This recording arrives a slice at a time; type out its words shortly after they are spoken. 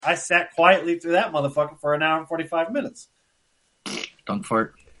I sat quietly through that motherfucker for an hour and 45 minutes. Dunk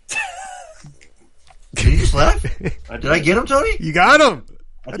fart. Did you just laugh? Did I get him, Tony? You got him.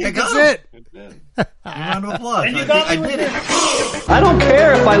 I think that's it. it. Round of applause. And you got I me did with it. I don't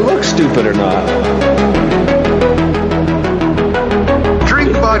care if I look stupid or not.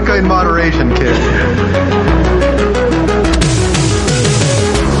 Drink vodka in moderation, kid.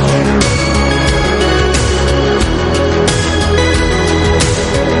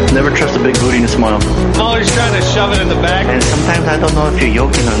 Never trust a big booty and a smile. I'm always trying to shove it in the back. And sometimes I don't know if you're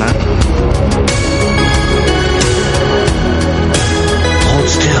joking or not. Hold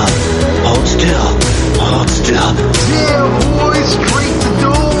still. Hold still. Hold still. Yeah, boy, straight to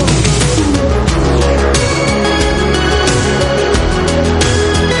dome.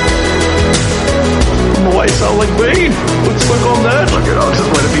 Why I sound like Bane? Let's look on that. Look it, I'll just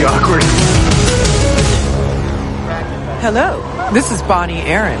let it be awkward. Hello, this is Bonnie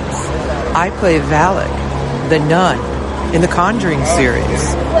Aarons. I play Valak, the nun, in the Conjuring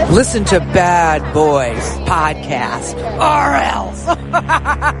series. Listen to Bad Boys podcast, or else.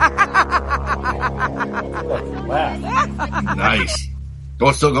 Nice. Oh,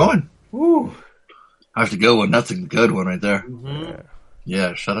 it's still going. Woo. That's a good one. That's a good one right there. Mm-hmm.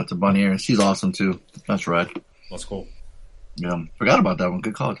 Yeah, shout out to Bonnie Aaron. She's awesome, too. That's right. That's cool. Yeah, forgot about that one.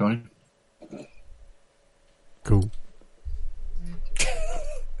 Good call, Tony. Cool.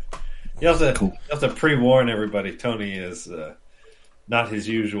 You have to pre-warn everybody. Tony is not his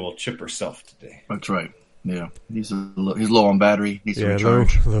usual chipper self today. That's right. Yeah, he's low on battery. Needs to Yeah,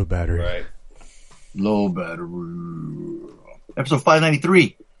 recharge. low battery. Right. Low battery. Episode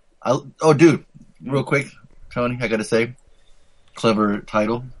 593. Oh, dude, real quick, Tony, I gotta say, clever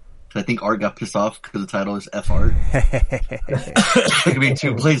title. I think Art got pissed off because the title is F Art. It could be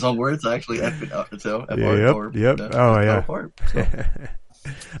two plays on words, actually. F Art. Yep. Oh, yeah. F Art. So.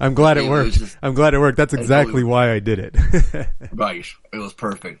 I'm glad it worked. I'm glad it worked. That's exactly why I did it. Right. It was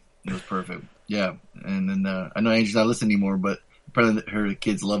perfect. Yeah. And then I know Angie's not listening anymore, but apparently her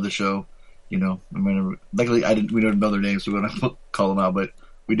kids love the show. You know, I mean, luckily we don't know their names, so we don't call them out, but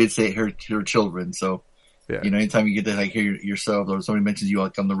we did say her children. So, yeah. You know, anytime you get to like hear yourself or somebody mentions you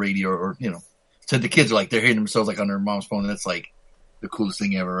like on the radio or you know, so the kids are like they're hearing themselves like on their mom's phone, and that's like the coolest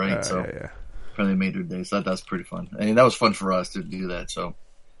thing ever, right? So. Yeah. Apparently made their day, so that's pretty fun. And that was fun for us to do that, so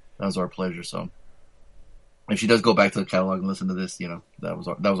that was our pleasure. So if she does go back to the catalog and listen to this, you know, that was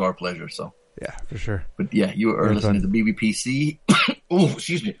our pleasure. So yeah, for sure. But yeah, you are listening to BBPC. Oh,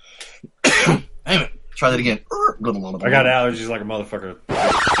 excuse me. Damn it. Try that again. I got allergies like a motherfucker.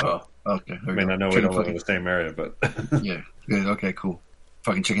 Oh, okay. I mean, I know we don't live in the same area, but yeah, good. Okay, cool.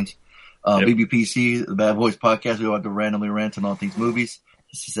 Fucking chickens. Yep. BBPC, the Bad Boys podcast. We want to randomly rant on all things movies.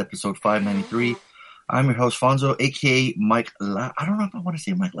 This is episode 593. I'm your host, Fonzo, a.k.a. Mike Lowry. I don't know if I want to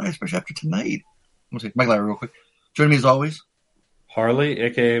say Mike Lowry, especially after tonight. I'm going to say Mike Lowry real quick. Joining me as always. Harley,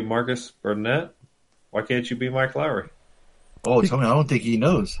 a.k.a. Marcus Burnett. Why can't you be Mike Lowry? Oh, tell me, I don't think he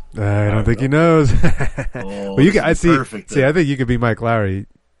knows. I don't think he knows. Oh, but you can, I see. Perfect, I think you could be Mike Lowry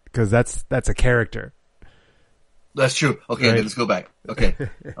because that's a character. That's true. Okay, right. Then let's go back. Okay.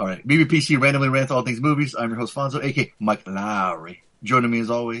 All right. BBPC, randomly rant all things movies. I'm your host, Fonzo, a.k.a. Mike Lowry. Joining me as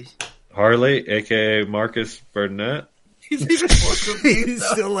always. Harley, a.k.a. Marcus Burnett. He's even more confused. He's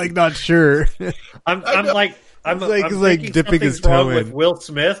still like not sure. I'm dipping his toe in. With Will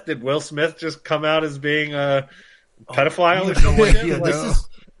Smith. Did Will Smith just come out as being a pedophile? You have no idea.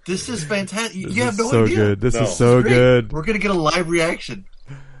 This is fantastic. You have no idea. Good. This is so good. We're gonna get a live reaction.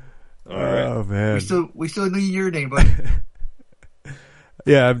 All right. Oh man. We still need your name, buddy.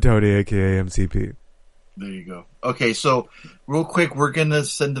 Yeah, I'm Tony, aka MCP. There you go. Okay, so real quick, we're gonna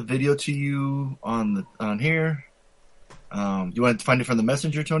send the video to you on here. You want to find it from the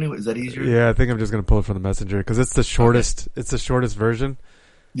messenger, Tony? Is that easier? Yeah, I think I'm just gonna pull it from the messenger because it's the shortest. Okay. It's the shortest version.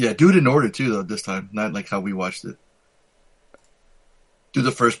 Yeah, do it in order too, though. This time, not like how we watched it. Do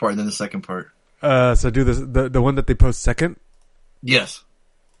the first part and then the second part. So do the one that they post second. Yes,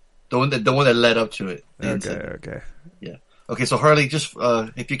 the one that led up to it. Okay. Yeah. Okay, so Harley, just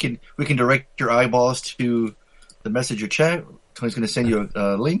if we can direct your eyeballs to the messenger chat. Tony's going to send you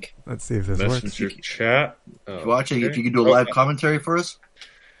a link. Let's see if this messenger works. Chat. If you watch it, if you can do a live commentary for us.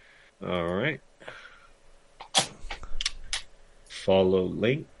 All right. Follow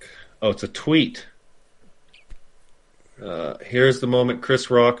link. Oh, it's a tweet. Here's the moment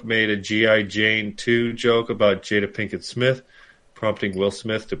Chris Rock made a G.I. Jane 2 joke about Jada Pinkett Smith, prompting Will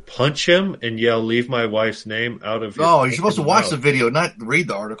Smith to punch him and yell, "Leave my wife's name out of your." Oh, you're supposed to watch the video, not read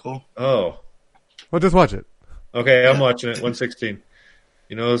the article. Oh. Well, just watch it. Okay, I'm watching it. 116.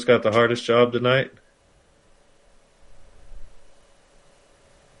 You know who's got the hardest job tonight?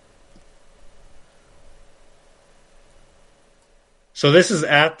 So this is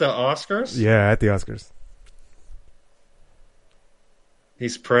at the Oscars? Yeah, at the Oscars.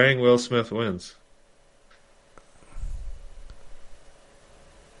 He's praying Will Smith wins.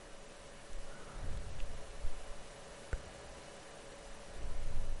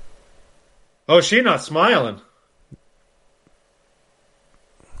 Oh, she not smiling.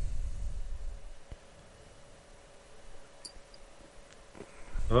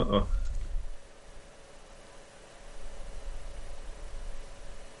 Uh-oh.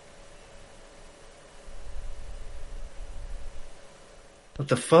 What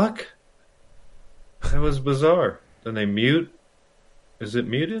the fuck? That was bizarre. Then they mute. Is it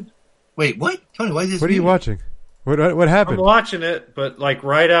muted? Wait, what? Tony, why is this What are you muted? watching? What I'm happened? watching it, but like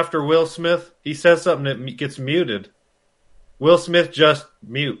right after Will Smith, he says something that gets muted. Will Smith just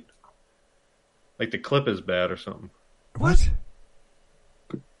mute. Like the clip is bad or something. What?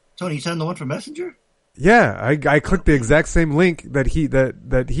 Tony, you sent the one from Messenger? Yeah, I clicked the exact same link that he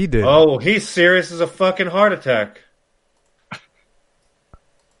did. Oh, he's serious as a fucking heart attack.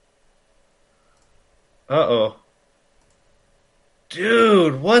 Uh-oh.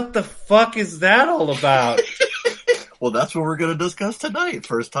 Dude, what the fuck is that all about? Well, that's what we're going to discuss tonight.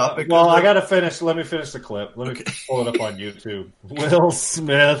 First topic. Well, I got to finish. Let me finish the clip. Let me pull it up on YouTube. Will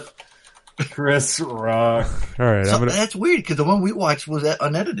Smith, Chris Rock. All right, So, that's weird because the one we watched was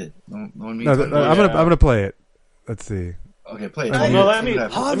unedited. I'm gonna play it. Let's see. Okay, play it.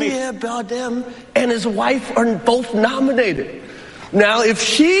 Javier Bardem and his wife are both nominated. Now, if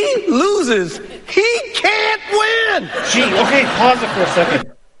she loses, he can't win. Okay, pause it for a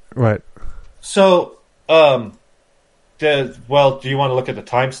second. What? So, do you want to look at the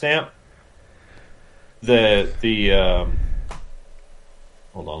timestamp?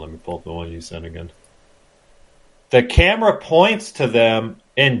 Hold on, let me pull up the one you sent again. The camera points to them,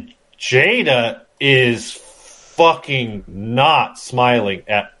 and Jada is fucking not smiling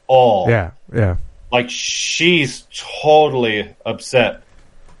at all. Yeah. Like, she's totally upset.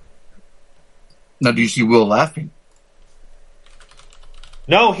 Now, do you see Will laughing?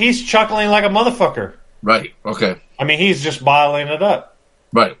 No, he's chuckling like a motherfucker. Right, okay. I mean, he's just bottling it up.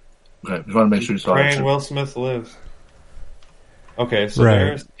 Right. Okay, just want to make sure you saw Praying it. Will Smith lives. Okay, so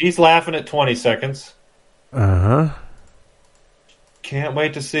Right. he's laughing at 20 seconds. Uh-huh. Can't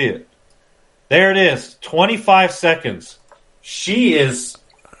wait to see it. There it is. 25 seconds.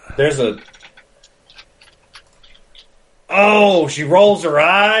 Oh, she rolls her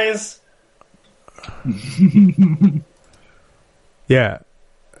eyes. Yeah.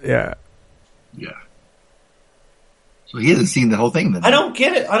 Yeah. So he hasn't seen the whole thing then. I don't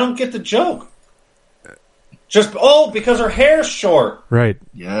get it. I don't get the joke. Because her hair's short. Right.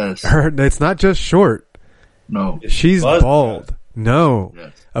 Yes. It's not just short. No. She's Buzz bald. cut. No.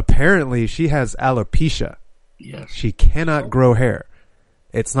 Yes. Apparently, she has alopecia. Yes. She cannot grow hair.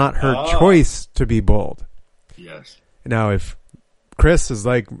 It's not her choice to be bald. Yes. Now, if Chris is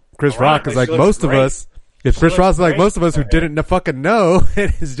like Chris All right, Rock is but like she most looks of great. us, if She Chris looks Rock is like great most of us who with her didn't fucking know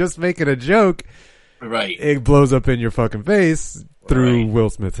and is just making a joke, Right. it blows up in your fucking face through Right. Will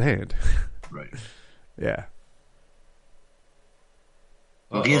Smith's hand. Right. Yeah.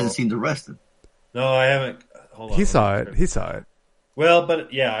 Well, he hasn't seen the rest of it. No, I haven't. Hold on. He saw it. He saw it. Well,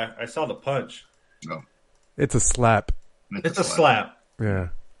 but yeah, I saw the punch. No. It's a slap. It's a slap. Yeah.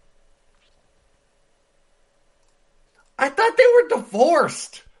 I thought they were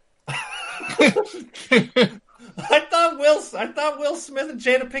divorced. I thought Will Smith and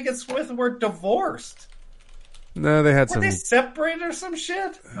Jada Pinkett Smith were divorced. No, they had Were some. they separated or some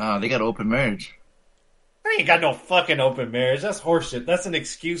shit? They got open marriage. I ain't got no fucking open marriage. That's horseshit. That's an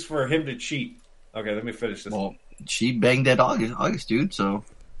excuse for him to cheat. Okay, let me finish this. Well, she banged that August dude, so.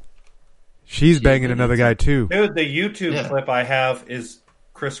 She's banging another guy too. Dude, the YouTube clip I have is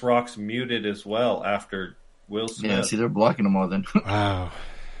Chris Rock's muted as well after Will Smith. Yeah, see, they're blocking them all then. Wow.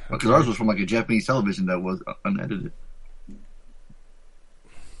 Because ours was from like a Japanese television that was unedited.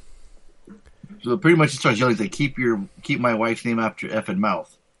 So pretty much he starts yelling, he's like, keep my wife's name after your effing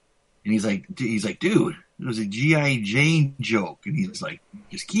mouth. And he's like, dude, it was a G.I. Jane joke. And he's like,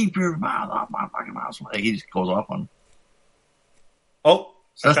 just keep your mouth off my fucking mouth. Like, he just goes off on him. Oh,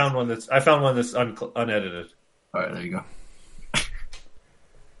 So I found one that's unedited. All right, there you go.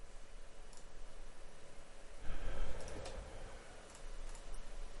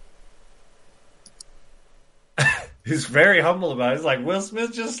 He's very humble about it. He's like, Will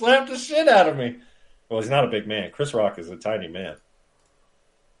Smith just slapped the shit out of me. Well, he's not a big man. Chris Rock is a tiny man.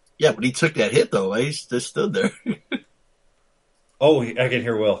 Yeah, but he took that hit, though. He just stood there. Oh, I can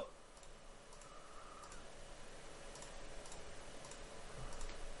hear Will.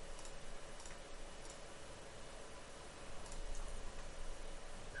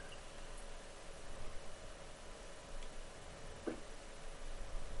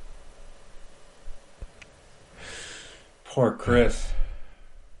 Poor Chris.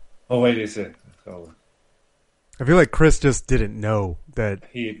 Oh, wait a second. Oh, I feel like Chris just didn't know that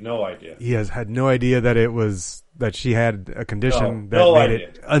he had no idea. he had no idea that it was that she had a condition No that made idea.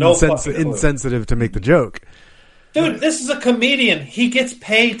 it No fucking clue. insensitive to make the joke. Dude, this is a comedian. He gets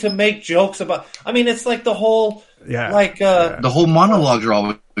paid to make jokes about. I mean, it's like the whole. Yeah. Like. The whole monologues are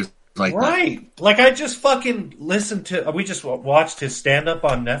always like right. Like, I just fucking listened to. We just watched his stand up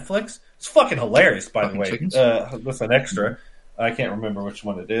on Netflix. It's fucking hilarious, by the way. Chickens? With an extra. I can't remember which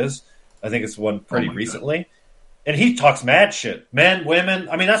one it is. I think it's one pretty recently. God. And he talks mad shit. Men, women.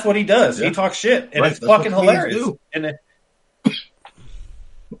 I mean, that's what he does. Yeah. He talks shit. And it's fucking hilarious. And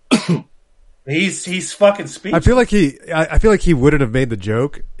he's fucking speechless. I feel like he wouldn't have made the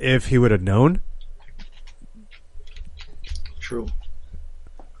joke if he would have known. True.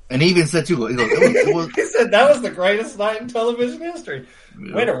 And he even said too. He said that was the greatest night in television history.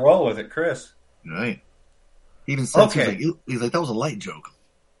 Yeah. Way to roll with it, Chris. Right. He even said he's like that was a light joke.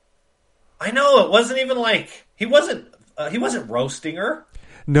 I know, it wasn't even like he wasn't roasting her.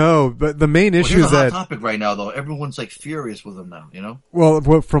 No, but the main issue is that topic right now, though, everyone's like furious with him now. You know.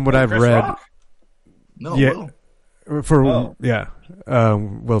 Well, from what I've read, Rock? No, yeah,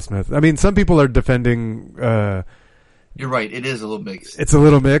 Will Smith. I mean, some people are defending. You're right. It is a little mixed. It's a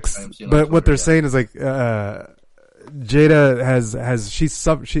little mixed, but what they're saying is like Jada has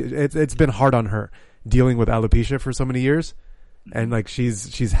it's been hard on her dealing with alopecia for so many years. And like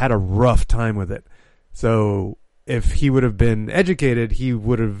she's had a rough time with it. So if he would have been educated, he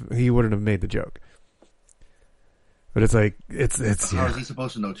wouldn't have made the joke. But it's like it's how is he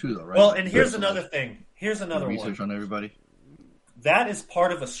supposed to know too, though, right? Well, and here's another thing. Here's another research on everybody. That is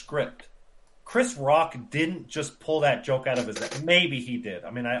part of a script. Chris Rock didn't just pull that joke out of his. Maybe he did. I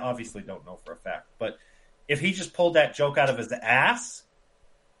mean, I obviously don't know for a fact, but if he just pulled that joke out of his ass,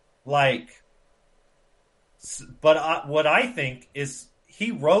 like. But what I think is he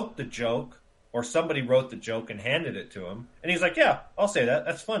wrote the joke, or somebody wrote the joke and handed it to him, and he's like, "Yeah, I'll say that.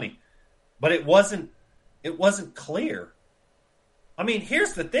 That's funny," but it wasn't clear. I mean,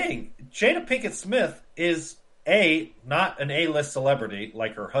 here's the thing: Jada Pinkett Smith is not an A-list celebrity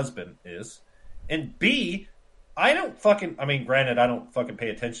like her husband is, and B, I mean, granted, I don't fucking pay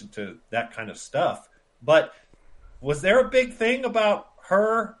attention to that kind of stuff, but was there a big thing about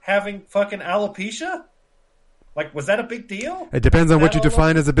her having fucking alopecia? Like, was that a big deal? It depends on what you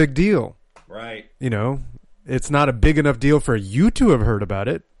define as a big deal. Right. You know, it's not a big enough deal for you to have heard about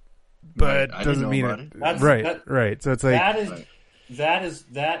it, but doesn't mean it. Right. So it's like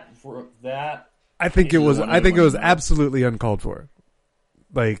that. I think it was absolutely uncalled for.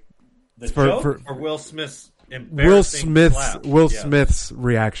 Like the joke or Will Smith's embarrassing Will Smith's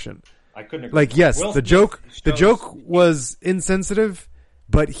reaction. I couldn't agree. Like, yes, the joke was insensitive.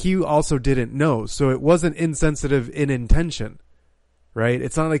 But he also didn't know, so it wasn't insensitive in intention, right?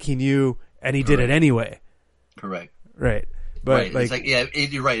 It's not like he knew and he did it anyway. Correct. Right. But it's like, yeah,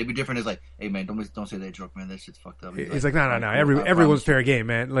 you're right. It'd be different. It's like, hey man, don't say that joke, man. That shit's fucked up. He's like, no. Everyone's fair game,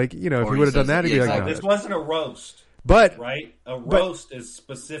 man. Like, you know, if he would have done that, he'd be like, no. This wasn't a roast. But right, a roast is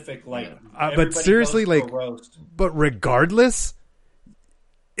specific. Like, but seriously, like, but regardless,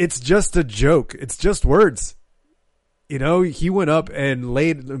 it's just a joke. It's just words. You know, he went up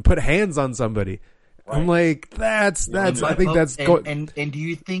and put hands on somebody. Right. I'm like, that's. I think that's. And do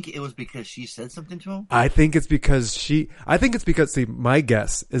you think it was because she said something to him? I think it's because see, my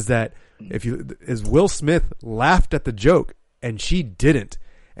guess is that Will Smith laughed at the joke and she didn't,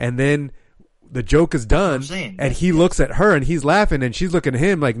 and then the joke is done, and he looks at her and he's laughing and she's looking at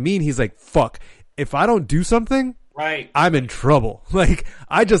him like mean. He's like, fuck, if I don't do something. Right, I'm in trouble. Like,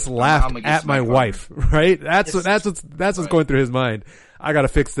 I just laughed at my wife. Right, that's what's going through his mind. I got to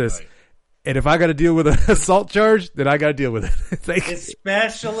fix this, and if I got to deal with an assault charge, then I got to deal with it. Like,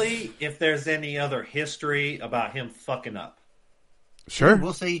 especially if there's any other history about him fucking up. Sure,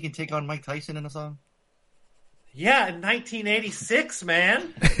 we'll say he can take on Mike Tyson in a song. Yeah, in 1986,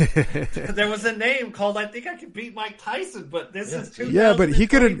 man, there was a name called "I Think I Can Beat Mike Tyson," but this is 2022. Yeah, but he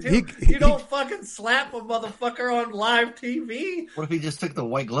couldn't. You don't fucking slap a motherfucker on live TV. What if he just took the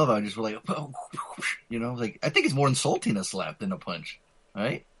white glove out and just were like, you know, like I think it's more insulting a slap than a punch,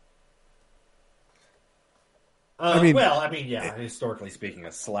 right? Yeah, historically speaking,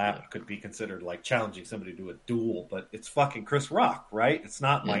 a slap could be considered like challenging somebody to a duel, but it's fucking Chris Rock, right? It's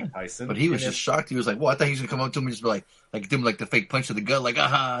not Mike Tyson. But he was just shocked. He was like, well, I thought he was going to come up to him and just be like give him like the fake punch to the gut, like,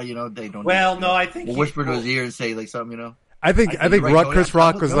 aha, you know, they don't. Well, no, I think whisper to his ear and say like something, you know. I think Chris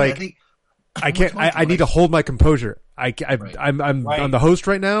Rock was like, I need to hold my composure. I'm the host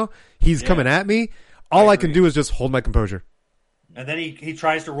right now. He's coming at me. All I can do is just hold my composure. And then he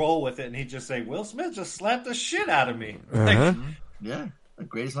tries to roll with it, and he'd just say, "Will Smith just slapped the shit out of me." Yeah, the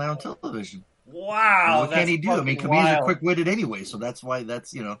greatest line on television. Wow, what can he do? I mean, comedians are quick-witted anyway, so that's why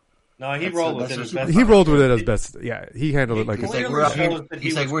No, he rolled with it as best. He rolled with it as best. Yeah, he handled it like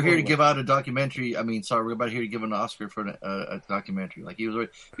he's like, we're here to give out a documentary. I mean, sorry, we're about here to give an Oscar for a documentary. Like he was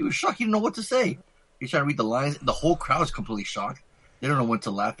shocked. He didn't know what to say. He's trying to read the lines. The whole crowd's completely shocked. They don't know when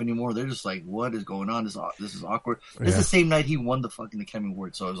to laugh anymore. They're just like, what is going on? This is awkward. This is the same night he won the fucking Academy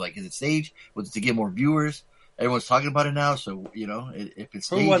Award. So I was like, is it staged? Was it to get more viewers? Everyone's talking about it now. So, if it's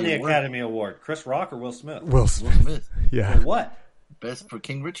staged. Who won the Academy Award? Chris Rock or Will Smith? Will Smith. Yeah. For what? Best for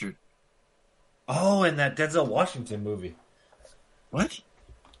King Richard. Oh, and that Denzel Washington movie. What?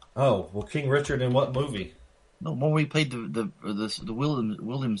 Oh, well, King Richard in what movie? No, when we played the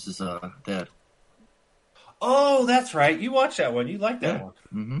Williams' dad. Oh, that's right. You watched that one. You liked that one.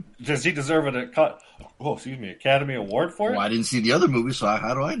 Mm-hmm. Does he deserve Academy Award for it? Well, I didn't see the other movie, so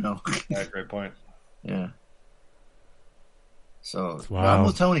how do I know? That's a great point. Yeah. So wow. I'm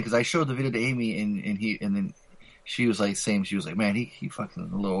with Tony because I showed the video to Amy and then she was like saying, she was like, man, he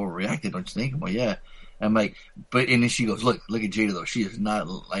fucking a little overreacted, don't you think? I'm like, yeah. I'm like, and then she goes, look at Jada though. She is not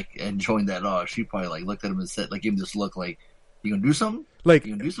like enjoying that at all. She probably like looked at him and said, like, gave him this look like, you gonna do something? Like,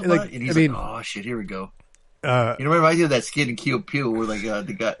 you gonna do something? Like, and he's like, oh shit, here we go. It reminds me of that skit in Key and Peele where like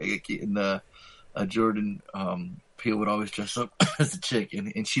the guy in the Jordan Peele would always dress up as a chick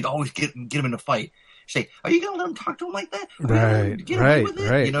and she'd always get him in a fight. She'd say, are you gonna let him talk to him like that? Right.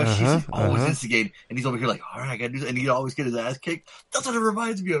 She's always instigating, and he's over here like, all right, I gotta do this, and he'd always get his ass kicked. That's what it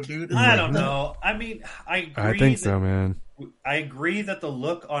reminds me of, dude. I don't know. I mean, I agree. I think so, man. I agree that the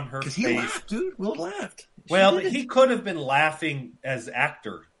look on her face. He laughed, dude. Will laughed. Well, he could have been laughing as an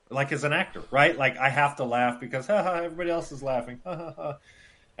actor, right? Like, I have to laugh because everybody else is laughing.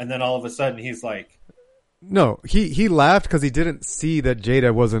 And then all of a sudden he's like, no, he laughed because he didn't see that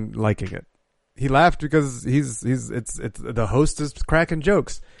Jada wasn't liking it. He laughed because it's the host is cracking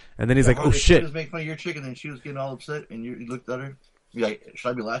jokes, and then he's like, "Oh shit!" She was making fun of your chick, and then she was getting all upset, and you looked at her. You're like, "Should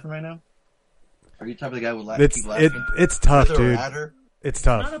I be laughing right now?" Are you the type of the guy who would keep laughing? It's tough, dude. It's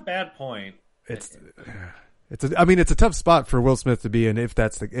tough. Not a bad point. It's a tough spot for Will Smith to be in if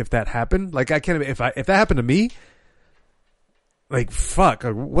that happened. Like, I can't if that happened to me. Like, fuck,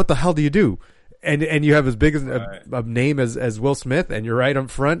 what the hell do you do? And you have as big as a name as Will Smith, and you're right up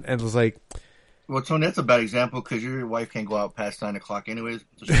front, and it was like. Well, Tony, that's a bad example because your wife can't go out past 9 o'clock anyways.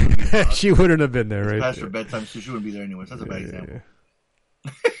 So she wouldn't have been there, right? Past her bedtime, so she wouldn't be there anyways. That's a bad example.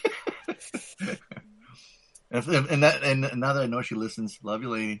 And now that I know she listens, love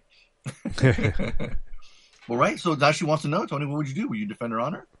you, lady. Well, right. So now she wants to know, Tony. What would you do? Would you defend her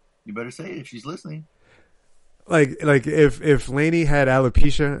honor? You better say it if she's listening. Like if Lainey had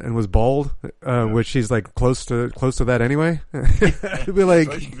alopecia and was bald, which she's like close to that anyway, I'd be like,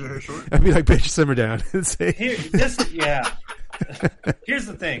 bitch, simmer down. And say, Here's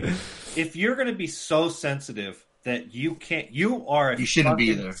the thing: if you're going to be so sensitive that you shouldn't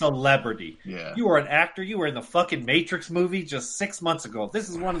be there. Celebrity. Yeah. You are an actor. You were in the fucking Matrix movie just 6 months ago. This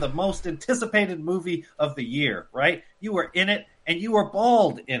is one of the most anticipated movie of the year, right? You were in it, and you were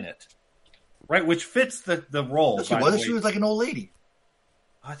bald in it. Right, which fits the role. She was like an old lady.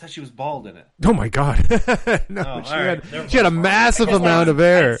 Oh, I thought she was bald in it. Oh my god! No, she had a massive amount of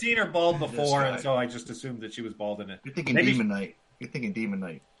hair. I'd seen her bald before, and so I just assumed that she was bald in it. You're thinking Demon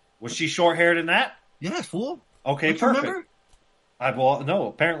Knight. Was she short haired in that? Yes, fool. Okay, perfect. No,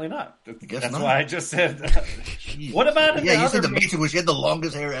 apparently not. That's why I just said. What about in you said the Matrix where she had the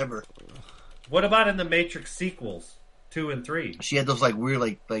longest hair ever. What about in the Matrix sequels? 2 and 3. She had those like weird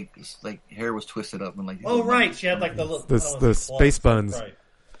like hair was twisted up and like. Oh right, she had like the space buns. Right.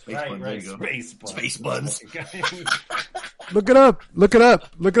 Space buns. There you go. Space buns. Look it up. Look it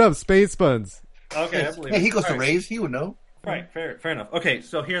up. Space buns. Okay, I believe. Hey, he goes to Raves. He would know. Right. Fair enough. Okay,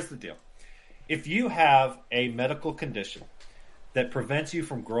 so here's the deal: if you have a medical condition that prevents you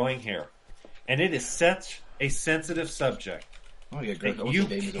from growing hair, and it is such a sensitive subject that you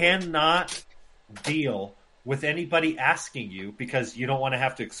cannot deal with anybody asking you because you don't want to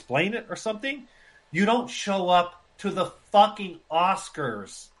have to explain it or something, you don't show up to the fucking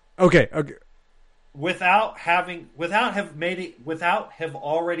Oscars. Okay. Without have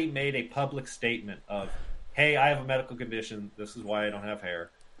already made a public statement of, hey, I have a medical condition. This is why I don't have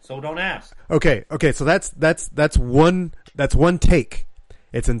hair. So don't ask. Okay. So that's one take.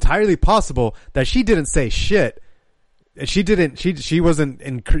 It's entirely possible that she didn't say shit. She didn't say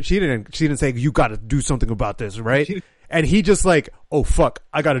you got to do something about this, right? And he just like, oh fuck,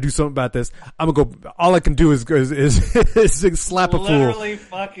 I got to do something about this. I'm gonna go. All I can do is slap a fool. Literally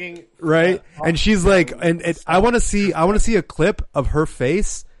fucking right. And she's like, I want to see a clip of her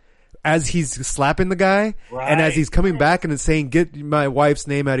face as he's slapping the guy, and as he's coming back and is saying, "Get my wife's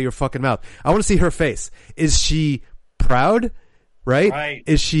name out of your fucking mouth." I want to see her face. Is she proud? Right?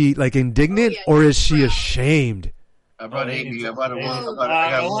 Is she like indignant, or is she ashamed? I want to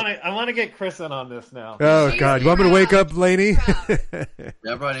get Chris in on this now. Oh God, you want me to wake up, Lainey? I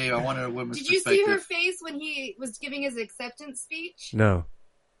want a woman's Did you see her face when he was giving his acceptance speech? No.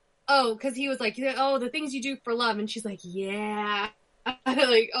 Oh, because he was like, "Oh, the things you do for love," and she's like, "Yeah."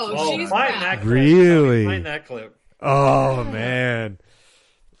 Like, she's proud. Really? Find that clip. Oh man,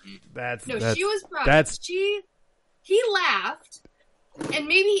 she was proud. He laughed. And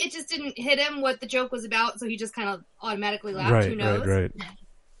maybe it just didn't hit him what the joke was about, so he just kind of automatically laughed. Who knows? Right.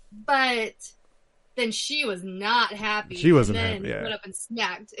 But then she was not happy. She wasn't and happy. then went up and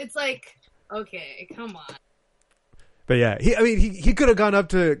smacked. It's like, okay, come on. But yeah, he could have gone up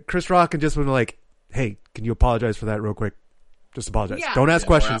to Chris Rock and just been like, "Hey, can you apologize for that real quick? Just apologize. Yeah. Don't ask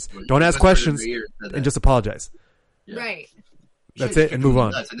questions. Don't ask questions, and just apologize." Yeah. Right. That's it, and move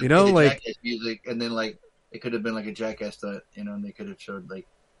on. You know, like music, and then like. It could have been like a Jackass stunt, and they could have showed like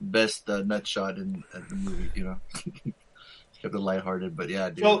best nut shot in the movie, kept it lighthearted, but yeah.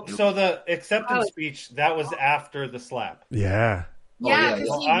 Dude, so the acceptance speech that was after the slap. Yeah. Yeah,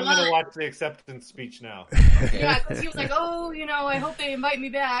 I'm going to watch the acceptance speech now. Yeah, because he was like, I hope they invite me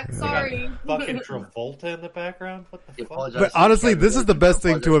back. Sorry. Fucking Travolta in the background? What the fuck? But honestly, this is the best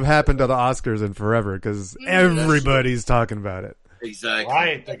thing to have happened to the Oscars in forever, because everybody's talking about it. Exactly.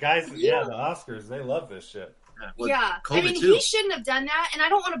 Right. The guys, the Oscars, they love this shit. Yeah. I mean, he shouldn't have done that, and I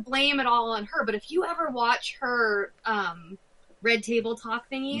don't want to blame it all on her, but if you ever watch her Red Table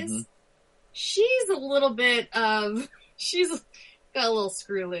Talk thingies, she's a little bit of... She's got a little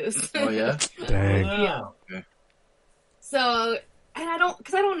screw loose. Oh, yeah? Dang. Yeah. Okay. So, and I don't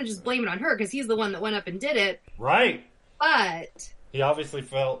want to just blame it on her, because he's the one that went up and did it. Right. But... He obviously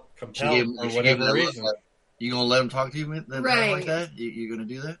felt compelled for whatever reason. You gonna let him talk to you like that? You gonna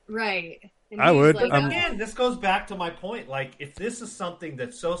do that? Right. And I would. Like, again, this goes back to my point. Like, if this is something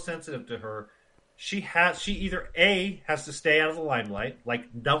that's so sensitive to her, she either A, has to stay out of the limelight, like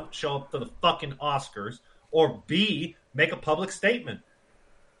don't show up to the fucking Oscars, or B, make a public statement.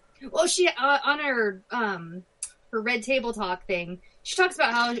 Well, she on her Red Table Talk thing, she talks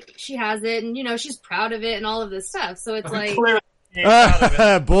about how she has it, and she's proud of it, and all of this stuff. So it's like.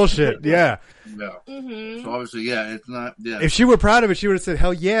 Bullshit. Yeah. No. Mm-hmm. So obviously, it's not. Yeah. If she were proud of it, she would have said,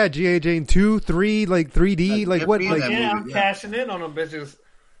 "Hell yeah, G.I. Jane 2, 3, like 3D, like what?" Like, I'm cashing in on them bitches.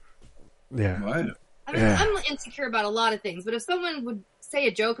 Yeah. Right. I mean, I'm insecure about a lot of things, but if someone would say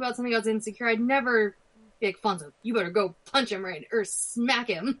a joke about something I was insecure, I'd never be like, "Fonzo, you better go punch him or smack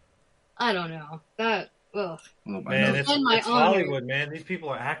him." I don't know that. Ugh. Man, it's Hollywood, man. These people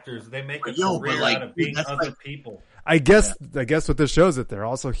are actors. They make a career out of being other people. I guess what this shows that they're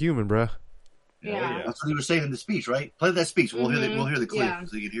also human, bro. Yeah. That's what he was saying in the speech, right? Play that speech. We'll hear the clip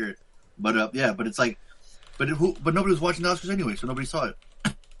so you can hear it. But but it's like, but nobody was watching the Oscars anyway, so nobody saw it.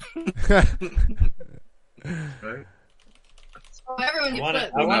 Right? Everyone I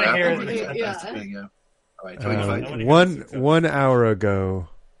want to hear it. That's the thing, yeah. All right, 1 hour ago,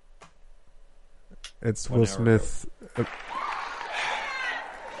 it's Will Smith.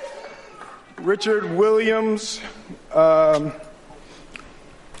 Richard Williams was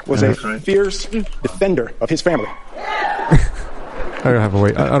a fierce defender of his family. I don't have to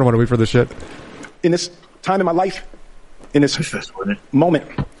wait. I don't want to wait for this shit. In this time in my life, in this moment,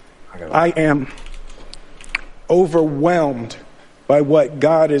 I am overwhelmed by what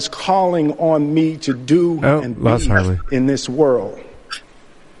God is calling on me to do and be in this world.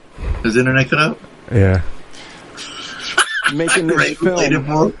 Is the internet cut out? Yeah. Making this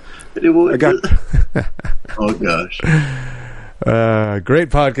film. I got. Oh gosh. Great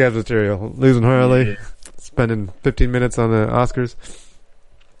podcast material. Losing Harley, spending 15 minutes on the Oscars.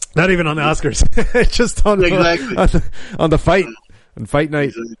 Not even on the Oscars, just on the fight on fight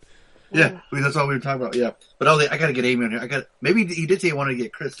night. Yeah, that's all we were talking about. Yeah, but I got to get Amy on here. Maybe he did say he wanted to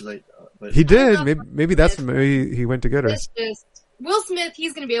get Chris. But he did. Maybe he went to get her. It's just Will Smith.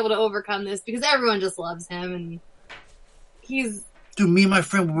 He's going to be able to overcome this because everyone just loves him, and he's. Dude, me and my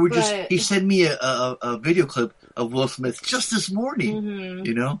friend he sent me a video clip of Will Smith just this morning,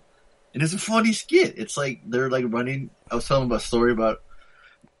 and it's a funny skit. It's like, they're like running. I was telling him a story about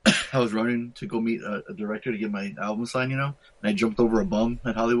I was running to go meet a director to get my album signed, and I jumped over a bum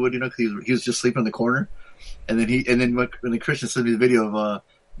at Hollywood, because he was just sleeping in the corner. And then when the Christian sent me the video of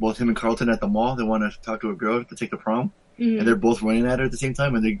both him and Carlton at the mall, they want to talk to a girl to take the prom. and they're both running at her at the same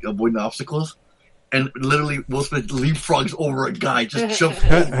time, and they're avoiding the obstacles. And literally, Will Smith leapfrogs over a guy, just jumps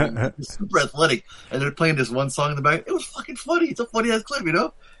over, super athletic. And they're playing this one song in the back. It was fucking funny. It's a funny ass clip, you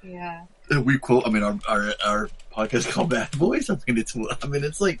know. Yeah. And we quote. I mean, our podcast called Bad Boys. I mean, it's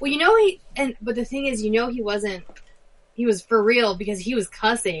like. Well, but the thing is, he wasn't. He was for real because he was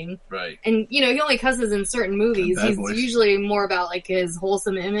cussing. Right. And he only cusses in certain movies. He's usually more about like his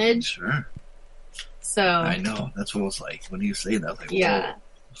wholesome image. Sure. So. I know. That's what it was like when you say that. Like, yeah. Whoa.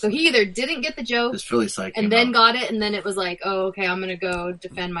 So he either didn't get the joke, this Philly psych, and then got it, and then it was like, oh, okay, I'm gonna go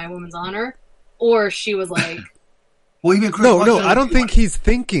defend my woman's honor, or she was like, well, no, I don't think he's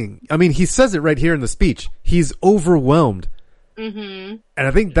thinking. I mean, he says it right here in the speech. He's overwhelmed, and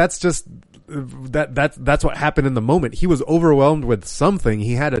I think that's just that's what happened in the moment. He was overwhelmed with something.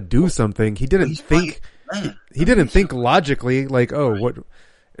 He had to do something. He didn't think. He didn't think logically. Like, oh, what.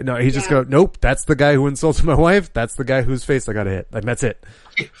 No, he just go, nope, that's the guy who insulted my wife. That's the guy whose face I got to hit. Like, that's it.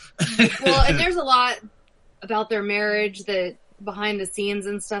 Well, and there's a lot about their marriage that behind the scenes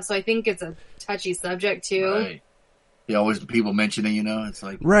and stuff. So I think it's a touchy subject too. Right. Yeah, always the people mentioning, it's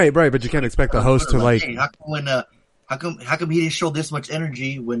like. Right. But you can't expect the host to like. Hey, how come he didn't show this much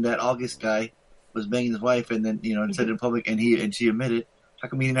energy when that August guy was banging his wife and then, and said it in public and she admitted, how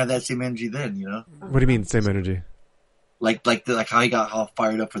come he didn't have that same energy then, What do you mean, same energy? Like how he got all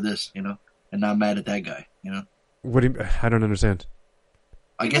fired up for this, and not mad at that guy, What do you? I don't understand.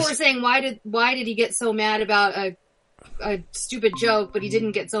 People were saying why did he get so mad about a stupid joke, but he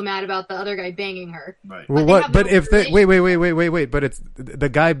didn't get so mad about the other guy banging her? Right. Well, what? But if they wait. But it's the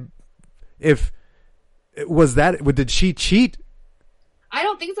guy. If was that? Did she cheat? I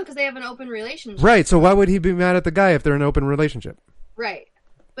don't think so because they have an open relationship. Right. So why would he be mad at the guy if they're in an open relationship? Right.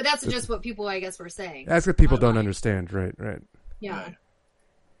 But that's just what people, I guess, were saying. That's what people don't understand, right? Yeah.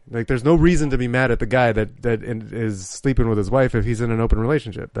 Like, there's no reason to be mad at the guy that is sleeping with his wife if he's in an open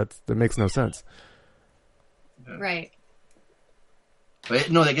relationship. That makes no sense. Right.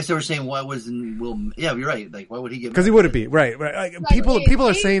 But no, I guess they were saying why wasn't Will? Yeah, you're right. Like, why would he get? Because he wouldn't be right. Like, people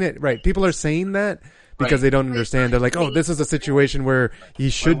are saying it right. People are saying that because they don't understand. They're like, oh, this is a situation where he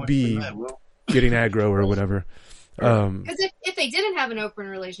should be getting aggro or whatever. Because if they didn't have an open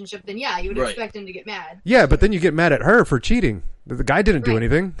relationship, then yeah, you would expect him to get mad. Yeah, but then you get mad at her for cheating. The guy didn't do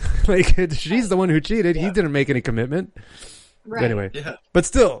anything. Like, she's the one who cheated. Yeah. He didn't make any commitment. Right. Anyway, but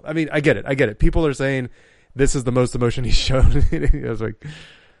still, I mean, I get it. People are saying this is the most emotion he's shown. I was like,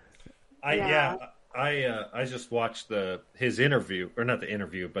 I just watched his interview, or not the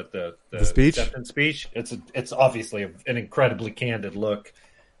interview, but the speech. Speech. It's obviously an incredibly candid look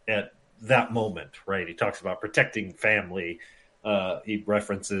at that moment, right? He talks about protecting family. He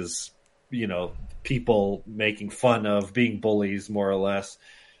references, people making fun of being bullies, more or less.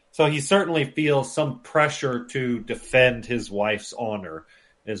 So he certainly feels some pressure to defend his wife's honor,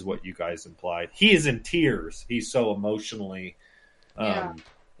 is what you guys implied. He is in tears. He's so emotionally overwhelmed,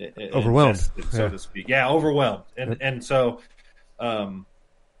 invested, so to speak. Yeah, overwhelmed. And so,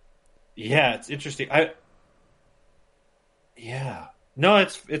 it's interesting. No,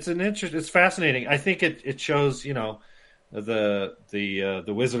 it's fascinating. I think it shows, the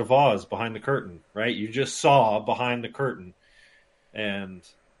Wizard of Oz behind the curtain, right? You just saw behind the curtain. And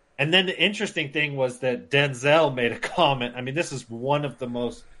then the interesting thing was that Denzel made a comment. I mean, this is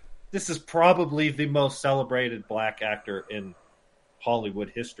probably the most celebrated black actor in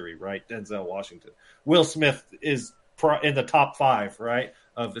Hollywood history, right? Denzel Washington. Will Smith is in the top 5, right?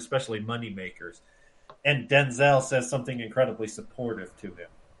 Of especially money makers. And Denzel says something incredibly supportive to him,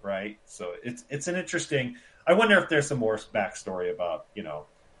 right? So it's an interesting. I wonder if there's some more backstory about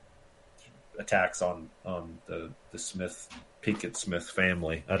attacks on the Pinkett Smith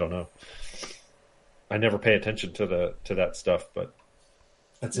family. I don't know. I never pay attention to that stuff, but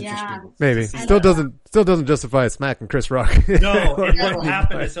that's interesting. Maybe still doesn't justify smacking Chris Rock. No, and what'll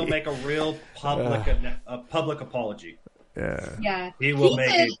happen is he'll make a real public apology. Yeah. He will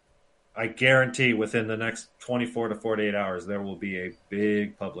make I guarantee within the next 24 to 48 hours, there will be a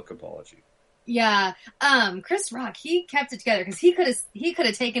big public apology. Yeah. Chris Rock, he kept it together because he could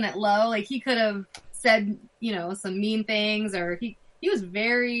have taken it low. Like he could have said, some mean things, or he was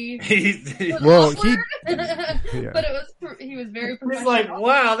very well, but he was very professional. He's like,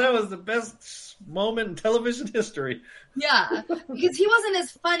 wow, that was the best moment in television history. Yeah. Because he wasn't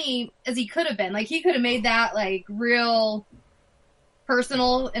as funny as he could have been. Like he could have made that like real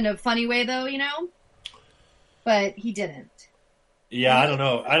personal in a funny way though, but he didn't. Yeah, I don't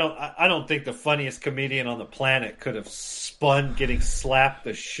know. I don't think the funniest comedian on the planet could have spun getting slapped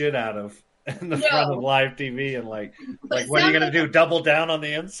the shit out of in the front of live TV and like what are you going to do? Double down on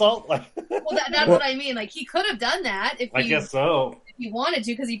the insult? Like, well, that's what I mean. Like, he could have done that if I guess so. If he wanted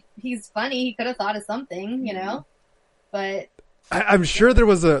to, because he's funny. He could have thought of something, you know. But I'm sure there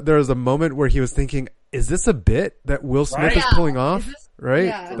was a moment where he was thinking, "Is this a bit that Will Smith is pulling off?" Right?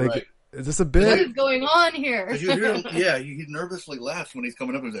 Yeah. Like, is this a bit? What is going on here? You hear him, he nervously laughs when he's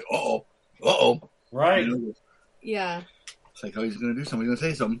coming up and he's like, "Uh-oh." Right. You know? Yeah. It's like, oh, he's going to do something. He's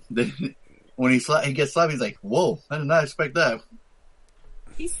going to say something. Then when he gets slapped, he's like, "Whoa, I did not expect that."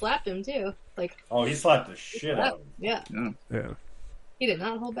 He slapped him too. Like, he slapped the shit out of him. Yeah. He did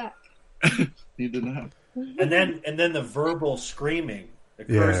not hold back. He did not. And then the verbal screaming, the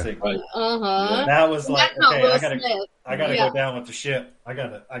cursing. Right. That was like, okay, I gotta Yeah. go down with the ship. I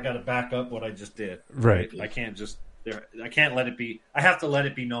gotta back up what I just did. Right. I can't let it be. I have to let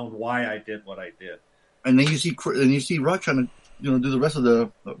it be known why I did what I did. And then you see Rock trying to do the rest of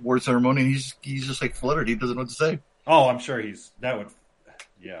the award ceremony, and he's just like fluttered. He doesn't know what to say. Oh, I'm sure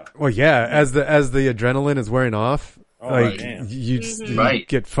yeah. Well, yeah. As the adrenaline is wearing off, you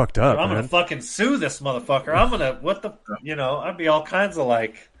get fucked up. I'm man. gonna fucking sue this motherfucker. I'm gonna I'd be all kinds of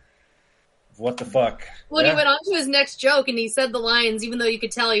like, what the fuck. Well, he went on to his next joke, and he said the lines, even though you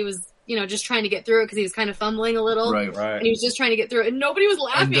could tell he was, just trying to get through it because he was kind of fumbling a little. Right. And he was just trying to get through it, and nobody was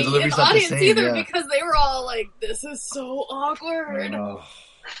laughing in the audience either because they were all like, "This is so awkward."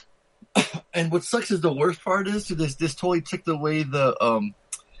 And what sucks is the worst part is this totally took away the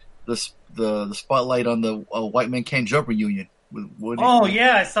spotlight on the White Man Can't Jump reunion with Woody. Oh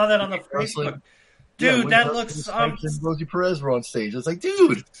yeah, I saw that on the Facebook. Dude, that looks. Rosie Perez were on stage. It's like,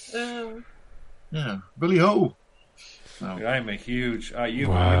 dude. Yeah, Billy Ho. Dude, I am a huge. You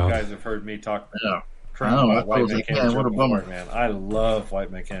guys have heard me talk. Yeah. About White Man Can't Jump. What a bummer, man! I love White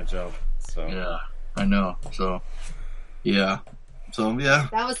Man Can't Jump. So yeah, I know. So yeah.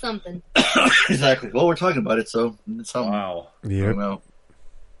 That was something. Exactly. Well, we're talking about it, so it's something. Wow. Yeah.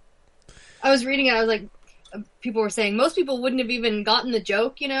 I was reading it. I was like, people were saying most people wouldn't have even gotten the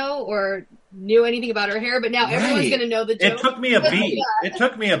joke, or knew anything about her hair, but now everyone's going to know the joke. It took me a beat. It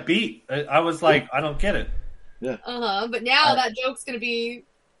took me a beat. I was like, I don't get it. Yeah. But now that joke's going to be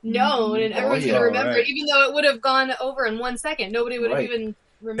known, and everyone's going to remember it, even though it would have gone over in 1 second. Nobody would have even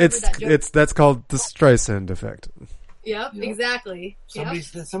remembered that joke. That's called the Streisand effect. Yep, exactly. Somebody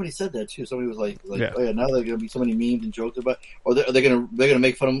said that too. Somebody was like, "Oh yeah, now there are going to be so many memes and jokes about, or they're going to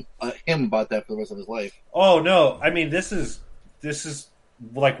make fun of him about that for the rest of his life." Oh no! I mean, this is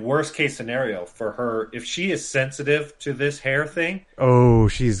like worst case scenario for her if she is sensitive to this hair thing. Oh,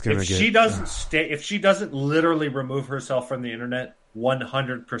 she's gonna get. If she doesn't literally remove herself from the internet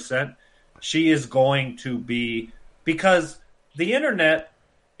 100%, she is going to be, because the internet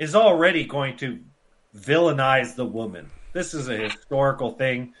is already going to villainize the woman. This is a historical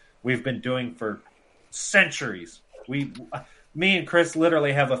thing we've been doing for centuries. Me and Chris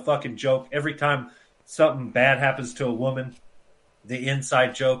literally have a fucking joke every time something bad happens to a woman. The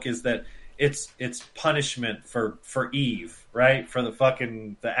inside joke is that it's punishment for Eve, right? For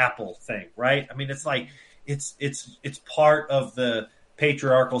the apple thing, right? I mean, it's like it's part of the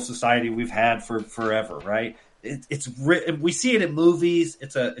patriarchal society we've had for forever, right? We see it in movies.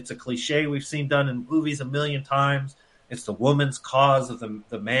 It's a cliche we've seen done in movies a million times. It's the woman's cause of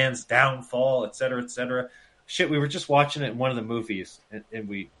the man's downfall, et cetera, et cetera. Shit, we were just watching it in one of the movies, and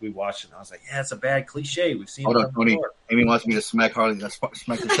we watched it. And I was like, yeah, it's a bad cliche. We've seen it before. Amy wants me to smack Harley.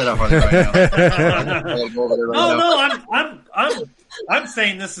 Smack the shit out of Harley right now. I'm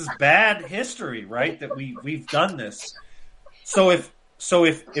saying this is bad history, right? That we've done this. So if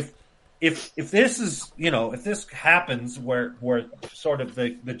this is, if this happens where sort of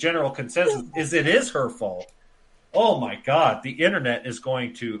the general consensus is it is her fault, oh my God, the internet is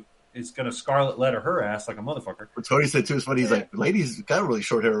going to scarlet letter her ass like a motherfucker. What Tony said too is funny. He's like, ladies got really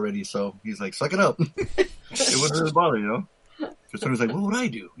short hair already, so he's like, suck it up. It wouldn't really bother, Because Tony's like, what would I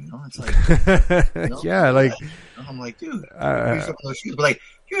do? It's like, yeah, like I'm like, dude, but like,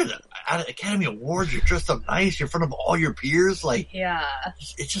 you're the Academy Awards. You're dressed up nice. You're in front of all your peers. Like, yeah,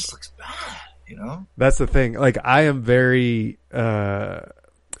 it just looks bad. That's the thing. Like, I am very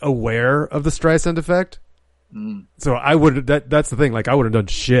aware of the Streisand effect. So I would. That's the thing. Like, I would have done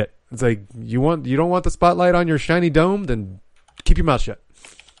shit. It's like, you don't want the spotlight on your shiny dome, then keep your mouth shut.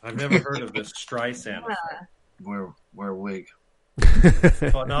 I've never heard of this Streisand effect. Wear a wig.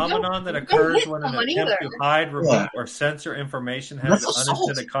 Phenomenon that occurs when an attempt to hide, remove, or censor information has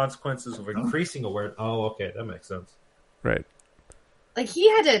unintended consequences of increasing awareness. Oh, okay, that makes sense. Right. Like, he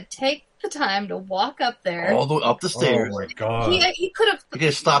had to take the time to walk up there, all the way up the stairs. Oh my God! He could have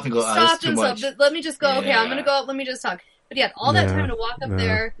stopped and go. Stopped himself. Let me just go. Yeah. Okay, I'm going to go up. Let me just talk. But he had all that time to walk up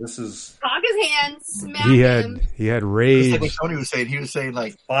there, this is cock his hand, smack him. He had rage. Like what Tony was saying. He was saying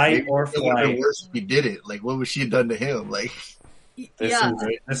like fight or flight. Worse if he did it. Like what would she have done to him? Like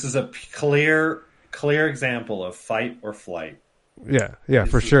this is a clear example of fight or flight. Yeah,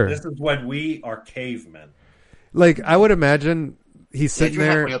 for sure. This is when we are cavemen. Like I would imagine he's sitting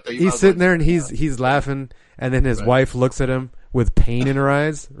there. He's sitting there and he's laughing, and then his wife looks at him with pain in her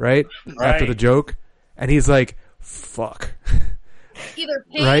eyes, right? After the joke, and he's like, "Fuck." Either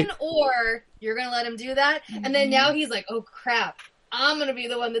pain or you're gonna let him do that, and then now he's like, "Oh crap, I'm gonna be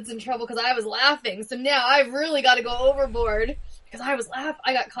the one that's in trouble because I was laughing. So now I've really got to go overboard because I was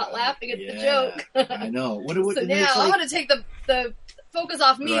I got caught laughing at the joke. I know. So now I'm gonna take the focus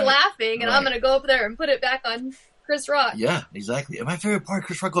off me laughing, and I'm gonna go up there and put it back on Chris Rock." Yeah, exactly. And my favorite part,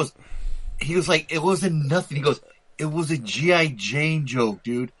 Chris Rock he was like, it wasn't nothing. He goes, it was a G.I. Jane joke,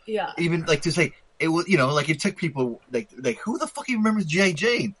 dude. Yeah. Even like to say it was, like it took people like who the fuck even remembers G.I.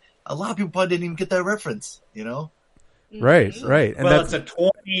 Jane? A lot of people probably didn't even get that reference, Right. And it's a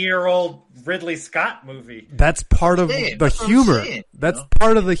 20-year-old Ridley Scott movie. That's part of the humor. That's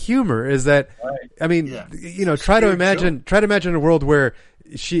part of the humor is that, I mean, try to imagine a world where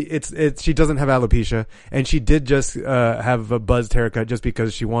she doesn't have alopecia and she did just have a buzzed haircut just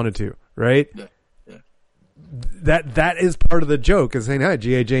because she wanted to, right? Yeah. That is part of the joke is saying, "Hi,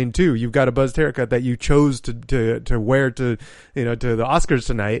 G.I. Jane 2, you've got a buzzed haircut that you chose to wear to the Oscars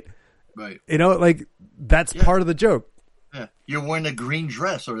tonight." Right. Like that's part of the joke. Yeah. You're wearing a green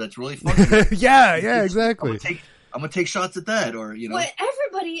dress, or that's really funny. yeah, exactly. I'm gonna take shots at that, or Well,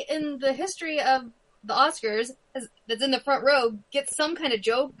 everybody in the history of the Oscars that's in the front row gets some kind of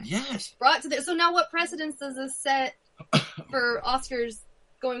joke. Yes. Brought to the. So now, what precedence does this set for Oscars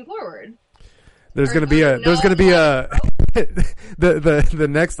going forward? There's going to be the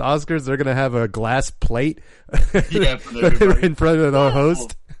next Oscars. They're going to have a glass plate in front of the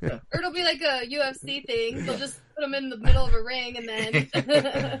host. Or it'll be like a UFC thing. They'll just put them in the middle of a ring and then.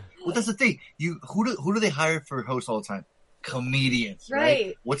 Well, that's the thing. Who do they hire for hosts all the time? Comedians,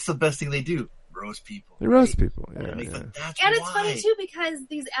 right? What's the best thing they do? Roast people. They roast people. Yeah. And it's funny too because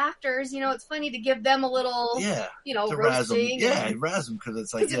these actors, it's funny to give them a little, roasting. Razz them because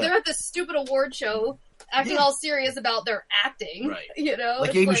it's like they're at this stupid award show acting all serious about their acting, right?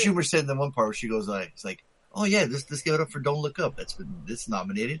 Like Amy Schumer said in the one part where she goes it's like, "Oh yeah, this give it up for Don't Look Up. This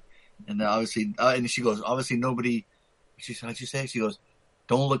nominated," and obviously, and she goes, "Obviously nobody." How'd she say? She goes,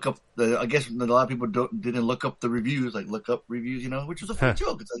 "Don't look up the." I guess a lot of people didn't look up the reviews, like look up reviews, which was a funny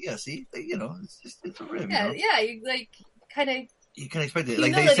joke. It's like, yeah, see, it's a review. Yeah, you you can expect it.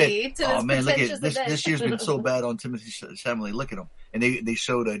 Like they said, "Oh man, look at this! This year's been so bad on Timothée Chalamet. Look at him." And they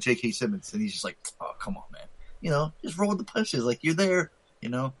showed J.K. Simmons, and he's just like, "Oh, come on, man! Just roll with the punches. Like you're there.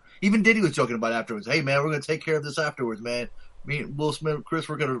 Even Diddy was joking about it afterwards. Hey, man, we're gonna take care of this afterwards, man. Me and Will Smith, Chris,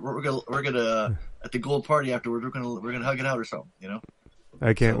 we're gonna at the gold party afterwards. We're gonna hug it out or something.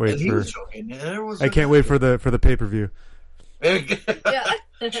 I can't wait for. I can't wait for the pay-per-view. Yeah.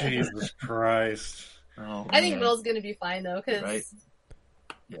 Jesus Christ! Oh, I think Will's gonna be fine though, because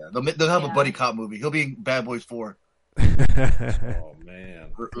yeah, they'll have a buddy cop movie. He'll be in Bad Boys 4. Oh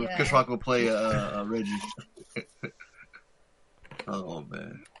man! Chris Rock will play Reggie. Oh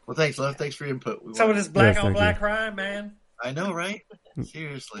man! Well, thanks, Lev. Thanks for your input. Some of this black on black crime, man. I know, right?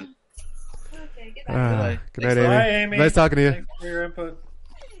 Seriously. Okay, good night. Good night, Amy. Bye, Amy. Nice talking to you. Thanks for your input.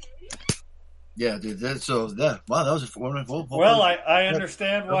 Yeah, dude. Wow, that was a wonderful. Well, I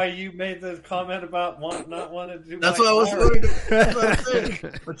understand why you made the comment about not wanting to do. That's Mike what I was Lowry. That's what I was saying.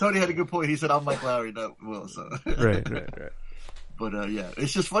 But Tony had a good point. He said, "I'm Mike Lowry, not Will." So right. But yeah,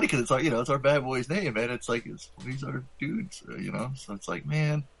 it's just funny because it's like it's our bad boy's name, man. It's like these are dudes, So it's like,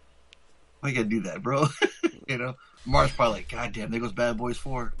 man, why you gotta do that, bro? Mark's probably like, God damn, there goes Bad Boys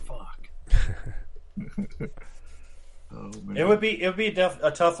 4. Fuck. Oh man, It would be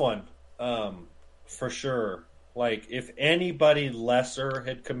a tough one, for sure. Like if anybody lesser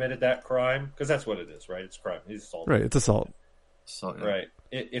had committed that crime, because that's what it is, right? It's crime. It's assault. Right, it's assault. So, yeah. Right.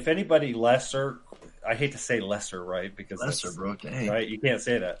 If anybody lesser, I hate to say lesser, right? Because lesser, bro. Dang. Right, you can't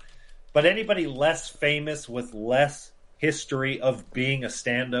say that. But anybody less famous with less history of being a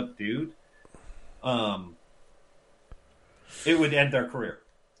stand-up dude, it would end their career,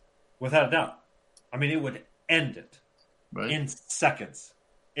 without a doubt. I mean, it would end it in seconds.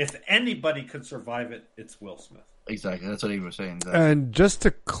 If anybody could survive it, it's Will Smith. Exactly. That's what he was saying. And just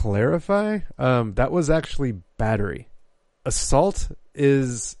to clarify, that was actually battery. Assault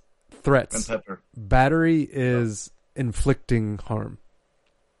is threats. And pepper. Battery is inflicting harm.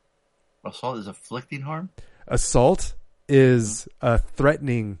 Assault is inflicting harm? Assault is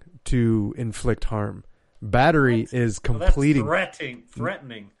threatening to inflict harm. Battery is completing.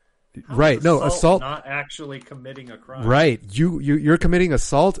 Threatening. Right. No, assault. Not actually committing a crime. Right. You're committing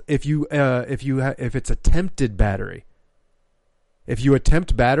assault if it's attempted battery. If you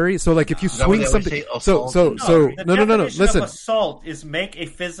attempt battery, so like if you swing something, no. Listen. Assault is make a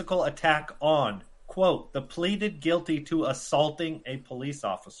physical attack on, quote, the pleaded guilty to assaulting a police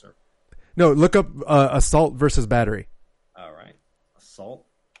officer. No, look up assault versus battery. All right, assault.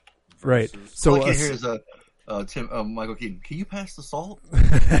 Right. So here's Michael Keaton. Can you pass the salt?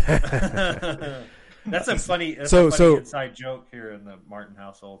 That's a funny inside joke here in the Martin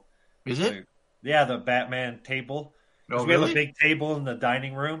household. Is it? Yeah, the Batman table. Oh, we have a big table in the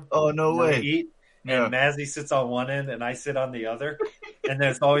dining room. Oh, no way. We eat, and Mazzy sits on one end, and I sit on the other. And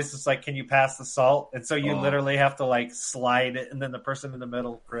there's always just like, can you pass the salt? And so you literally have to like slide it, and then the person in the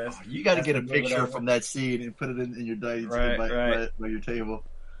middle, Chris. You got to get a picture from that scene and put it in your dining by your table.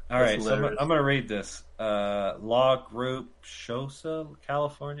 All right, so I'm going to read this. Law Group, Shosa,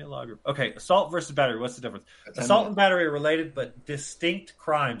 California Law Group. Okay, assault versus battery. What's the difference? Assault and battery are related but distinct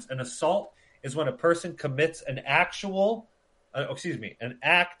crimes. An assault is when a person commits an act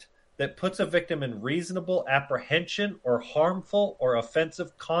that puts a victim in reasonable apprehension or harmful or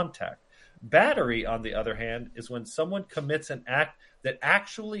offensive contact. Battery, on the other hand, is when someone commits an act that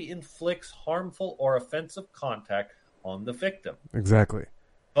actually inflicts harmful or offensive contact on the victim. Exactly.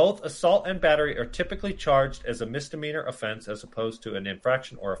 Both assault and battery are typically charged as a misdemeanor offense as opposed to an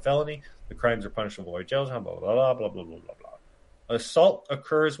infraction or a felony. The crimes are punishable by jail time, blah, blah, blah, blah, blah, blah, blah, blah. Assault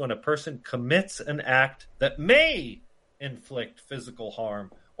occurs when a person commits an act that may inflict physical harm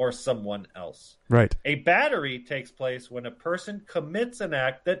or someone else. Right. A battery takes place when a person commits an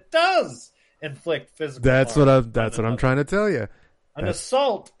act that does inflict physical harm. That's what I'm trying to tell you. An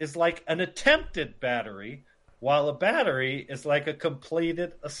assault is like an attempted battery, while a battery is like a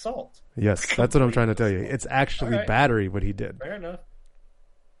completed assault. Yes, that's what I'm trying to tell you. It's actually battery what he did. Fair enough.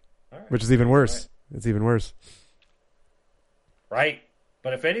 All right. Which is even worse. Right. It's even worse. Right.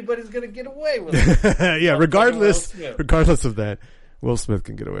 But if anybody's going to get away with it. Yeah, regardless of that, Will Smith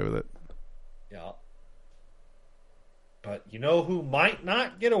can get away with it. Yeah. But you know who might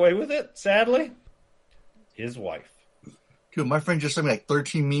not get away with it, sadly? His wife. Dude, my friend just sent me like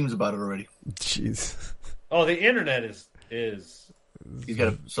 13 memes about it already. Jeez. Oh, the internet is. He's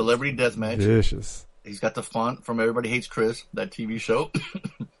got a celebrity deathmatch. Vicious. He's got the font from Everybody Hates Chris, that TV show.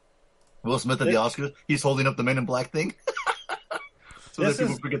 Will Smith at the Oscars. He's holding up the Men in Black thing. So that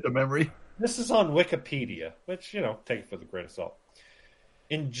people forget their memory. This is on Wikipedia, which, take it with a grain of salt.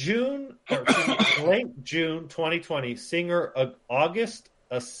 In late June 2020, singer August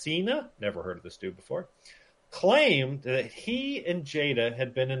Alsina, never heard of this dude before, claimed that he and Jada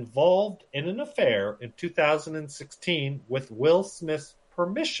had been involved in an affair in 2016 with Will Smith's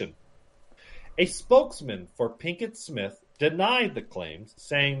permission. A spokesman for Pinkett Smith denied the claims,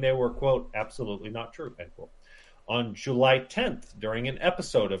 saying they were, quote, absolutely not true, end quote. On July 10th, during an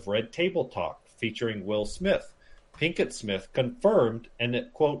episode of Red Table Talk featuring Will Smith, Pinkett Smith confirmed an,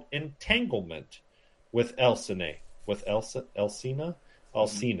 quote, entanglement with Alsina. With Alsina?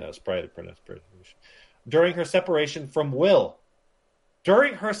 Alsina is probably the pronunciation. During her separation from Will.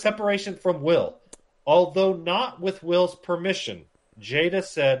 Although not with Will's permission, Jada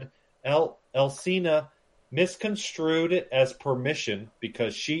said Alsina misconstrued it as permission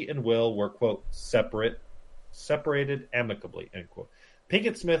because she and Will were, quote, separated amicably, end quote.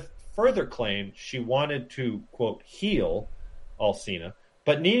 Pinkett Smith further claimed she wanted to, quote, heal Alsina,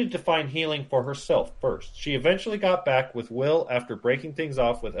 but needed to find healing for herself first. She eventually got back with Will after breaking things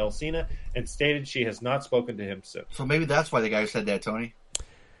off with Alsina and stated she has not spoken to him since. So maybe that's why the guy said that, Tony.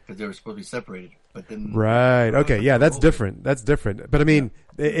 Because they were supposed to be separated. But then, right. Okay. Yeah, that's different. But I mean,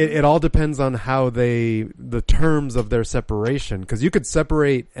 it all depends on how the terms of their separation. Because you could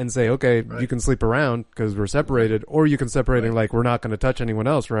separate and say, okay, you can sleep around because we're separated, or you can separate and like we're not going to touch anyone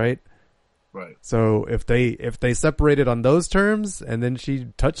else, right? Right. So if they separated on those terms and then she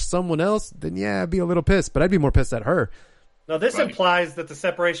touched someone else, then yeah, I'd be a little pissed. But I'd be more pissed at her. Now this implies that the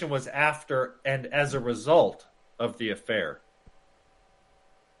separation was after and as a result of the affair.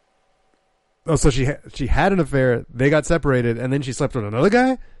 Oh, so she had an affair, they got separated, and then she slept with another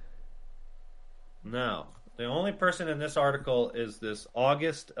guy? No. The only person in this article is this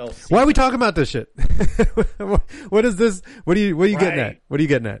August Alsina. Why are we talking about this shit? What is this? What are you getting at? What are you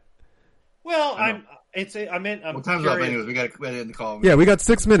getting at? Well, I'm time's curious. up anyways. We got to quit in the call. Yeah, we got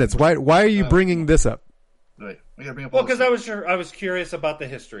 6 minutes. Why are you bringing this up? Right. We got to bring up. Well, because I was curious about the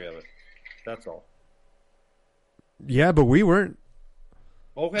history of it. That's all. Yeah, but we weren't.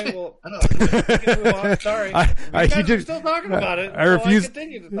 Okay, well, I know. We can move on. Sorry. We're still talking about it. I refuse. I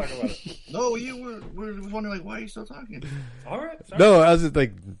continue to talk about it. No, you were wondering, like, why are you still talking? All right. Sorry. No, I was just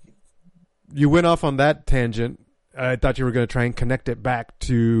like, you went off on that tangent. I thought you were going to try and connect it back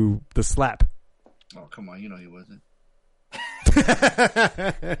to the slap. Oh, come on. You know he wasn't.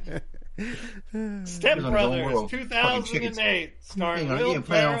 Step Brothers, 2008, starring Will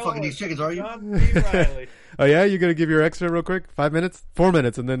Ferrell, fucking these chickens, are you? John C. Reilly. Oh yeah, you gonna give your extra real quick? 5 minutes, 4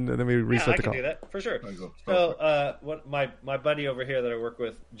 minutes, and then we restart the call. I can do that for sure. So, what my buddy over here that I work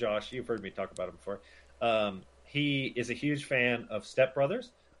with, Josh, you've heard me talk about him before. He is a huge fan of Step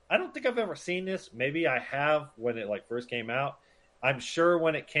Brothers. I don't think I've ever seen this. Maybe I have when it first came out. I'm sure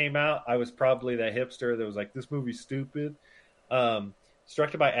when it came out, I was probably that hipster that was like, "This movie's stupid." It's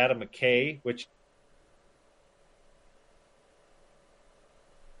directed by Adam McKay, which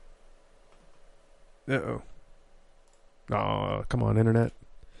oh, come on, internet.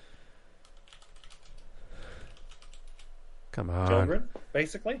 Come on. Children,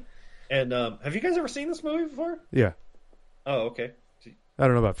 basically. And have you guys ever seen this movie before? Yeah. Oh, okay. I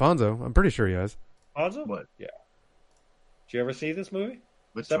don't know about Fonzo. I'm pretty sure he has. Fonzo? What? Yeah. Did you ever see this movie?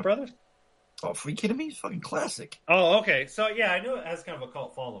 What's Step Brothers? Oh, are you kidding me? It's fucking classic. Oh, okay. So, yeah, I knew it has kind of a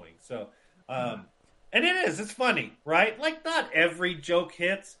cult following. So, and it is. It's funny, right? Like, not every joke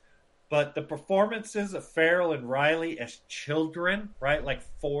hits, but the performances of Ferrell and Reilly as children, right? Like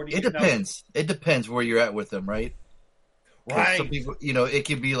 40. It depends. It depends where you're at with them, right? Right. Some people, it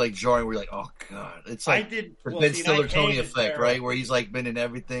can be like jarring. Where you're like, oh god, it's like the Ben Stiller Tony effect, right? Where he's like been in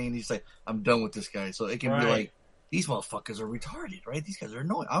everything. And he's like, I'm done with this guy. So it can be like, these motherfuckers are retarded, right? These guys are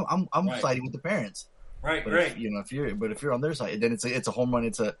annoying. I'm siding with the parents, right? But right. If you're on their side, then it's a home run.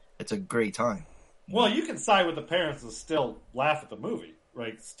 It's a great time. Well, you can side with the parents and still laugh at the movie,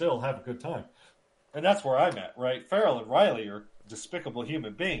 right? Still have a good time, and that's where I'm at, right? Ferrell and Reilly are despicable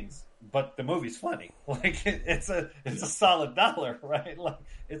human beings, but the movie's funny. Like it's a solid dollar, right? Like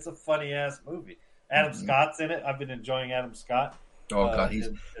it's a funny ass movie. Adam Scott's in it. I've been enjoying Adam Scott. Oh god, he's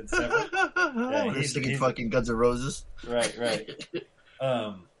he's singing fucking Guns N' Roses. Right.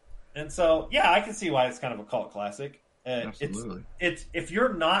 And so I can see why it's kind of a cult classic. Absolutely. It's if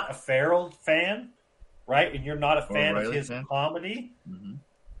you're not a Ferrell fan, right, and you're not a fan of his comedy,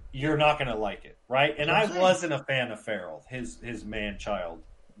 you're not going to like it, right? And I wasn't a fan of Ferrell, his man-child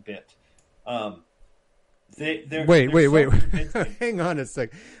bit. Wait. Hang on a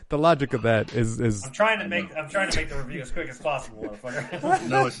sec. The logic of that is I'm trying to make the review as quick as possible, motherfucker.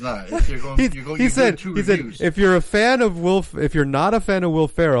 No, it's not. He said if you're not a fan of Will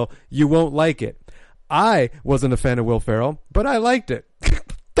Ferrell, you won't like it. I wasn't a fan of Will Ferrell, but I liked it.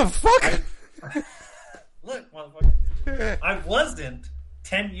 The fuck? Look, motherfucker. I wasn't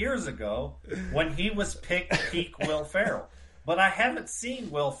 10 years ago when he was peak Will Ferrell. But I haven't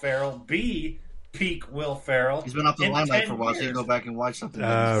seen Will Ferrell be peak Will Ferrell. He's been off the limelight for a while, so you go back and watch something.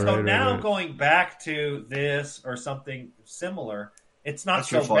 Going back to this or something similar, it's not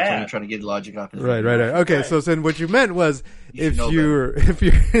so bad. You're trying to get logic off. Right. Okay, so then what you meant was if you're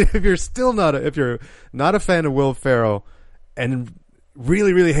not a fan of Will Ferrell and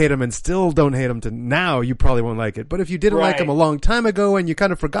really, really hate him and still don't hate him to now, you probably won't like it. But if you didn't like him a long time ago and you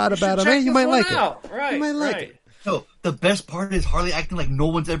kind of forgot about him, you might like it. Right. You might like it. No, the best part is Harley acting like no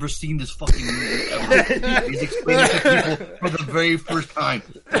one's ever seen this fucking movie ever. He's explaining it to people for the very first time.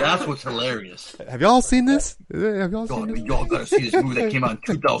 That's what's hilarious. Have y'all seen this? Y'all gotta see this movie that came out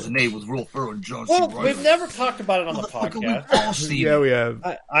in 2008 with Will Ferrell and John C. Reilly. We've never talked about it on the podcast. We've all seen it. We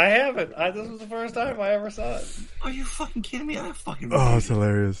have. I haven't. This was the first time I ever saw it. Are you fucking kidding me? I fucking. Oh, it's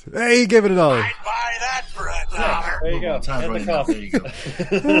hilarious. Hey, he gave it $1. I'd buy that for $1. There you go. There you go.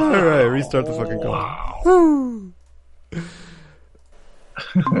 All right, restart the fucking call. Wow. Woo.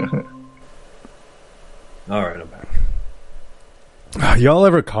 All right, I'm back. Y'all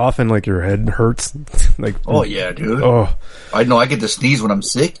ever cough and like your head hurts? Like, oh yeah, dude. Oh, I know. I get to sneeze when I'm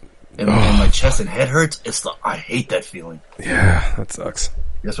sick, and my chest and head hurts. I hate that feeling. Yeah, that sucks.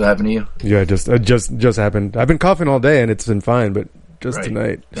 That's what happened to you? Yeah, it just happened. I've been coughing all day and it's been fine, but just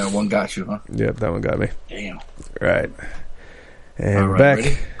tonight. That one got you, huh? Yep, that one got me. Damn. Right. And back.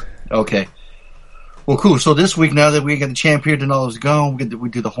 Ready? Okay. Well, cool. So this week, now that we got the champ here, then all is gone. We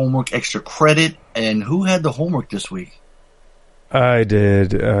do the homework extra credit. And who had the homework this week? I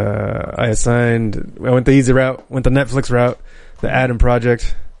did. I went the easy route, went the Netflix route, the Adam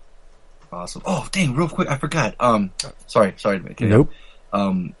Project. Awesome. Oh, dang, real quick, I forgot. Sorry. Nope.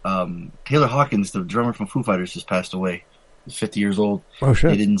 Taylor Hawkins, the drummer from Foo Fighters, just passed away. He's 50 years old. Oh,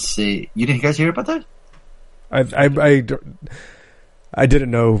 shit. They didn't say... You guys hear about that? I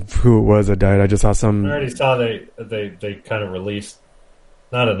didn't know who it was that died. I just saw some... I already saw they kind of released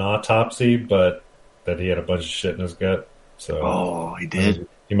not an autopsy, but that he had a bunch of shit in his gut. So, he did.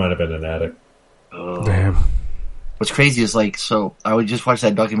 He might have been an addict. Oh. Damn. What's crazy is so I would just watch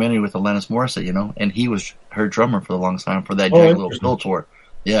that documentary with Alanis Morissette, and he was her drummer for the long time for that Jagged Little Pill tour.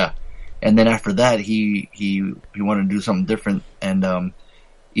 Yeah, and then after that, he wanted to do something different, and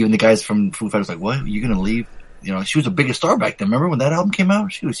even the guys from Foo Fighters like, "What? You're gonna leave?" She was the biggest star back then. Remember when that album came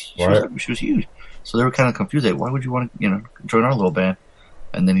out? She was huge. So they were kind of confused. Like, why would you want to join our little band?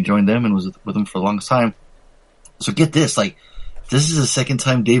 And then he joined them and was with them for the longest time. So get this, this is the second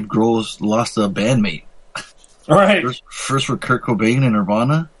time Dave Grohl's lost a bandmate. All right. First with Kurt Cobain and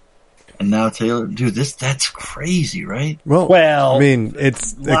Nirvana, and now Taylor. Dude, that's crazy, right? Well, I mean,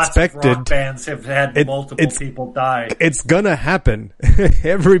 it's expected. Of rock bands have had multiple people die. It's gonna happen.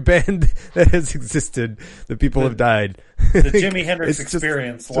 Every band that has existed, the people have died. The Jimi Hendrix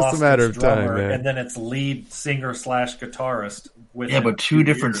Experience just lost a matter of drummer, time, man. And then its lead singer / guitarist. But two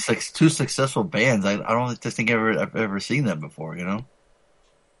successful bands. I don't just think I've ever seen that before.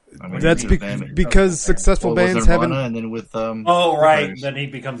 I mean, that's because successful bands haven't. And then with right. Then he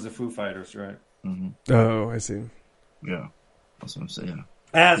becomes the Foo Fighters, right? Mm-hmm. Oh, I see. Yeah, that's what I'm saying.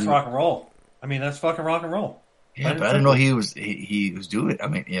 That's rock and roll. I mean, that's fucking rock and roll. Yeah, but I didn't know he was doing it. I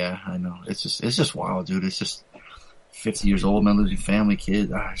mean, yeah, I know. It's just wild, dude. It's just 50 years old, man, losing family,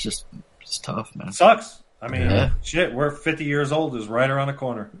 kids. It's tough, man. It sucks. I mean, shit, we're 50 years old is right around the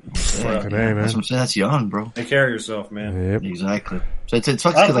corner. That's what I'm saying. That's young, bro. Take care of yourself, man. Yep. Exactly. So it sucks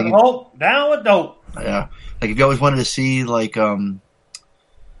because hope, down with dope. Yeah. Like if you always wanted to see like a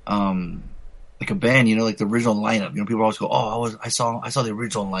band, like the original lineup, people always go, "Oh, I saw the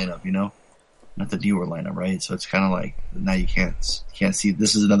original lineup," not the newer lineup, right? So it's kind of like now you can't see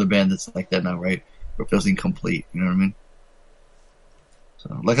this is another band that's like that now, right? Or if it was incomplete, you know what I mean? So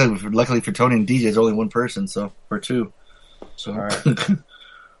luckily for Tony and DJ, it's only one person, or two. So, all right.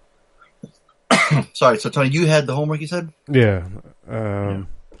 Sorry. So Tony, you had the homework. You said? Yeah. Adam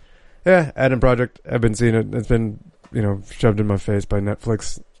Project. I've been seeing it. It's been shoved in my face by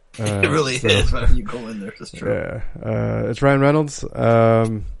Netflix. It really is. When you go in there, it's true. Yeah. It's Ryan Reynolds.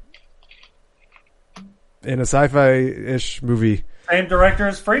 In a sci-fi-ish movie. Same director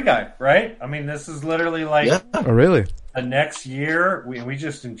as Free Guy, right? I mean, this is literally like. Yeah. Oh, really? The next year, we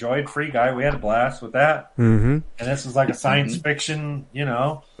just enjoyed Free Guy. We had a blast with that. Mm-hmm. And this is like a science fiction,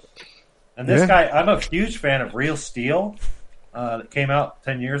 And this guy, I'm a huge fan of Real Steel. That came out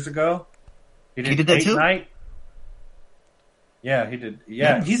 10 years ago. He did that too? Night. Yeah, he did.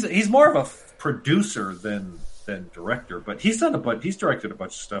 Yeah, he's more of a producer than director, but he's directed a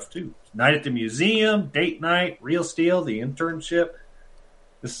bunch of stuff too. Night at the Museum, Date Night, Real Steel, The Internship.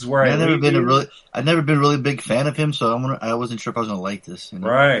 This is where I've never been a really big fan of him, so I wasn't sure if I was gonna like this.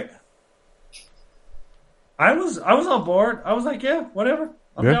 Right. I was on board. I was like, yeah, whatever.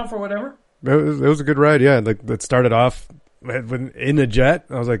 I'm down for whatever. It was a good ride, yeah. Like that started off in a jet.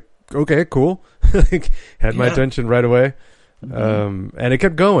 I was like, okay, cool. Had my attention right away. And it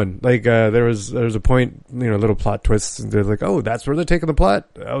kept going. Like there was a point, little plot twists, and they're like, oh, that's where they're taking the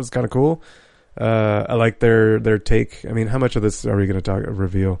plot. That was kind of cool. I like their take. I mean, how much of this are we going to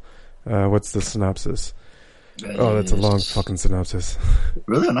reveal? What's the synopsis? That's a long fucking synopsis.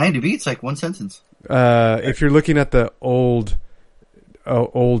 Really? On IMDb, it's like one sentence. If you're looking at the old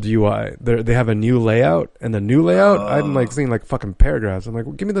UI, they have a new layout, and the new layout, I'm like seeing like fucking paragraphs. I'm like,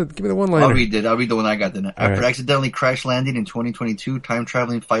 well, give me the one liner. I'll read the one I got then. After accidentally crash landing in 2022, time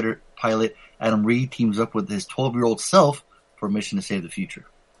traveling fighter pilot Adam Reed teams up with his 12-year-old self for a mission to save the future.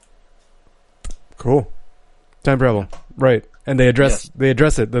 Cool. Time travel, right? And they address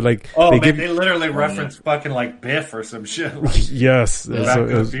it. They're like, they literally reference fucking like Biff or some shit. Like, yes, Back to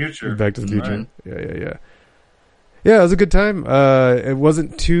the Future. Back to the Future. Right. Yeah. Yeah, it was a good time. It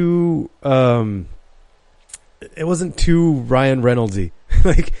wasn't too. It wasn't too Ryan Reynoldsy.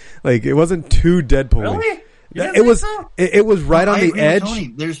 like it wasn't too Deadpool. Really? It was. So? It was right on the edge.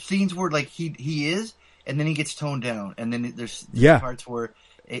 Tony, there's scenes where like he is, and then he gets toned down, and then there's parts where.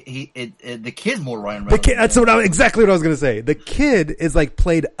 The kid's more Ryan Reynolds. That's exactly what I was going to say. The kid is like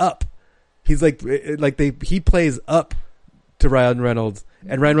played up. He's he plays up to Ryan Reynolds,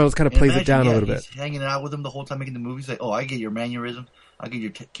 and Ryan Reynolds kind of plays it down a little bit. He's hanging out with him the whole time making the movies. Like, I get your mannerisms. I get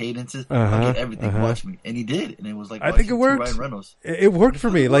your cadences. I get everything. Watch me, and he did, and it was like I think it worked. Ryan Reynolds. It worked for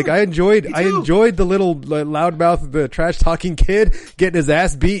me. Like I enjoyed the little loudmouth, the trash talking kid getting his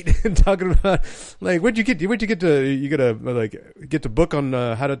ass beat and talking about like where'd you get to book on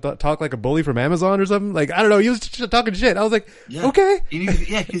how to talk like a bully from Amazon or something. Like I don't know. He was just talking shit. I was like, okay,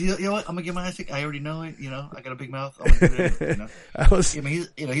 because you know what, I'm gonna get my ass. I already know it. I got a big mouth. I'm gonna do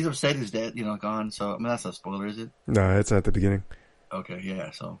it, he's upset his dad, gone. So I mean that's not a spoiler, is it? No, it's at the beginning. Okay,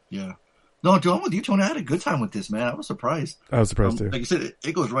 yeah. So yeah. No, dude, I'm with you, Tony. I had a good time with this, man. I was surprised. I was surprised too. Like I said,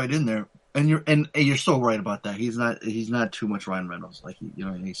 it goes right in there, and you're so right about that. He's not too much Ryan Reynolds, like you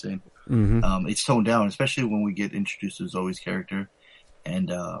know what he's saying. Mm-hmm. It's toned down, especially when we get introduced to Zoe's character,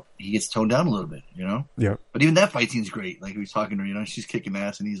 and he gets toned down a little bit, you know. Yeah. But even that fight scene's great. Like he was talking to her, you know, she's kicking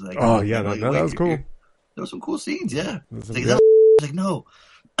ass, and he's like, "Oh yeah, that was cool." There was some cool scenes, yeah. Like, like no.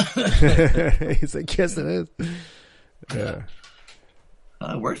 He's like, "Yes, it is." Yeah.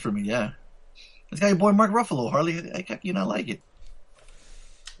 It worked for me, yeah. This guy, your boy Mark Ruffalo, Harley, how you not like it?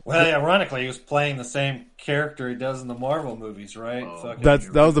 Well, ironically, he was playing the same character he does in the Marvel movies, right?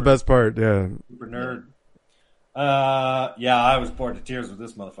 That was the best part, yeah. Super nerd. Yeah, I was bored to tears with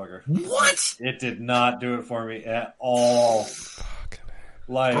this motherfucker. What? It did not do it for me at all.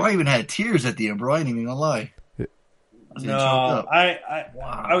 Like, bro, I even had tears at the end, bro. I ain't even gonna lie. No,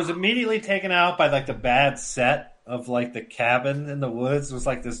 I was immediately taken out by like the bad set of like the cabin in the woods. It was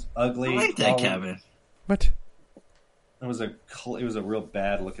like this ugly. I like that cabin. What? It was a real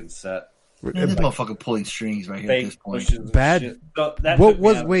bad looking set. Man, this motherfucker pulling strings right here at this point. Bad. So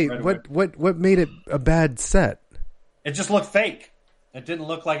what made it a bad set? It just looked fake. It didn't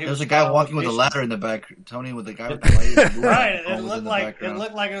look like it was a guy walking with a ladder in the back. Tony with the guy with the light. Right. It looked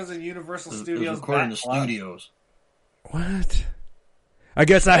like it was in Universal Studios. It was recorded in the studios. What? I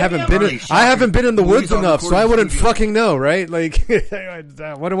guess I haven't been in the woods enough, so I wouldn't fucking know, right? Like,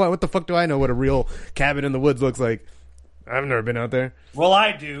 what the fuck do I know what a real cabin in the woods looks like? I've never been out there. Well,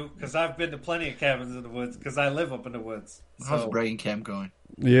 I do, because I've been to plenty of cabins in the woods, because I live up in the woods. How's bragging camp going?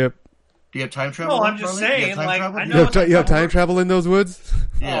 Yep. Do you have time travel? No, I'm just saying, like, I know you have time travel in those woods?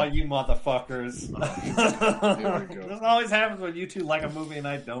 Yeah. Oh, you motherfuckers. This always happens when you two like a movie and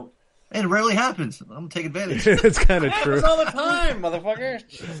I don't. And it rarely happens. I'm going to take advantage. It's kind of true. It happens all the time, motherfucker.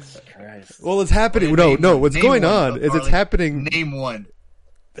 Jesus Christ. Well, it's happening. No, what's going on is it's happening. Name one.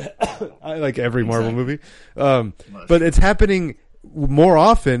 I like every Marvel movie. But it's happening more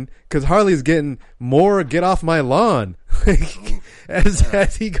often because Harley's getting more get off my lawn.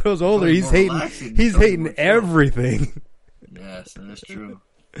 As he goes older, he's hating everything. Yes, that is true.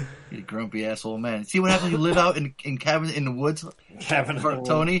 You grumpy asshole man. See what happens when you live out in cabins in the woods?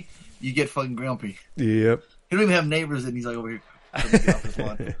 Tony, you get fucking grumpy. Yep. You don't even have neighbors and he's like over here.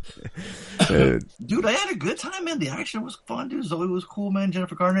 Dude, I had a good time, man. The action was fun, dude. Zoe was cool, man.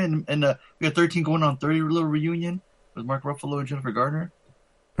 Jennifer Garner and we got 13 going on 30 little reunion with Mark Ruffalo and Jennifer Garner.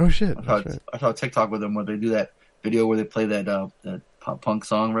 Oh shit! I saw a TikTok with them where they do that video where they play that pop punk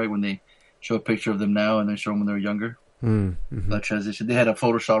song, right? When they show a picture of them now and they show them when they were younger. Mm-hmm. That transition. They had a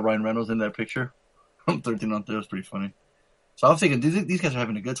Photoshop Ryan Reynolds in that picture. 13 on 30 was pretty funny. So I was thinking these guys are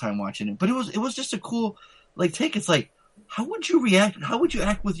having a good time watching it, but it was just a cool take. It's like, how would you react? How would you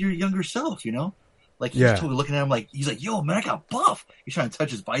act with your younger self? You know, like he's totally looking at him like he's like, "Yo, man, I got buff." He's trying to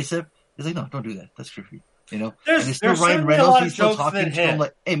touch his bicep. He's like, "No, don't do that. That's creepy." You know, there's still Ryan Reynolds. He's still talking to him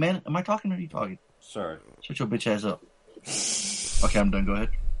like, "Hey, man, am I talking or are you talking?" Sorry, shut your bitch ass up. Okay, I'm done. Go ahead.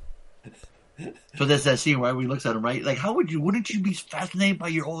 So there's that scene where he looks at him, right? Like, wouldn't you be fascinated by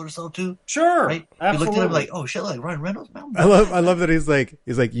your older self too? Sure, right? Absolutely. You looked at him like, oh shit, like Ryan Reynolds, man. I love that he's like,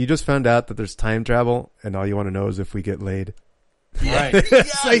 you just found out that there's time travel, and all you want to know is if we get laid. Right?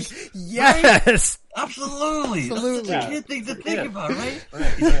 It's like, yes, right? Absolutely. That's such a kid thing to think about, right?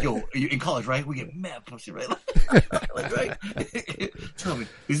 He's like, yo, in college, right? We get mad pussy, right? Like, right? Tell me,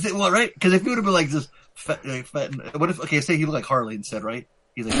 is it what, right? Because if he would have been like this fat, what if? Okay, say he looked like Harley instead, right?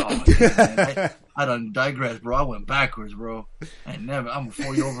 He's like, oh, man, I done digress, bro. I went backwards, bro. I'm a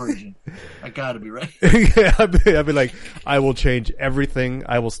 4-year-old virgin. I gotta be right. I'd be like, I will change everything.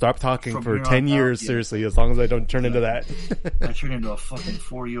 I will stop talking for 10 years, seriously, as long as I don't turn into that. I turn into a fucking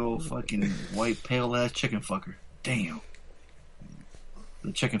 4-year-old fucking white, pale ass chicken fucker. Damn.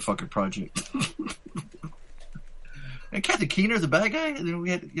 The Chicken Fucker Project. And Captain Keener's the bad guy, and then we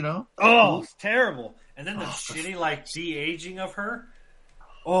had, you know. Oh, it's terrible. And then the shitty, de-aging of her.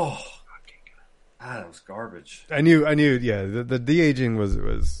 Oh, that was garbage. I knew. Yeah, the de-aging was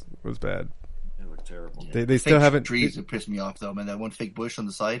bad. It looked terrible. They still haven't. Trees that pissed me off though, man. That one fake bush on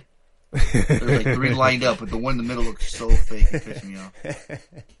the side. There's like 3 lined up, but the one in the middle looks so fake. It pissed me off.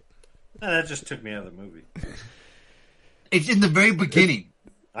 That just took me out of the movie. It's in the very beginning.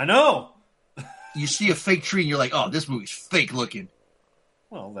 I know. You see a fake tree, and you're like, "Oh, this movie's fake looking."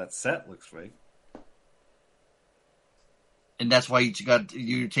 Well, that set looks fake. And that's why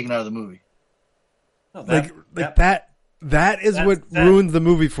you're taken out of the movie. No, that is what ruined the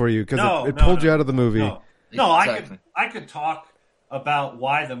movie for you because it pulled you out of the movie. No, exactly. I could talk about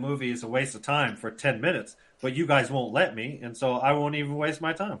why the movie is a waste of time for 10 minutes, but you guys won't let me, and so I won't even waste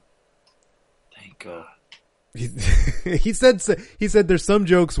my time. Thank God. He said there's some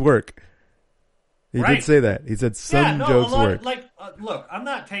jokes work. He did say that. He said some jokes work. Look, I'm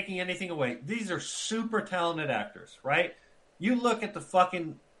not taking anything away. These are super talented actors, right? You look at the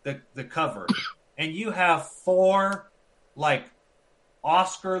fucking the cover, and you have 4 like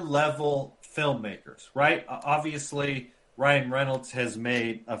Oscar level filmmakers, right? Obviously, Ryan Reynolds has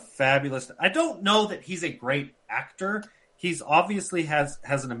made a fabulous. I don't know that he's a great actor. He's obviously has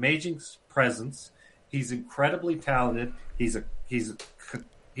an amazing presence. He's incredibly talented. He's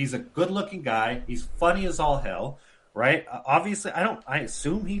a good-looking guy. He's funny as all hell, right? Obviously, I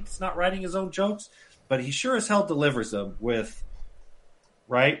assume he's not writing his own jokes, but he sure as hell delivers them with,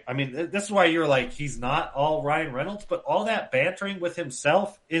 right? I mean, this is why you're like, he's not all Ryan Reynolds, but all that bantering with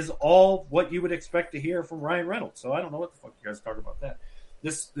himself is all what you would expect to hear from Ryan Reynolds. So I don't know what the fuck you guys talk about that.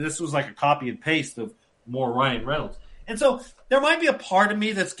 This was like a copy and paste of more Ryan Reynolds. And so there might be a part of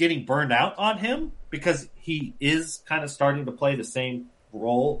me that's getting burned out on him because he is kind of starting to play the same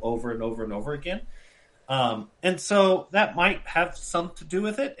role over and over and over again. And so that might have some to do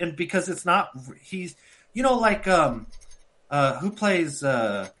with it. And because it's not, he's, like, who plays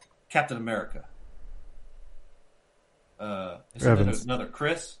Captain America? Is it another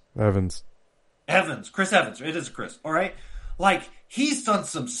Chris? Evans. Chris Evans. It is Chris. All right. Like, he's done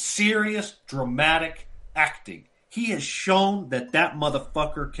some serious dramatic acting. He has shown that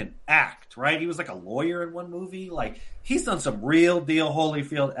motherfucker can act, right? He was like a lawyer in one movie. Like, he's done some real deal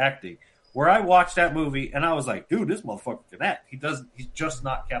Holyfield acting. Where I watched that movie and I was like, dude, this motherfucker can act. He's just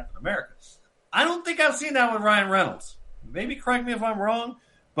not Captain America. I don't think I've seen that with Ryan Reynolds. Maybe correct me if I'm wrong,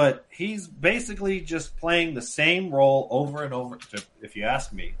 but he's basically just playing the same role over and over. If you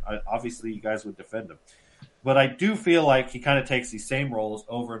ask me, obviously you guys would defend him. But I do feel like he kind of takes these same roles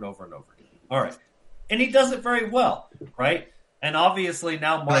over and over and over again. All right. And he does it very well, right? And obviously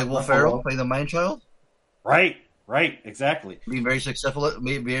now Mark Will Ferrell play the mind child, right, exactly. Being very successful,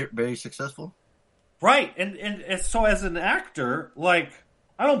 very successful, right? And so as an actor, like,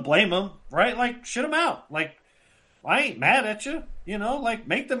 I don't blame him, right? Like, shit him out. Like, I ain't mad at you, Like,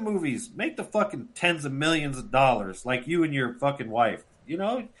 make the movies, make the fucking tens of millions of dollars, like you and your fucking wife,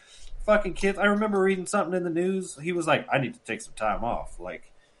 fucking kids. I remember reading something in the news. He was like, I need to take some time off,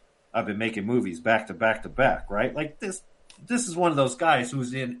 like. I've been making movies back to back to back, right? Like this is one of those guys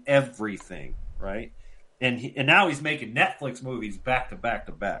who's in everything, right? And now he's making Netflix movies back to back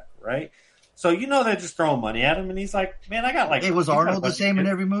to back, right? So they're just throwing money at him, and he's like, man, I got like. Hey, was Arnold the same in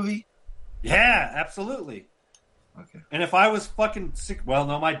every movie? Yeah, absolutely. Okay. And if I was fucking sick, well,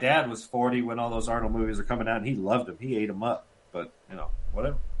 no, my dad was 40 when all those Arnold movies were coming out, and he loved them. He ate them up, but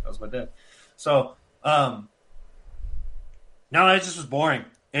whatever. That was my dad. So, no, it just was boring.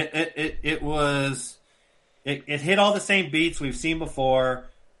 It hit all the same beats we've seen before.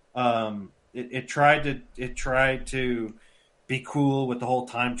 It tried to be cool with the whole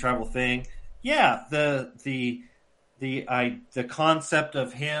time travel thing. Yeah, the concept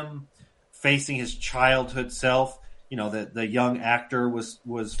of him facing his childhood self, the young actor was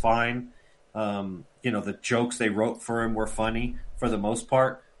fine. The jokes they wrote for him were funny for the most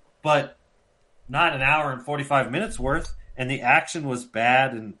part, but not an hour and 45 minutes worth. And the action was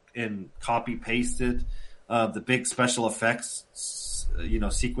bad and copy pasted. The big special effects,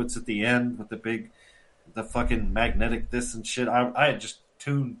 sequence at the end with the fucking magnetic this and shit. I had just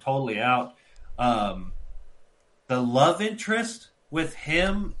tuned totally out. The love interest with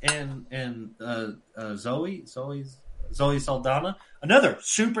him and Zoe Saldana, another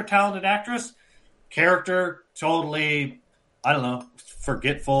super talented actress, character totally, I don't know,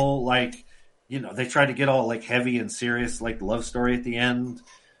 forgetful, like. They tried to get all like heavy and serious, like love story at the end.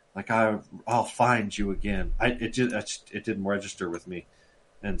 Like I'll find you again. It didn't register with me,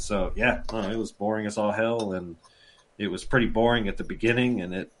 and so it was boring as all hell, and it was pretty boring at the beginning,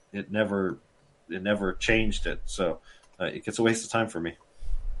 and it never changed it. So it gets a waste of time for me.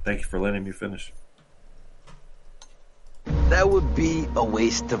 Thank you for letting me finish. That would be a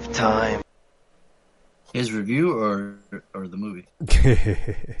waste of time. His review or the movie?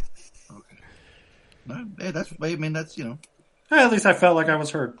 Okay. Hey, that's At least I felt like I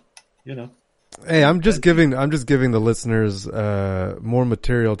was heard. Hey, I'm just giving the listeners more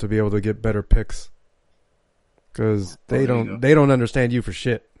material to be able to get better picks because they don't understand you for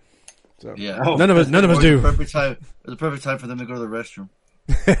shit. So yeah, none of us do. It was a perfect time for them to go to the restroom.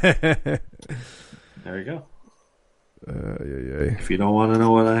 There you go. Yeah. If you don't want to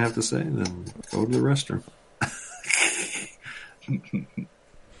know what I have to say, then go to the restroom.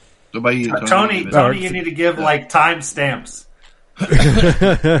 What about you, Tony, you need to give like timestamps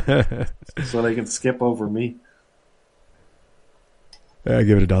so they can skip over me. Yeah,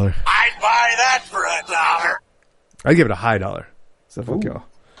 give it $1. I'd buy that for $1. I'd give it a high dollar. So fuck y'all.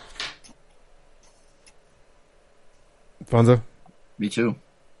 Fonzo? Me too.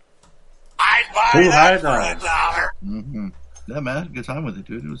 I'd buy that for $1. Mm-hmm. Yeah, man, good time with it,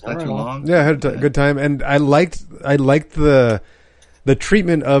 dude. It was not too long. Yeah, I had a good time, and I liked the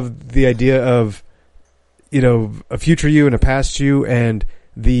treatment of the idea of, you know, a future you and a past you, and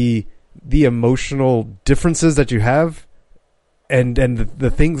the emotional differences that you have, and the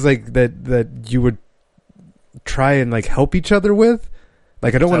things like that you would try and like help each other with.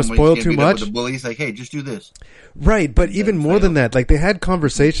 Like, I don't want to spoil too much. The bully's like, hey, just do this. Right, but even more than that, like they had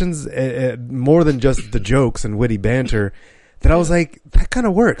conversations more than just the jokes and witty banter. That I was like, that kind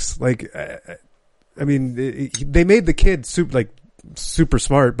of works. Like, I mean, they made the kid super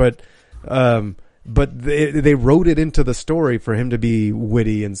smart, but they wrote it into the story for him to be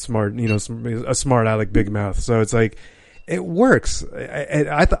witty and smart. You know, a smart aleck big mouth. So it's like, it works.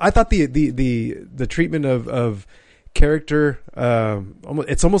 I thought the treatment of character,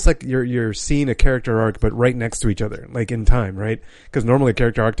 it's almost like you're seeing a character arc, but right next to each other, like in time, right? Because normally a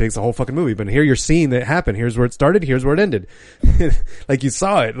character arc takes a whole fucking movie, but here you're seeing that happen. Here's where it started. Here's where it ended. Like you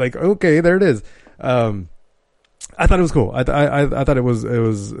saw it. Like, okay, there it is. I thought it was cool. I thought it was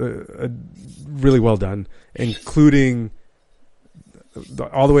really well done, including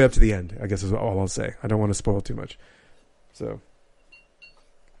all the way up to the end. I guess is all I'll say. I don't want to spoil too much. So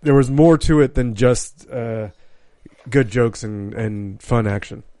there was more to it than just good jokes and fun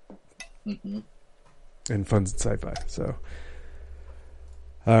action. Mm-hmm. And fun sci-fi. So,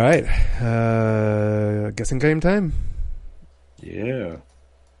 all right, guessing game time. Yeah.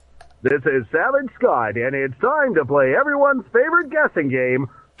 This is Savage Scott, and it's time to play everyone's favorite guessing game.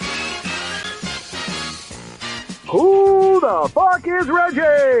 Who the fuck is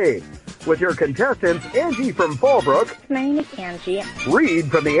Reggie? With your contestants, Angie from Fallbrook. My name is Angie. Reed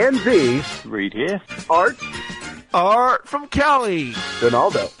from the NZ. Reed here. Art. Art from Cali.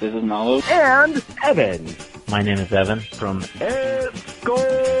 Donaldo. This is Nalo. And Evan. My name is Evan from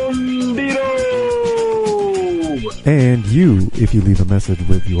Escondido. And you, if you leave a message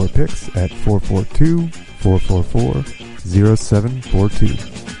with your picks at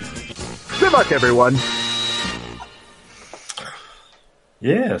 442-444-0742. Good luck, everyone.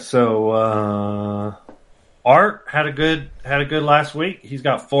 Yeah, so Art had a good last week. He's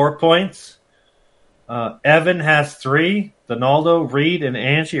got 4 points. Evan has 3. Donaldo, Reed, and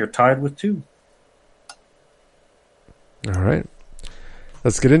Angie are tied with 2. All right,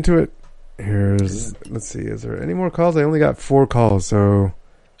 let's get into it. Let's see. Is there any more calls? I only got 4 calls, so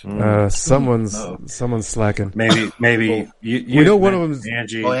someone's slacking. Maybe we know one of them's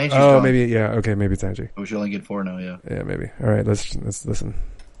Angie. Oh, maybe yeah. Okay, maybe it's Angie. We should only get 4 now. Yeah. Yeah, maybe. All right, let's listen.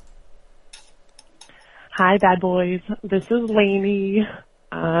 Hi, bad boys. This is Lainey.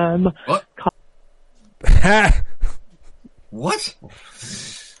 What? What?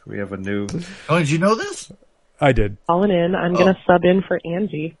 We have a new. Oh, did you know this? I did. Calling in. I'm going to sub in for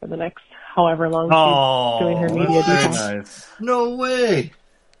Angie for the next however long she's doing her media details. Nice. No way.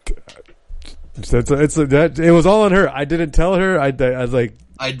 It was all on her. I didn't tell her. I was like,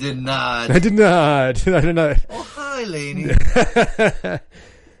 I did not. I did not. Oh, hi, Lainey.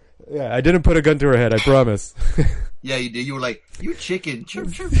 Yeah, I didn't put a gun to her head. I promise. Yeah, you did. You were like, you chicken.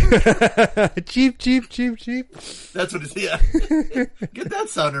 Chirp, chirp, chirp. Cheap. That's what it's, yeah. Get that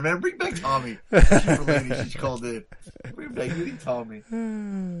sounder, man. Bring back Tommy. She called in. Bring back Tommy.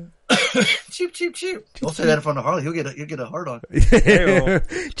 Cheap. Don't say that in front of Harley. He'll get a hard on.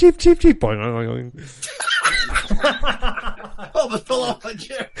 Cheap. Almost fell off my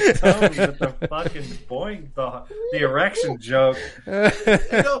chair. Tommy with the fucking boing, the erection joke. No,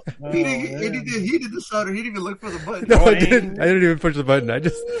 he did the sounder. He didn't even look for the button. No, I didn't even push the button. I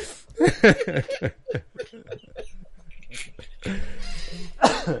just.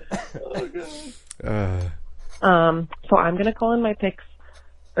 So I'm gonna call in my picks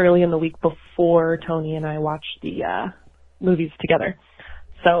early in the week before Tony and I watch the movies together.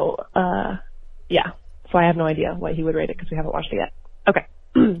 So yeah. So I have no idea what he would rate it because we haven't watched it yet. Okay.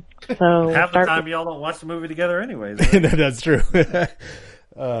 So half the time y'all don't watch the movie together anyways. Right? That's true.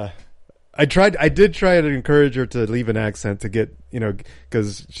 I did try to encourage her to leave an accent to get,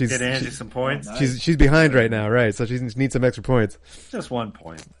 because get Angie some points. She's behind right now, right? So she needs some extra points. Just 1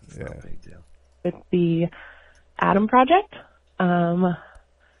 point. It's yeah. No big deal. It's the Adam Project. I'm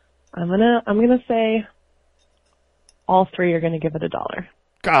gonna say all 3 are gonna give it $1.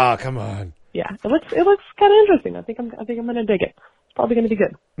 Ah, come on. Yeah, it looks kind of interesting. I think I'm gonna dig it. It's probably gonna be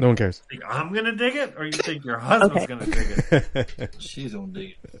good. No one cares. Think I'm gonna dig it, or you think your husband's gonna dig it? She's gonna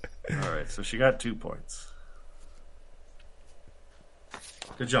dig it. All right, so she got 2 points.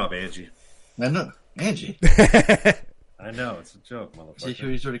 Good job, Angie. No. Angie. I know, it's a joke, motherfucker. See,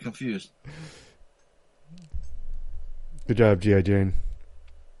 he's already confused. Good job, G.I. Jane.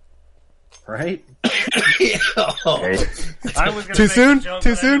 Right? I was gonna Too make soon? a joke,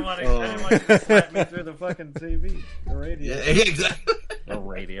 Too but soon? I didn't want to slap me through the fucking TV. The radio. Yeah, exactly. The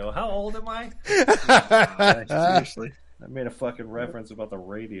radio. How old am I? Seriously. I made a fucking reference about the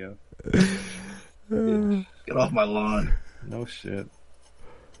radio. Get off my lawn. No shit.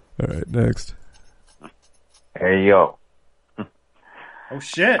 All right, next. Hey, yo. Oh,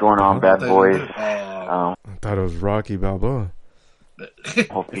 shit. What's going on, bad boys? I thought it was Rocky Balboa.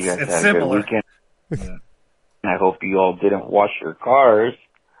 Hope you guys It's had a similar. good weekend. Yeah. I hope you all didn't wash your cars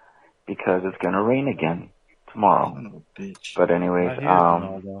because it's going to rain again tomorrow. Bitch. But anyways,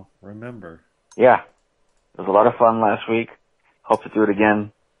 remember. Yeah. It was a lot of fun last week. Hope to do it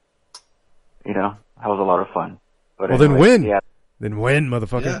again. You know, that was a lot of fun. But Well, then anyways, win. Yeah. Then win,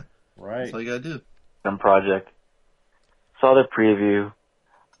 motherfucker. Yeah. Right. That's all you gotta do. Some project. Saw the preview.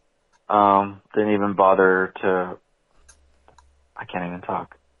 Didn't even bother to... I can't even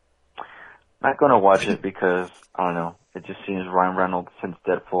talk. Not gonna watch it because, I don't know, it just seems Ryan Reynolds, since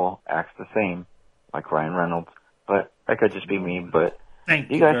Deadpool, acts the same, like Ryan Reynolds. But that could just be me, but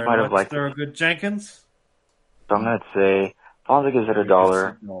Thank you guys very might have much, liked it. Thurgood Jenkins. So I'm gonna say, Fonzie gives it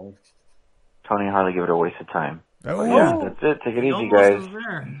 $1. Tony and Harley give it a waste of time. Oh, yeah. That's it. Take it easy, guys.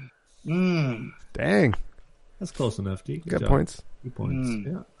 Dang. That's close enough, D. Got points. Good points.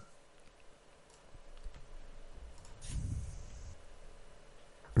 Yeah.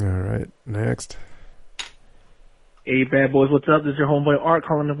 All right, next. Hey, bad boys, what's up? This is your homeboy Art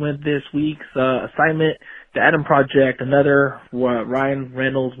calling in with this week's assignment, The Adam Project, another Ryan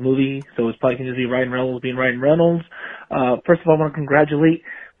Reynolds movie. So it's probably going to be Ryan Reynolds being Ryan Reynolds. First of all, I want to congratulate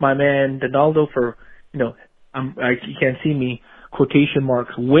my man Donaldo for, you can't see me, quotation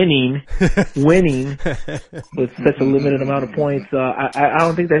marks, winning with such a limited amount of points. I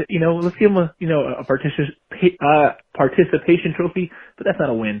don't think that, let's give him a participation trophy, but that's not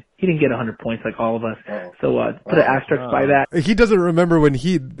a win. He didn't get 100 points like all of us. So, put an asterisk by that. He doesn't remember when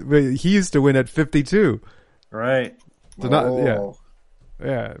he used to win at 52. Right. So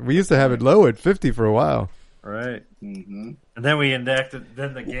yeah. We used to have it low at 50 for a while. Right. Mm-hmm. And then we enacted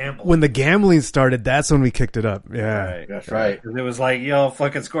the gambling. When the gambling started, that's when we kicked it up. Yeah. Right. That's right. It was like,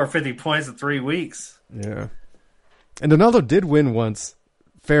 fucking score 50 points in 3 weeks. Yeah. And Donaldo did win once,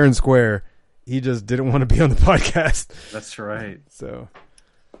 fair and square. He just didn't want to be on the podcast. That's right. So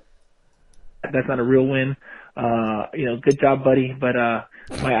that's not a real win. Good job, buddy. But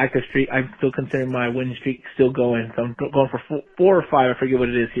my active streak, I'm still considering my winning streak still going. So I'm going for 4 or 5. I forget what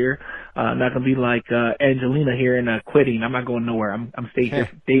it is here. I'm not gonna be like Angelina here and quitting. I'm not going nowhere. I'm staying here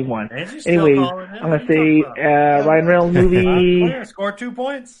day one. Anyways, I'm gonna say Ryan Reynolds movie. Score 2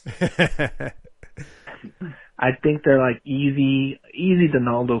 points. I think they're like easy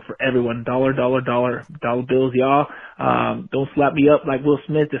Donaldo for everyone. Dollar bills, y'all. Don't slap me up like Will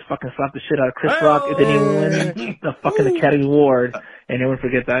Smith. Just fucking slap the shit out of Chris Rock. It didn't even win the fucking Academy Award. And everyone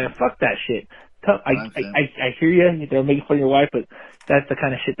forgets that. Fuck that shit. I hear you. They're making fun of your wife, but that's the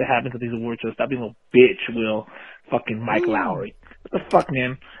kind of shit that happens at these award shows. Stop being a little bitch, Will. Fucking Mike Lowry. What the fuck,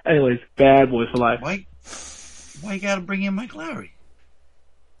 man? Anyways, bad boys for life. Why you gotta bring in Mike Lowry?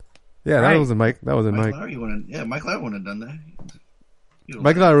 Yeah, that wasn't Mike. That wasn't Mike. Lowry Mike Lowry wouldn't have done that.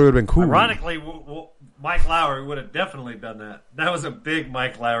 Mike Lowry would have been cool. Ironically, Mike Lowry would have definitely done that. That was a big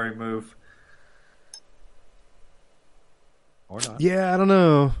Mike Lowry move. Or not. Yeah, I don't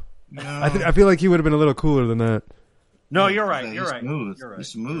know. No. I feel like he would have been a little cooler than that. No, you're right. You're right. Smooth. You're right. He's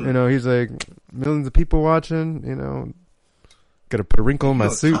smooth. He's like, millions of people watching, gotta put a wrinkle in my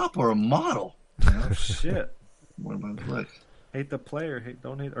suit. A cop or a model? Shit. What about the flex? Hate the player, hate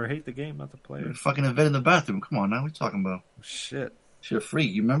the game, not the player. You're fucking event in the bathroom. Come on, now what are you talking about? Shit. You're a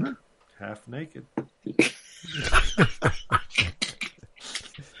freak, you remember? Half naked.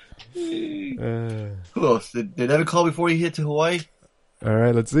 Who else? Did Evan call before he hit to Hawaii? All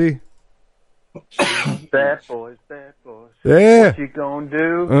right, let's see. Bad boys. Yeah. What you gonna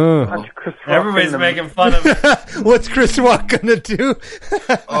do? Everybody's making fun of it. What's Chris Rock gonna do? Is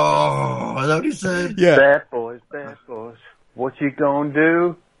that what he said? Yeah. Bad boys. What you gonna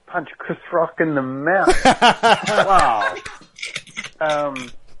do? Punch Chris Rock in the mouth. Wow. I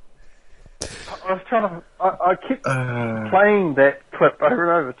was trying to. I keep playing that clip over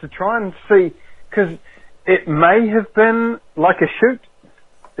and over to try and see, because it may have been like a shoot.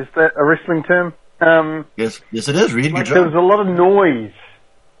 Is that a wrestling term? Yes, it is. Reed, good job. There was a lot of noise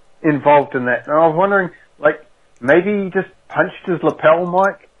involved in that, and I was wondering, maybe he just punched his lapel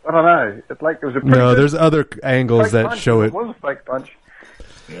mic. I don't know. It was a pretty there's other angles that punch. show it. It was a fake punch.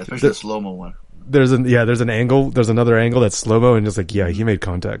 Yeah, especially the slow-mo one. there's another angle that's slow mo, and just like, yeah, he made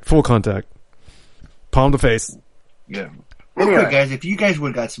contact, full contact, palm to face. Yeah. Real quick, guys, if you guys would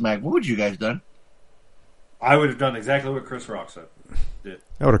have got smacked, what would you guys done? I would have done exactly what Chris Rock said.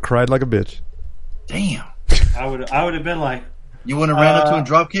 I would have cried like a bitch. Damn. I would have been like, you wouldn't have ran up to him and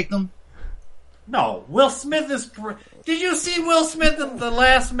drop kicked him? No, Will Smith is. Did you see Will Smith in The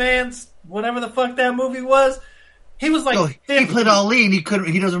Last Man, whatever the fuck that movie was? He was like, he played Ali and he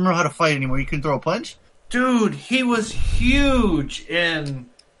doesn't remember how to fight anymore. He couldn't throw a punch? Dude, he was huge in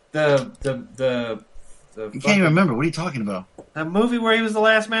the you can't even remember. What are you talking about? That movie where he was the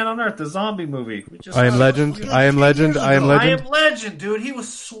last man on Earth, the zombie movie. I Am Legend. I Am Legend. I Am Legend. I Am Legend, dude. He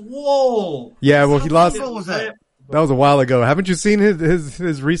was swole. Yeah, well, he lost. What was that? That was a while ago. Haven't you seen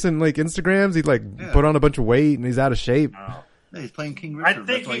his recent like Instagrams? He put on a bunch of weight and he's out of shape. Oh. Yeah, he's playing King Richard. I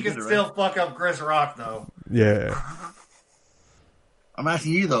think he can still fuck up Chris Rock though. Yeah. I'm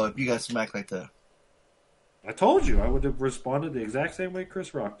asking you though, if you got smacked like that. I told you I would have responded the exact same way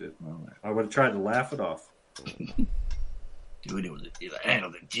Chris Rock did. I would have tried to laugh it off. Dude, it was a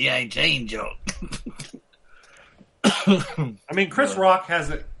G.I. Jane joke. I mean, Chris Rock has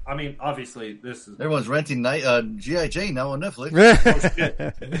it. I mean, obviously, this is... Everyone's renting G.I. Jane now on Netflix.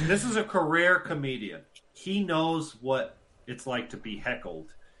 This is a career comedian. He knows what it's like to be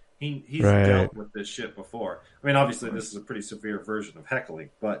heckled. He's dealt with this shit before. I mean, obviously, this is a pretty severe version of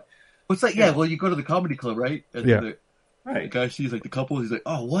heckling, but... It's like, well, you go to the comedy club, right? And right. The guy sees, like, the couple, he's like,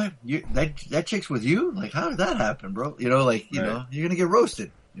 oh, what? That chick's with you? Like, how did that happen, bro? You know, like, you know, you're going to get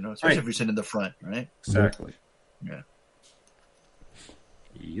roasted, you know, especially if you're sitting in the front, right? Exactly. Yeah.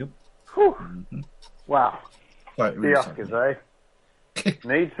 Yep. Whew. Mm-hmm. Wow. Right, the Oscars,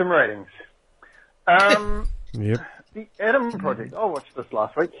 Need some ratings. Yep. The Adam Project. I watched this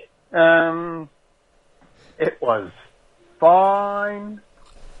last week. It was fine.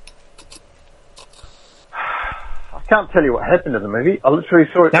 I can't tell you what happened in the movie. I literally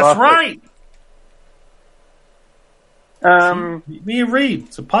saw it last week. That's right! Me and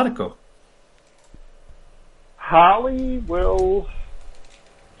Reed, simpatico. Harley will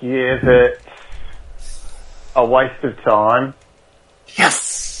give it a waste of time.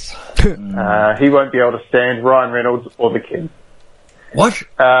 Yes! He won't be able to stand Ryan Reynolds or the kid. What?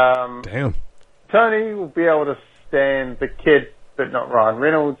 Damn. Tony will be able to stand the kid, but not Ryan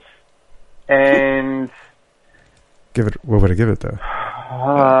Reynolds. And... What would I give it, though?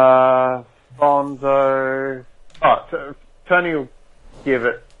 Fonzo... Tony will give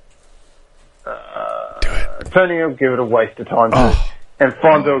it... Tony will give it a waste of time, too. And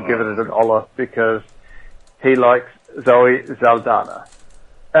Fonzo will give it $1 because he likes Zoe Saldana.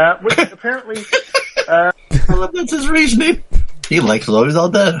 Which apparently... I love that's his reasoning. He likes Zoe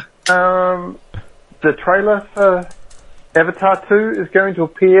Saldana. The trailer for Avatar 2 is going to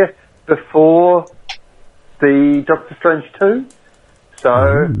appear before the Doctor Strange 2.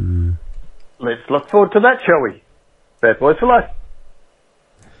 So, let's look forward to that, shall we? Bad Boys for Life.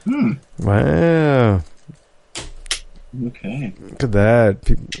 Wow. Okay. Look at that.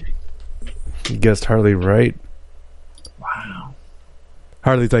 You guessed Harley right. Wow.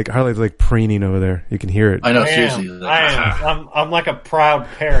 Harley's like preening over there. You can hear it. I know, seriously. I am. I'm like a proud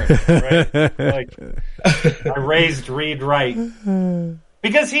parent, right? Like, I raised Reed right.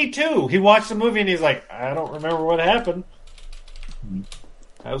 Because he watched the movie and he's like, I don't remember what happened.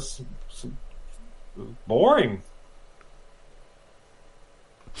 That was boring.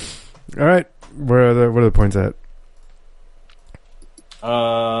 All right. What are the points at?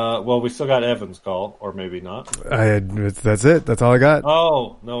 Well, we still got Evan's call, or maybe not. That's it. That's all I got.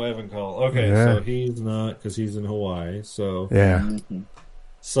 Oh, no Evan call. Okay, Yeah. so he's not, because he's in Hawaii. So Yeah.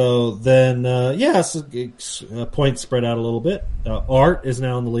 So then, points spread out a little bit. Art is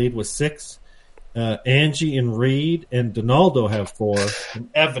now in the lead with 6. Angie and Reed and Donaldo have 4,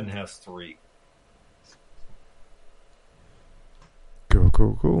 and Evan has 3.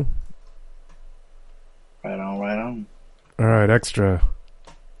 Cool. Right on. All right, extra.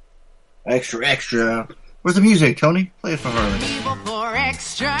 Extra. Where's the music, Tony? Play it for her. For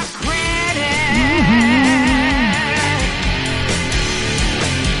extra credit.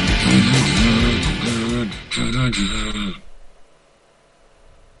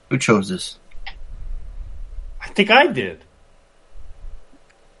 Who chose this? I think I did.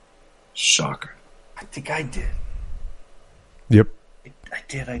 Shocker. I think I did. Yep. I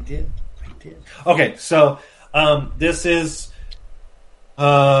did. Okay, so this is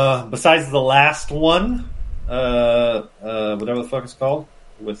besides the last one, whatever the fuck it's called,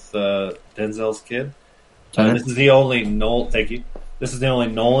 with Denzel's kid. This is the only Nolan. Thank you. This is the only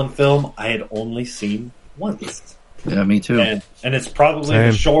Nolan film I had only seen once. Yeah, me too. And it's probably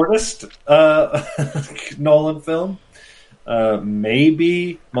Same. the shortest Nolan film.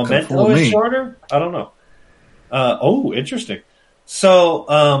 Maybe Memento is shorter. I don't know. Interesting. So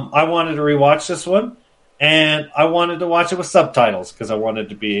I wanted to rewatch this one, and I wanted to watch it with subtitles because I wanted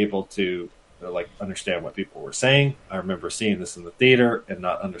to be able to understand what people were saying. I remember seeing this in the theater and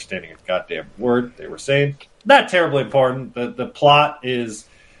not understanding a goddamn word they were saying. Not terribly important. The plot is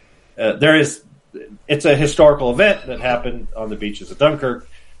it's a historical event that happened on the beaches of Dunkirk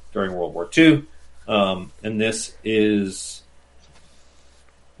during World War II. And this is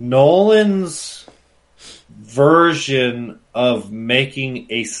Nolan's version of making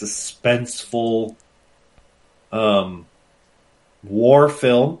a suspenseful war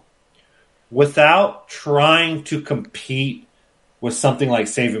film without trying to compete with something like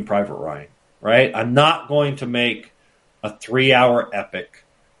Saving Private Ryan, right? I'm not going to make a 3-hour epic.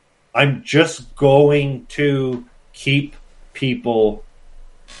 I'm just going to keep people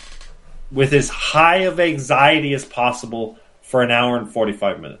with as high of anxiety as possible for an hour and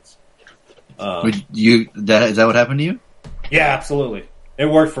 45 minutes. Is that what happened to you? Yeah, absolutely. It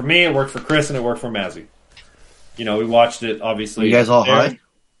worked for me, it worked for Chris, and it worked for Mazzy. We watched it, obviously. Were you guys all high?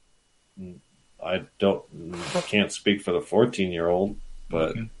 I can't speak for the 14-year-old,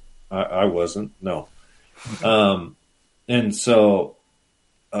 but I wasn't. No. And so,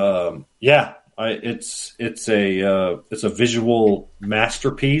 it's a visual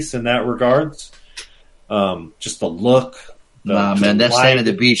masterpiece in that regards. Just the look. Man, that sand at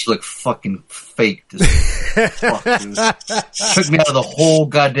the beach looked fucking fake. Fuck, dude. Took me out of the whole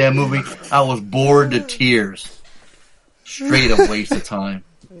goddamn movie. I was bored to tears. Straight up waste of time.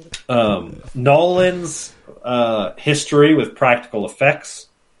 Nolan's history with practical effects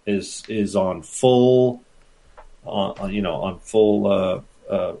is on full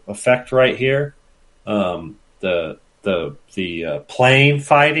effect right here. The plane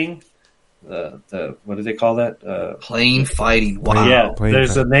fighting. What do they call that? Plane fighting. Wow. Yeah,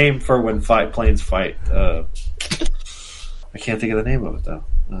 there's a name for when planes fight. I can't think of the name of it though.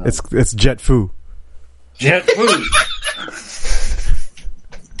 It's Jet Fu. Jet Fu.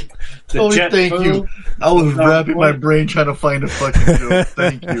 Thank you. I was wrapping my brain trying to find a fucking joke.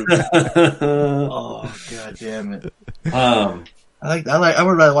 Thank you. Oh, god damn it. I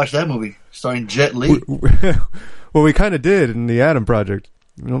would rather watch that movie starring Jet Li. Well, we kind of did in the Adam Project.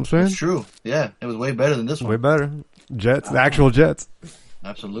 You know what I'm saying? It's true. Yeah, it was way better than this one. Way better. Jets, actual jets.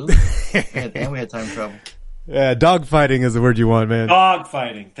 Absolutely. And we had time travel. Yeah, dogfighting is the word you want, man.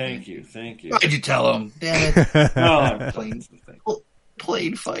 Dogfighting. Thank you. Why'd you tell him? Damn it.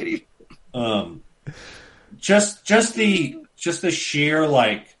 Plane fighting. Just the sheer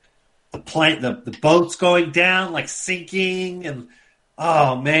the plane, the boat's going down, sinking, and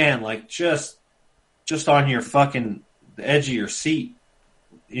oh man, just on your fucking the edge of your seat.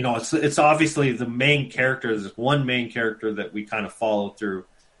 It's obviously the main character. There's one main character that we kind of follow through,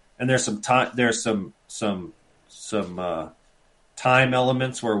 and there's some time. There's some time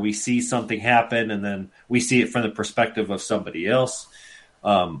elements where we see something happen, and then we see it from the perspective of somebody else.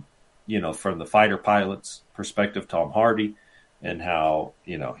 From the fighter pilot's perspective, Tom Hardy, and how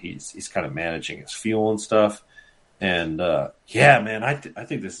he's kind of managing his fuel and stuff. And man, I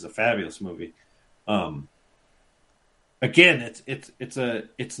think this is a fabulous movie. Again,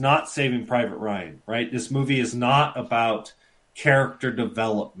 it's not Saving Private Ryan, right? This movie is not about character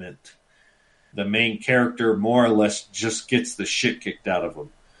development. The main character more or less just gets the shit kicked out of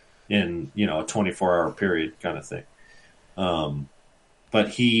him in a 24-hour period kind of thing. But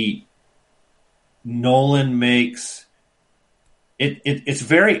Nolan makes it's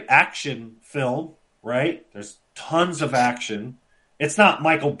very action film, right? There's tons of action. It's not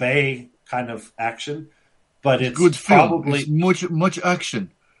Michael Bay kind of action, but it's good probably film. It's much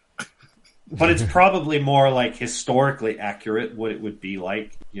action. But it's probably more historically accurate what it would be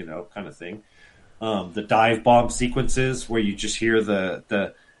like, kind of thing. The dive bomb sequences where you just hear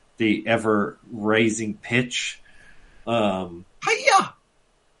the ever raising pitch. Hiya!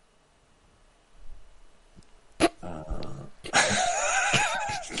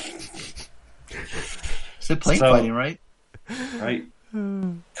 It's plane fighting, right? Right.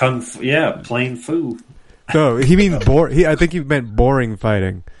 Kung Fu, plain fu. No, he means I think he meant boring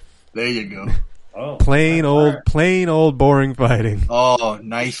fighting. There you go. Oh, plain old boring fighting. Oh,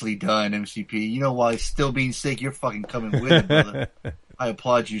 nicely done, MCP. While he's still being sick, you're fucking coming with it, brother. I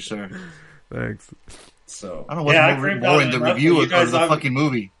applaud you, sir. Thanks. So I don't know what's more boring, the review or the fucking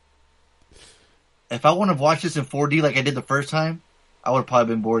movie. If I wouldn't have watched this in 4D like I did the first time, I would have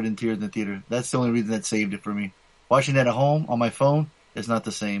probably been bored in tears in the theater. That's the only reason that saved it for me. Watching that at home on my phone, It's not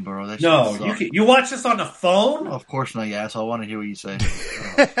the same, bro. That No, you watch this on the phone? Oh, of course not, you asshole. I want to hear what you say.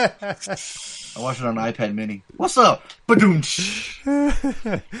 I watch it on an iPad mini. What's up? Badoom.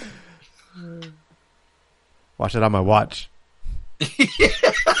 Watch it on my watch.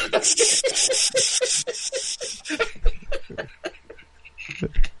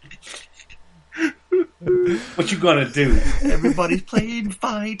 What you gonna do? Everybody's playing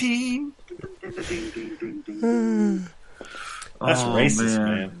fighting. That's racist,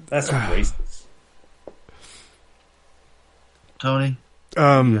 man. That's racist. Tony?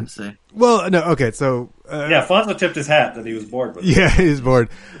 Well, no, okay, so... yeah, Fonzo tipped his hat that he was bored with it. Yeah, he was bored.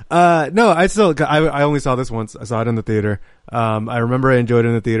 No, I only saw this once. I saw it in the theater. I remember I enjoyed it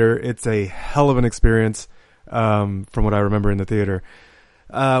in the theater. It's a hell of an experience, from what I remember in the theater.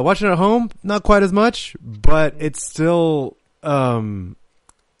 Watching it at home, not quite as much, but it's still,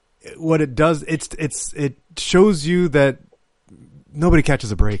 what it does, it shows you that nobody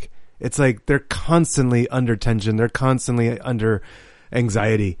catches a break. It's like they're constantly under tension. They're constantly under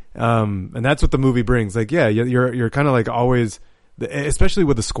anxiety. And that's what the movie brings. Like, yeah, you're kind of like always, especially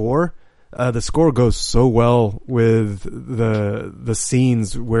with the score. The score goes so well with the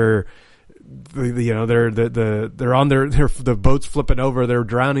scenes where they're on the boat's flipping over, they're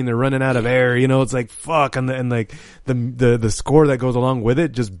drowning, they're running out of air. It's like fuck, and like the score that goes along with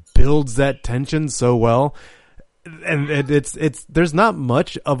it just builds that tension so well. And it's there's not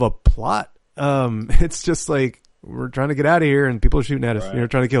much of a plot. It's just like we're trying to get out of here and people are shooting at us, right.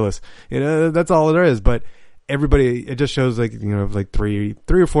 Trying to kill us. That's all there is. But everybody, it just shows like like three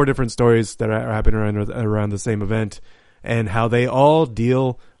or four different stories that are happening around the same event, and how they all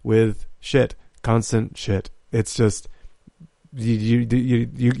deal with shit, constant shit. It's just you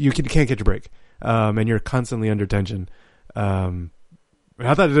can't get your break, and you're constantly under tension.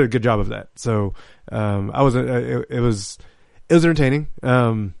 I thought it did a good job of that. So it was entertaining.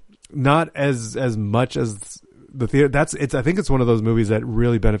 Not as much as the theater. I think it's one of those movies that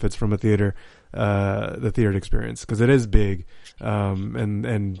really benefits from the theater experience, because it is big,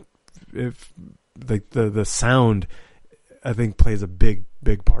 and if like the sound, I think plays a big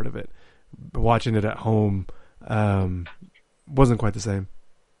part of it. Watching it at home wasn't quite the same.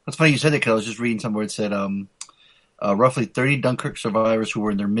 That's funny you said it, because I was just reading somewhere it said roughly 30 Dunkirk survivors who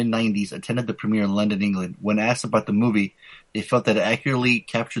were in their mid-90s attended the premiere in London, England. When asked about the movie, they felt that it accurately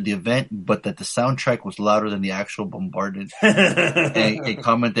captured the event, but that the soundtrack was louder than the actual bombardment. a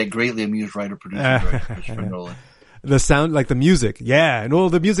comment that greatly amused writer-producer Christopher Nolan. The sound, like the music, yeah. And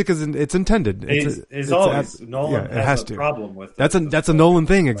the music it's intended. It's always Nolan has a problem with it. That's a Nolan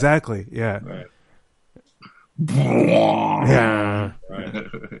thing, exactly. Yeah. Right. Yeah. Right.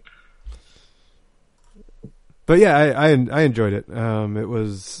 But yeah, I enjoyed it.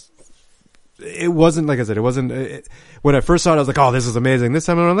 It wasn't, like I said, when I first saw it, I was like, oh, this is amazing. This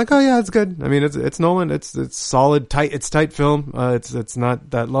time I'm like, oh yeah, it's good. I mean, it's Nolan. It's solid, tight. It's tight film. It's not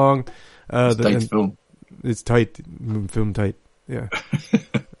that long. It's tight film. It's tight film, tight. Yeah.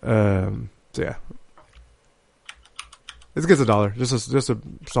 So yeah, it gets $1. Just a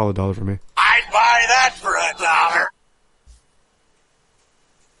solid $1 for me. I'd buy that for $1.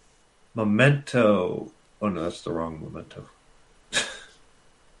 Memento. Oh no, that's the wrong Memento.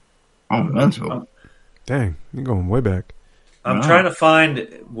 Oh, Memento. Dang, you're going way back. I'm trying to find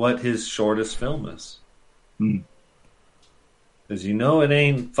what his shortest film is. Because it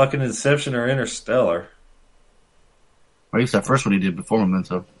ain't fucking Inception or Interstellar. Or at least that first one he did before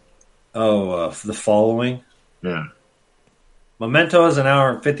Memento. Oh, The Following? Yeah. Memento is 1 hour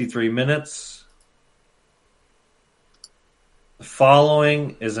and 53 minutes. The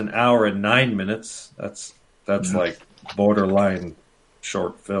Following is 1 hour and 9 minutes. That's like borderline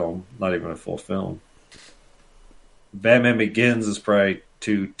short film, not even a full film. Batman Begins is probably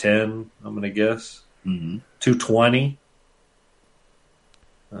 2:10, I'm gonna guess. 2:20.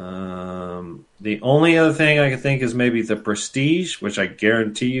 The only other thing I can think is maybe The Prestige, which I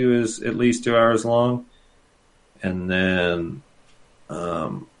guarantee you is at least 2 hours long. And then,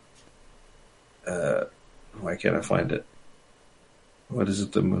 why can't I find it? What is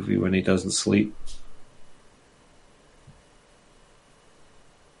it, the movie when he doesn't sleep?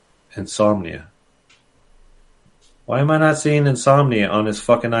 Insomnia. Why am I not seeing Insomnia on his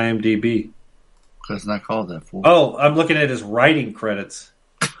fucking IMDb? Because it's not called that, fool. Oh, I'm looking at his writing credits.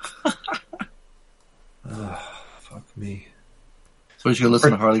 Fuck me. So you should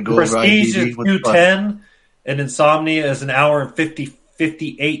listen to Harley Gold. Prestige is 2:10, and Insomnia is 1 hour and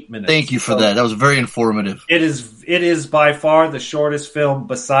 58 minutes. Thank you for that. That was very informative. It is by far the shortest film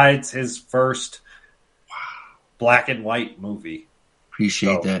besides his first black and white movie.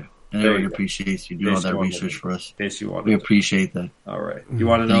 Appreciate that. And everybody appreciates you doing all that research for us. In case you want. We appreciate that. All right. You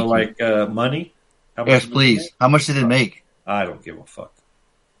want to know money? How much please. How much did it make? I don't give a fuck.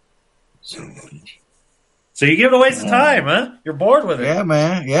 So you give it a waste of time, huh? You're bored with it. Yeah,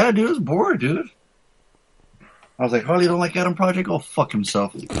 man. Yeah, dude. I was bored, dude. I was like, Harley don't like Adam Project? Go fuck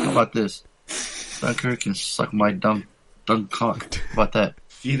himself. How about this? Dunkirk can suck my dumb cock. How about that?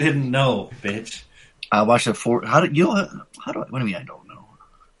 You didn't know, bitch. I watched it what do you mean I don't know?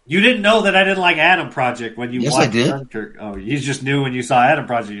 You didn't know that I didn't like Adam Project when you watched I did. Dunkirk. Oh, you just knew when you saw Adam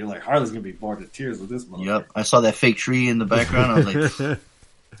Project, you're like, Harley's going to be bored to tears with this movie. Yep. I saw that fake tree in the background. I was like...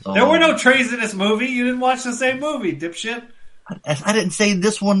 There were no trees in this movie. You didn't watch the same movie, dipshit. I didn't say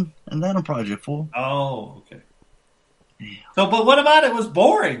this one and Adam Project, fool. Oh, okay. So, but what about it was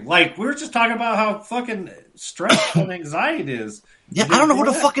boring? Like, we were just talking about how fucking stressful and anxiety it is. Yeah, I don't know where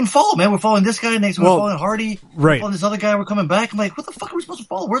to fucking follow, man. We're following this guy next. We're following Hardy. Right. We're following this other guy. We're coming back. I'm like, what the fuck are we supposed to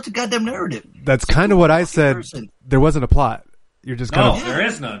follow? Where's the goddamn narrative? That's kind of what I said. There wasn't a plot. You're just kind of... there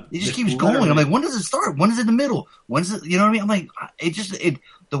is none. It just keeps going. I'm like, when does it start? When is it in the middle? When's it, you know what I mean? I'm like,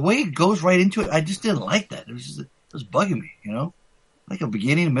 the way it goes right into it, I just didn't like that. It was bugging me, you know? Like a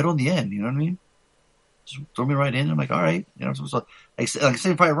beginning, a middle, and the end, you know what I mean? Just throw me right in. I'm like, all right. You know, so like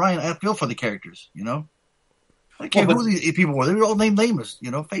Saving Private Ryan, I feel for the characters, you know? I don't care who these people were. They were all named nameless, you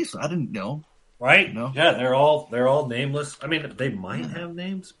know, faceless. I didn't know. Right? You know? Yeah, they're all nameless. I mean, they might have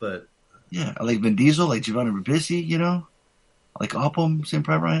names, but... Yeah, I like Vin Diesel, like Giovanni Ribisi, you know? I like Oppum, Saving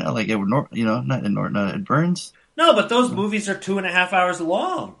Private Ryan. I like Edward Norton, you know, not Ed Norton, Ed Burns. No, but those movies are 2.5 hours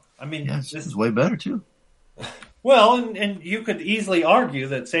long. I mean... Yeah, it's way better, too. Well, and you could easily argue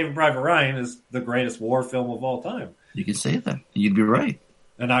that Saving Private Ryan is the greatest war film of all time. You could say that. You'd be right.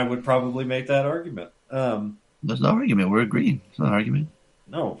 And I would probably make that argument. There's no argument. We're agreeing. It's not an argument.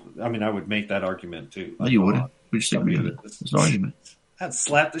 No, I mean, I would make that argument, too. No, you wouldn't. We just agree with it. There's no argument. I'd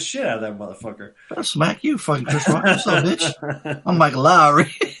slap the shit out of that motherfucker. I'll smack you, fucking Chris Rock. What's up, bitch? I'm Michael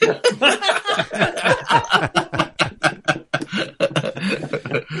Lowry.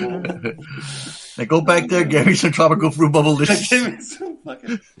 Now go back there, give me some tropical fruit bubble delicious. Give me some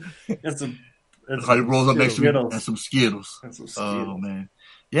fucking... And some rolls up next to me and some Skittles. Oh, man.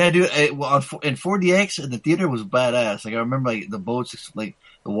 Yeah, dude. In 4DX, the theater was badass. Like, I remember, like, the boats, like,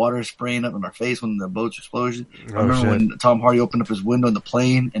 the water spraying up in our face when the boat's explosion. I remember when Tom Hardy opened up his window in the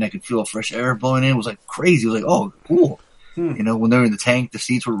plane and I could feel fresh air blowing in. It was, like, crazy. It was like, oh, cool. You know, when they were in the tank, the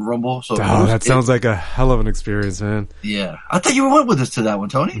seats would rumble. So that sounds like a hell of an experience, man. Yeah. I thought you went with us to that one,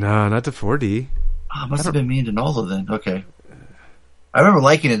 Tony. No, not to 4D. Oh, it must have been me and Donaldo then. Okay. I remember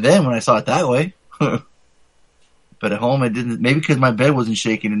liking it then when I saw it that way. But at home, I didn't. Maybe because my bed wasn't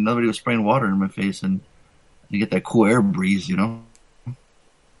shaking and nobody was spraying water in my face, and you get that cool air breeze, you know.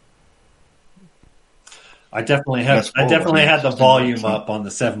 I definitely had the volume up on the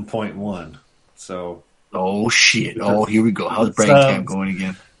 7.1. So. Oh shit! Oh, here we go. How's Bragg Camp going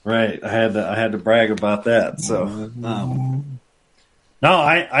again? Right. I had to brag about that. So. No,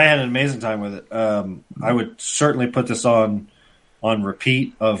 I had an amazing time with it. I would certainly put this on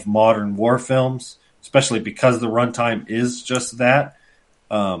repeat of modern war films, especially because the runtime is just that.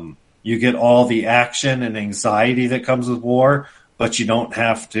 You get all the action and anxiety that comes with war, but you don't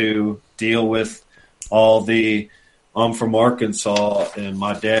have to deal with all the I'm from Arkansas and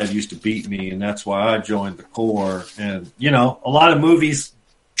my dad used to beat me and that's why I joined the Corps. And, you know, a lot of movies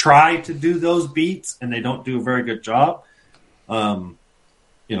try to do those beats and they don't do a very good job. You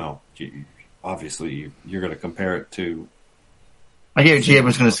know, obviously you're going to compare it to. I hear GM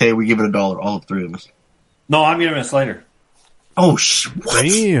was going to say we give it $1, all three of us. No, I'm giving it Slater. Oh, what?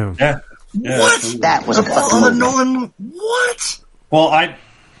 Damn. Yeah. What? Absolutely. That was a fucking Nolan. What? Well,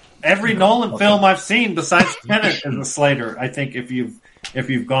 every Nolan film I've seen besides Tenet is a Slater. I think if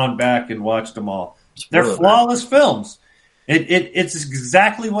you've gone back and watched them all, they're flawless films. It's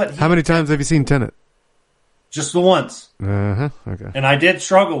exactly what. How many times have you seen Tenet? Just the once. Okay. And I did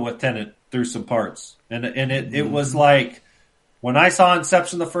struggle with Tenet through some parts, and it was like when I saw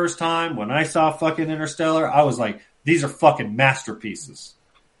Inception the first time, when I saw fucking Interstellar, I was like, these are fucking masterpieces.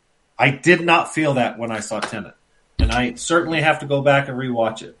 I did not feel that when I saw Tenet, and I certainly have to go back and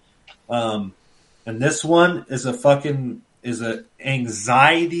rewatch it. And this one is a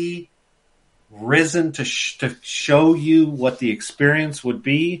anxiety risen to show you what the experience would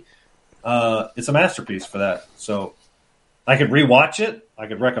be. It's a masterpiece for that. So I could rewatch it. I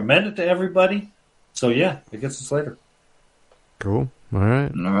could recommend it to everybody. So yeah, it gets us later. Cool. All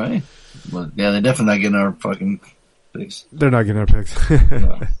right. Well, yeah, they're definitely not getting our fucking picks. They're not getting our picks.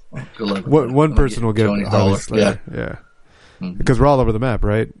 No. Well, good luck. One person will get Harley Slater. Yeah. Mm-hmm. Because we're all over the map,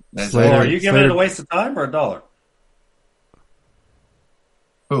 right? Slater, are you giving it a waste of time or $1?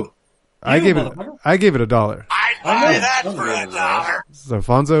 Who? I gave it $1. I'd buy that for $1. So,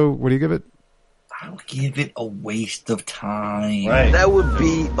 Fonzo, what do you give it? I'll give it a waste of time. Right. That would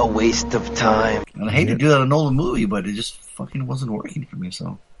be a waste of time. And I hate to do that in an old movie, but it just fucking wasn't working for me,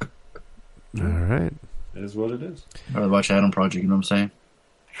 so. All right. It is what it is. I'd rather watch Adam Project, you know what I'm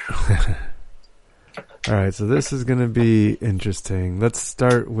saying? All right, so this is going to be interesting. Let's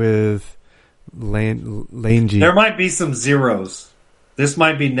start with Lane G. There might be some zeros. This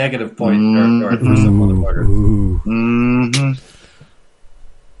might be negative point territory for some motherfucker. Mm-hmm.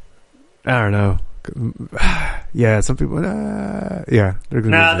 I don't know. Yeah, some people. Yeah, they're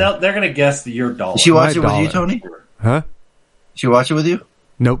gonna. They're gonna guess your dollar. Did she watch it with you, Tony? Huh? Did she watch it with you?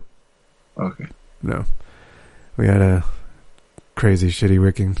 Nope. Okay. No. We had a crazy, shitty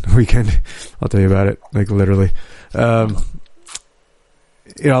weekend. I'll tell you about it. Like literally. I'll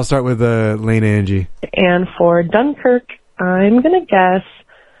start with Lane Angie. And for Dunkirk, I'm gonna guess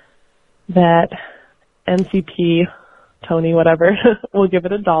that NCP, Tony, whatever, will give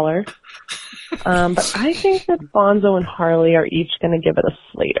it $1. But I think that Fonzo and Harley are each going to give it a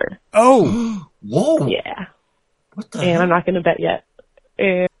Slater. Oh! Whoa! Yeah. What the And hell? I'm not going to bet yet.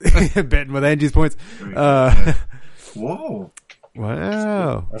 Betting with Angie's points. Whoa.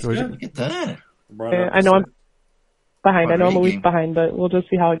 Wow. That's So good. Look at that. I know I'm behind. I know I'm a week behind, but we'll just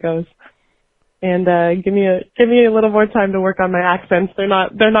see how it goes. And give me a little more time to work on my accents. They're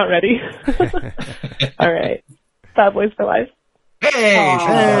not ready. All right. Bad Boys for Life. Hey!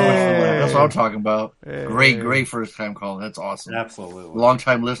 That's what I'm talking about. Hey. Great first time caller. That's awesome. Absolutely. Long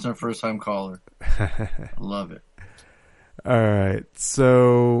time listener, first time caller. Love it. All right.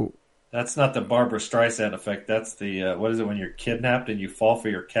 So that's not the Barbara Streisand effect. That's the what is it when you're kidnapped and you fall for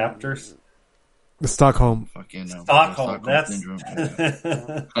your captors? The Stockholm. Stockholm. That's syndrome.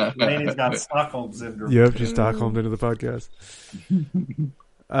 Lainey's got Stockholm syndrome. Yep, she's Stockholmed into the podcast.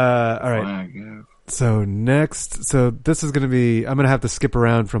 All right. So next, this is going to be. I'm going to have to skip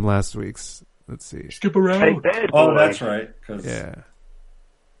around from last week's. Let's see. Skip around. Hey, Bad Oh, Boy. that's right. Yeah.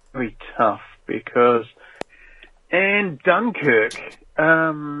 Very tough because, and Dunkirk.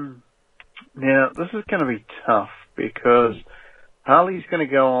 Now this is going to be tough because Harley's going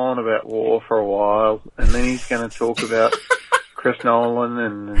to go on about war for a while, and then he's going to talk about Chris Nolan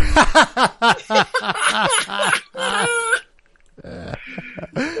and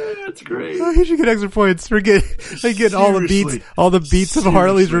That's great. Oh, he should get extra points for getting all the beats of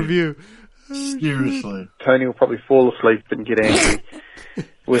Harley's review. Seriously. Tony will probably fall asleep and get angry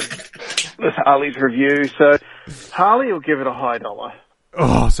with Harley's review. So Harley will give it a high $1.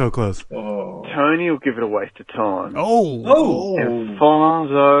 Oh, so close. Oh. Tony will give it a waste of time. Oh. And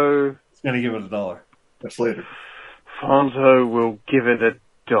Fonzo He's going to give it $1. That's later. Fonzo will give it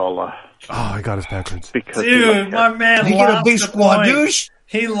 $1. Oh, I got us backwards. Because Dude, my man You lost get a big squad, point. douche.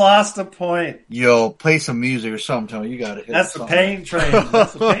 He lost a point. Yo, play some music or something, Tony. You got to hit That's the pain train.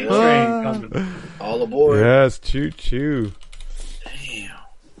 That's the pain train coming. All aboard. Yes, choo.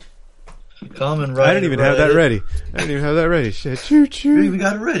 Come and ride. I didn't even have that ready. Shit, choo. We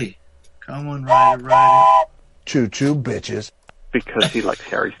got it ready. Come on, ride it. Choo, bitches. Because he likes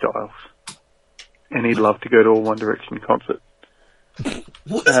Harry Styles. And he'd love to go to a One Direction concert.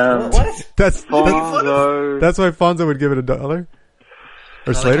 What? That's Fonzo. That's why Fonzo would give it $1.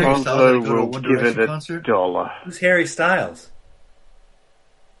 Or Slater? Fonzo will give it $1. Who's Harry Styles?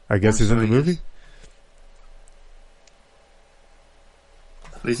 I guess he's in the movie.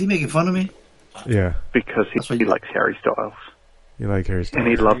 Is he making fun of me? Yeah. Because he likes Harry Styles. You like Harry Styles? And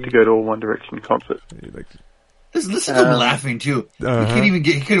he'd love to go to a One Direction concert. Listen to him laughing too. He can't even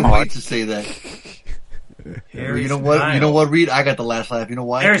he couldn't wait to say that. Harry You know what? Styles. You know what, Reed? I got the last laugh. You know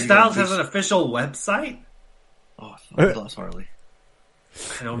why? Harry Styles has an official website? Oh, I lost Harley.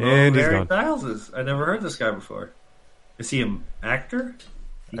 I don't know And who he's Harry gone. Styles is. I never heard this guy before. Is he an actor?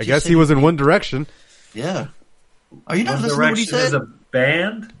 I guess he was in One Direction. Yeah. Are you not One listening to what he Direction is said? a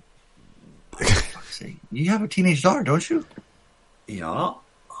band? You have a teenage daughter, don't you? Yeah.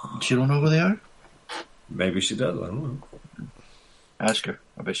 She don't know who they are? Maybe she does. I don't know. Ask her.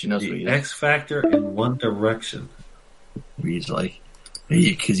 I bet she knows who he The is. X Factor in One Direction. Reed's like,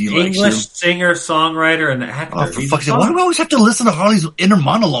 because he likes English him. singer, songwriter, and actor. Oh, for fuck's sake. Why do we always have to listen to Harley's inner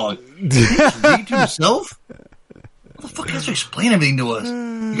monologue? Did he just read to himself? What the fuck has to explain everything to us?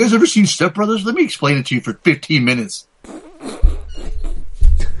 You guys ever seen Step Brothers? Let me explain it to you for 15 minutes.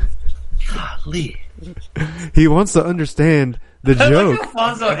 Golly. He wants to understand the joke. Look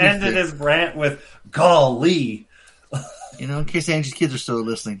how Fonzo ended his rant with "golly." You know, in case Angie's kids are still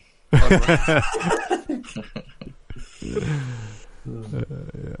listening.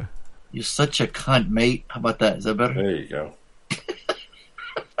 You're such a cunt, mate. How about that? Is that better? There you go.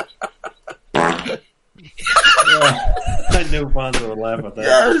 I knew Bonzo would laugh at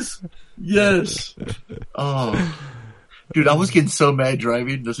that. Yes. Oh, dude, I was getting so mad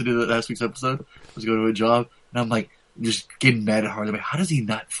driving. Listening to last week's episode, I was going to a job, and I'm like, just getting mad at Harley. Like, how does he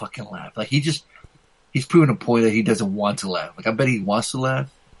not fucking laugh? Like, he's proven a point that he doesn't want to laugh. Like, I bet he wants to laugh,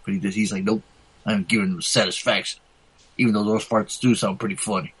 but he's like, nope, I'm giving him satisfaction, even though those parts do sound pretty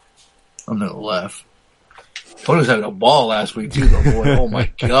funny. I'm gonna laugh. Tony was having a ball last week too, though, boy. Oh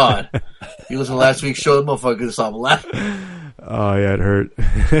my god! You listened to last week's show, the motherfucker couldn't stop laughing. Oh yeah, it hurt.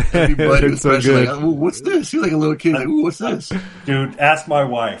 Everybody was so good. like, "Ooh, what's this?" He was like a little kid, like, "Ooh, what's this?" Dude, ask my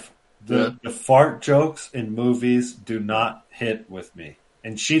wife. The fart jokes in movies do not hit with me,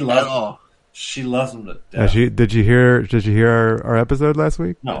 and she loves them. She loves them to death. Did you hear our episode last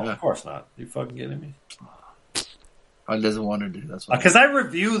week? No, of course not. You fucking kidding me? I doesn't want to do that's why. Because I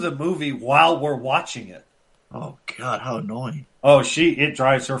review the movie while we're watching it. Oh God, how annoying! Oh, it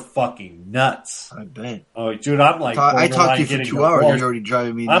drives her fucking nuts. I bet. Oh, dude, I'm like, I talked to you for 2 hours. You're already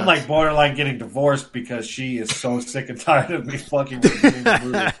driving me nuts. I'm like borderline getting divorced because she is so sick and tired of me fucking reviewing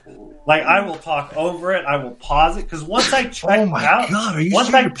the movie. Like, I will talk over it. I will pause it because once I check out, God, are you once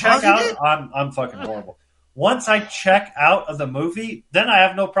sure I you're check pausing out, I'm fucking horrible. Once I check out of the movie, then I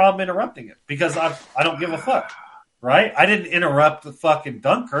have no problem interrupting it because I don't give a fuck. Right? I didn't interrupt the fucking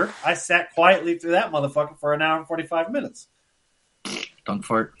Dunkirk. I sat quietly through that motherfucker for an hour and 45 minutes. Dunk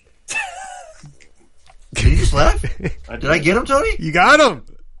fart. Did you just laugh? Did I get him, Tony? You got him.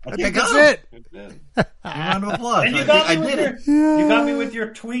 I think that's it. it. Round of applause. And you got you got me with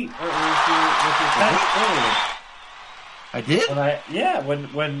your tweet or with your text earlier. I did?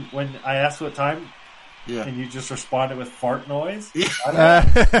 When I asked what time, and you just responded with fart noise. Yeah.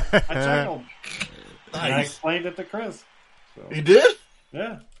 I chuckled. Nice. And I explained it to Chris. So. You did?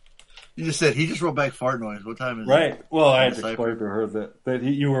 Yeah. You just said he just wrote back fart noise. What time is it? Right. Well, I had to explain to her that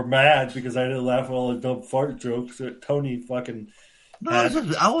you were mad because I didn't laugh at all the dumb fart jokes that Tony fucking. No,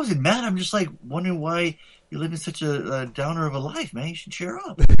 I wasn't mad. I'm just like wondering why you're living such a downer of a life, man. You should cheer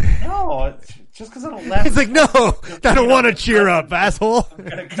up. No, it's just because I don't laugh. He's like, no, I don't want to cheer up, asshole.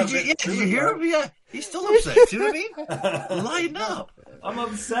 Did you hear him? Yeah, he's still upset. See what I mean? Lighten up. I'm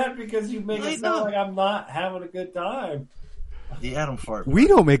upset because you make it sound like I'm not having a good time. The Adam fart. We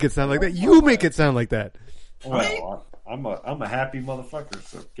don't make it sound like that. You make it sound like that. Well, I'm a happy motherfucker,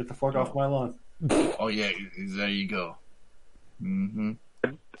 so get the fuck off my lawn. Oh yeah, there you go. Mm-hmm.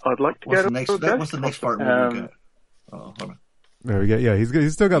 I'd like to go to what's the next fart movie we got? Oh, hold on. There we go. Yeah,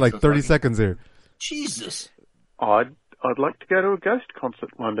 he's still got like 30 seconds here. Jesus. I'd like to go to a Ghost concert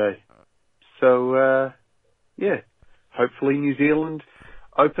one day. So yeah, hopefully New Zealand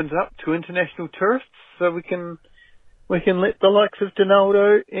opens up to international tourists so we can let the likes of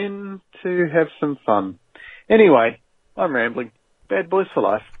Donaldo in to have some fun. Anyway, I'm rambling. Bad boys for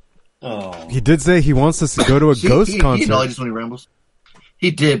life. Oh. He did say he wants us to go to a Ghost concert. He acknowledges when he rambles.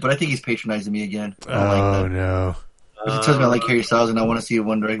 He did, but I think he's patronizing me again. Oh, no. He tells me I like Harry Styles and I want to see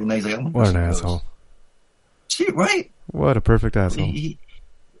One Direction. And he's like, what an asshole. See, right? What a perfect asshole.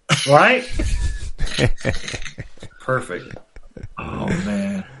 Right? Perfect. Oh,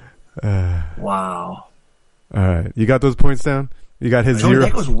 man. Wow. All right. You got those points down? You got his zero?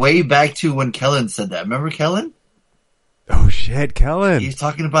 That goes way back to when Kellen said that. Remember Kellen? Oh, shit, Kellen. He's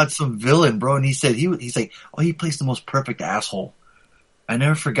talking about some villain, bro, and he said, he's like, oh, he plays the most perfect asshole. I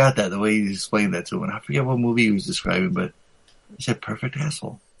never forgot that, the way he explained that to him. And I forget what movie he was describing, but he said perfect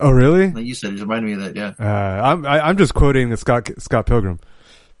asshole. Oh, really? Like you said, it reminded me of that, yeah. I'm just quoting the Scott Pilgrim.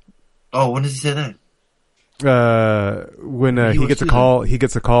 Oh, when does he say that? When he gets a call, he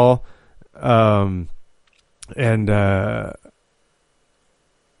gets a call, and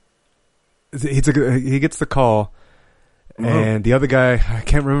he gets the call, and the other guy, I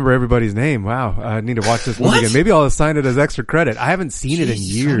can't remember everybody's name. Wow, I need to watch this movie again. Maybe I'll assign it as extra credit. I haven't seen it in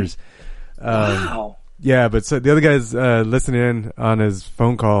years. Wow. Yeah, but so the other guy's listening in on his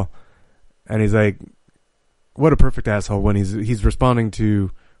phone call, and he's like, "What a perfect asshole!" When he's responding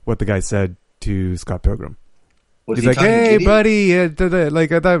to what the guy said to Scott Pilgrim. He's like, "Hey, buddy,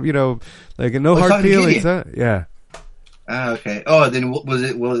 like I thought, like no hard feelings." Huh? Yeah. Okay. Oh, then was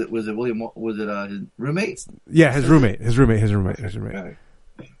it William? Was it his roommate? Yeah, his roommate.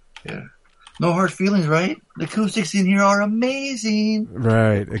 Yeah. No hard feelings, right? The acoustics in here are amazing.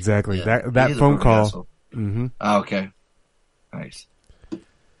 Right. Exactly. Yeah, that phone call. Mm-hmm. Oh, okay. Nice.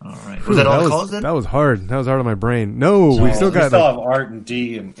 All right. Was that all the calls then? That was hard. That was hard on my brain. No, we still got. We still have Art and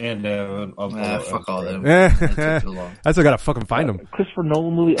D and fuck all them. I still gotta fucking find them. Christopher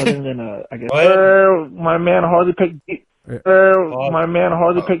Nolan movie other than I guess. My man hardly picked. My man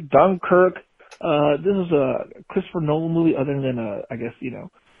hardly picked Dunkirk. This is a Christopher Nolan movie other than I guess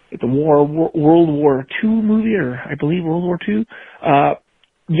it's a World War II movie, or I believe World War II.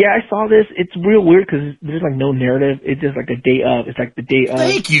 Yeah, I saw this. It's real weird because there's like no narrative. It's just like a day of. It's like the day of.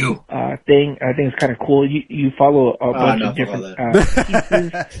 Thank you. Thing. I think it's kind of cool. You follow a bunch of different pieces.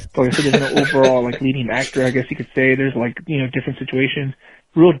 Like I said, there's no overall like leading actor. I guess you could say there's like different situations.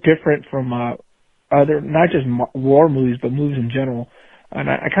 Real different from other, not just war movies, but movies in general. And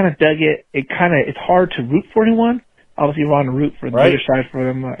I kind of dug it. It's hard to root for anyone. Obviously, you want to root for the other side for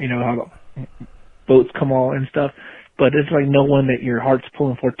them. How the boats come all and stuff. But it's like no one that your heart's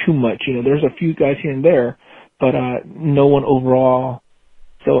pulling for too much. There's a few guys here and there, but no one overall.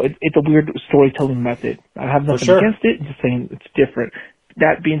 So it's a weird storytelling method. I have nothing against it. I'm just saying it's different.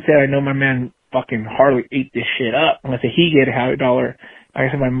 That being said, I know my man fucking Harley ate this shit up. I'm gonna say he gave it $100. Like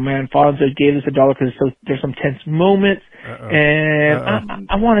I said, my man Fonzo gave this $1 because there's some tense moments. And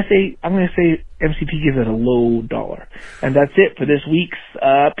I'm gonna say MCP gives it a low dollar. And that's it for this week's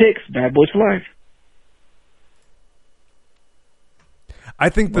picks. Bad Boys for Life. I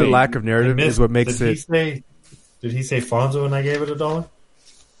think the lack of narrative is what makes Did he say Fonzo and I gave it $1?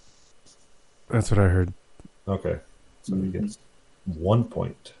 That's what I heard. Okay. So he gets 1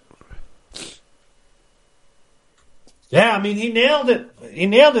 point. Yeah, I mean, he nailed it. He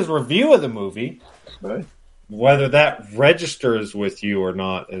nailed his review of the movie. Right. Whether that registers with you or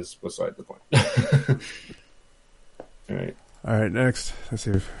not is beside the point. All right, next. Let's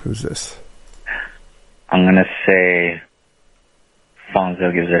see who's this. I'm going to say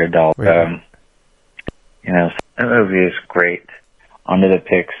Fonzo gives it $1. That movie is great. On to the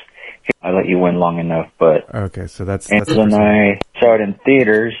picks. I let you win long enough, but... Okay, so that's Fonzo and I saw it in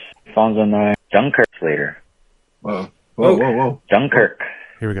theaters. Fonzo and I... Dunkirk later. Whoa. Dunkirk.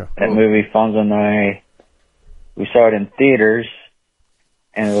 Here we go. That movie, Fonzo and I... We saw it in theaters,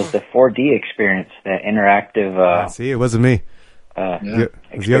 and it was the 4D experience, that interactive... see, it wasn't me. It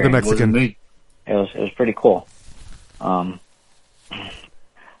was the other Mexican. It was pretty cool. I'm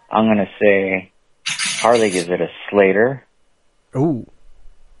gonna say Harley gives it a Slater. Ooh.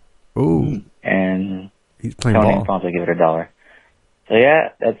 And he's playing Tony ball. and Fonzo give it $1. So yeah,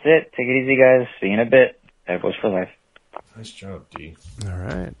 that's it. Take it easy, guys. See you in a bit. Bad Boys for Life. Nice job, D. All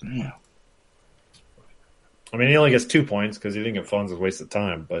right. Yeah. I mean, he only gets 2 points because he didn't get Fonzo's waste of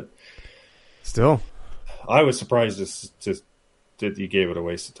time, but still, I was surprised that he gave it a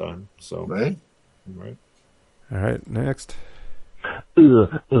waste of time. So right. All right, next.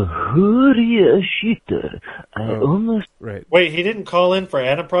 Right. Wait, he didn't call in for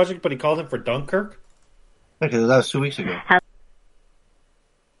Adam Project, but he called in for Dunkirk? Because that was 2 weeks ago.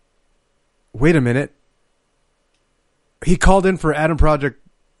 Wait a minute. He called in for Adam Project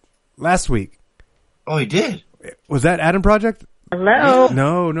last week. Oh, he did? Was that Adam Project? Hello?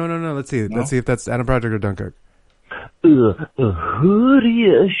 No. Let's see. No? Let's see if that's Adam Project or Dunkirk. I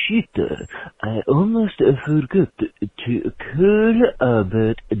almost forgot to call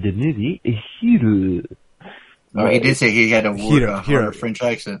about the movie Hero. No, he did say he had a Hero French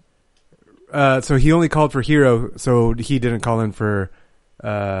accent. So he only called for Hero, so he didn't call in for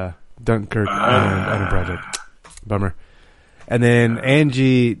Dunkirk and Adam Project. Bummer. And then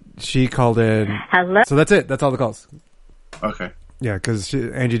Angie, she called in. Hello? So that's it. That's all the calls. Okay. Yeah, because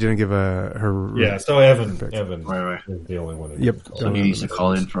Angie didn't give her. Yeah, so Evan right. is the only one. Yep. So he needs to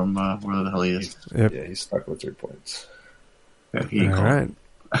call in from where the hell he is. Yep. Yeah, he's stuck with 3 points. Yeah, all right.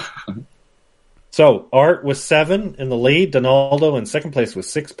 So Art was 7 in the lead. Donaldo in second place with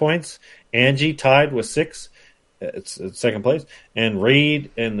 6 points. Angie tied with 6. It's second place. And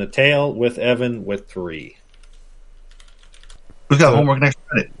Reed in the tail with Evan with 3. Who's got homework and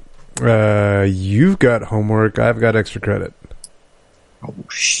extra credit? You've got homework. I've got extra credit. Oh,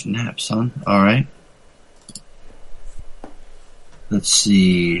 snap, son. All right. Let's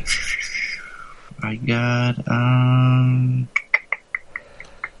see. I got,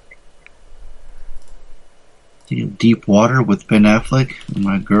 Deep Water with Ben Affleck and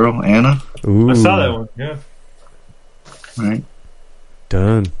my girl, Anna. Ooh. I saw that one, yeah. All right.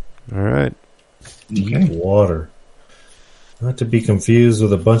 Done. All right. Okay. Deep Water. Not to be confused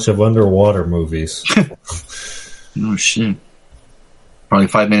with a bunch of underwater movies. No shit. Probably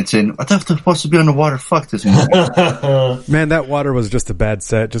 5 minutes in. I thought they're supposed to be underwater. Fuck this movie. Man, that water was just a bad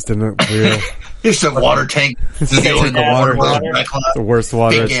set. Just didn't real. It's a water tank. It's the water. The worst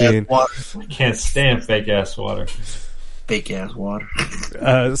water I've seen. I can't stand fake ass water. Fake ass water.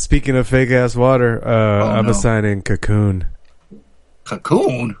 Speaking of fake ass water, I'm assigning Cocoon.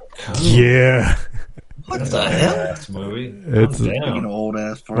 Cocoon? Yeah. What the hell? Ass movie. It's an old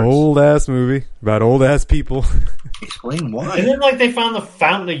ass. Old ass movie about old ass people. Explain why. And then, like, they found the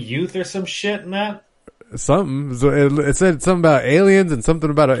Fountain of Youth or some shit in that. something. So it said something about aliens and something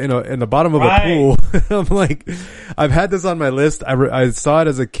about in the bottom of a pool. I'm like, I've had this on my list. I saw it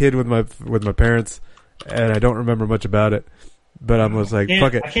as a kid with my parents, and I don't remember much about it. But I was like,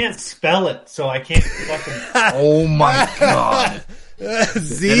 fuck it. I can't spell it, so I can't fucking. Oh my god!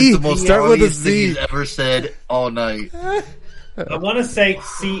 Z. Start with a Z. Thing he's ever said all night. I want to say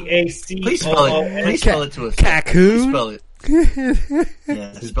CACOON. Please spell it. Please spell it to us. Cocoon. Spell it.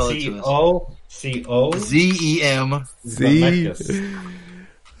 Yeah, spell it to us. COCO Z.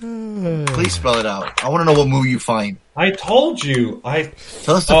 Please spell it out. I want to know what movie you find. I told you.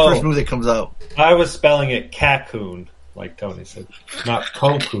 Tell us the first movie that comes out. I was spelling it Cocoon, like Tony said, not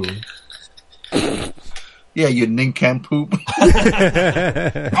Cocoon. Yeah, you nincompoop.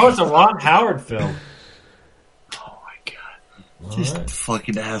 Oh, it's a Ron Howard film. Oh my god! Just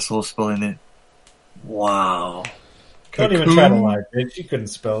fucking asshole spelling it. Wow. Don't even try to lie, bitch. You couldn't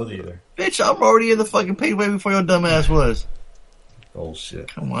spell it either. Bitch, I'm already in the fucking page way before your dumb ass was. Bullshit.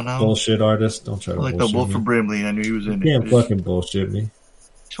 Come on now. Bullshit artist. Don't try to like bullshit the Wolf me. of Brimley. I knew he was in it. You can't fucking bullshit me.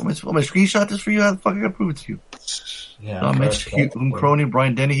 I'm going to screenshot this for you. How the fuck I gotta prove it to you? Yeah. Mitch Cronin,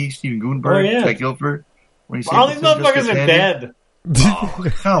 Brian Dennehy, Steven Gutenberg, Jack Guilford. All these motherfuckers are dead. Oh,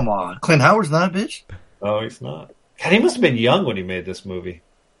 come on. Clint Howard's not, bitch. No, he's not. God, he must have been young when he made this movie.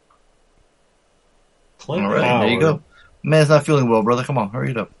 Clint All right, Howard. there you go. Man's not feeling well, brother. Come on,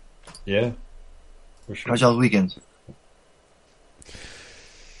 hurry it up. Yeah. For sure. How's y'all's weekends?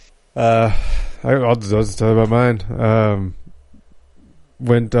 I'll just tell you about mine.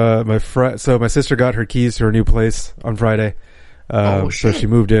 So my sister got her keys to her new place on Friday. So she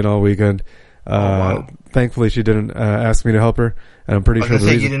moved in all weekend. Wow. Thankfully she didn't ask me to help her, and I'm pretty sure the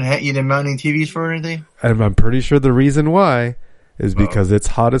reason, you didn't mount any TVs for her or anything? and I'm pretty sure the reason why is because it's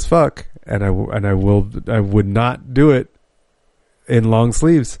hot as fuck, and I would not do it in long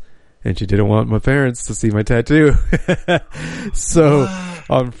sleeves, and she didn't want my parents to see my tattoo. So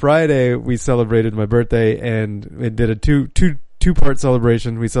on Friday we celebrated my birthday, and it did a two-part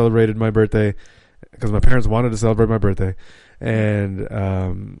celebration. We celebrated my birthday because my parents wanted to celebrate my birthday, and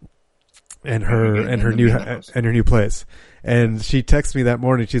her new place. And she texted me that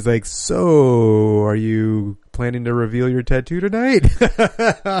morning. She's like, "So, are you planning to reveal your tattoo tonight?"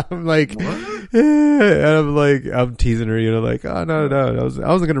 I'm like, and I'm teasing her, like, "Oh no. I wasn't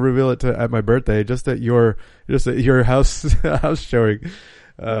going to reveal it at my birthday, just at your house showing."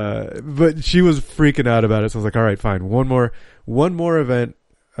 But she was freaking out about it. So I was like, "All right, fine. One more event.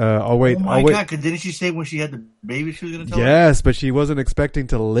 I'll wait." Oh my god! Didn't she say when she had the baby she was going to tell her? Yes, but she wasn't expecting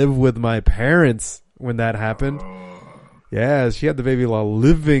to live with my parents when that happened. Yeah, she had the baby while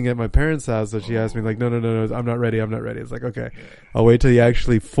living at my parents' house, so she asked me, like, no, I'm not ready. It's like, okay, I'll wait till you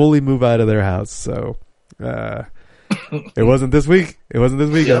actually fully move out of their house. So, it wasn't this week. It wasn't this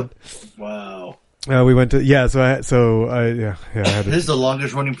weekend. Yep. Wow. We went to, I had to, this is the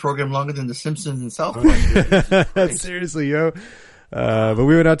longest running program, longer than The Simpsons and South Park. Seriously, yo. But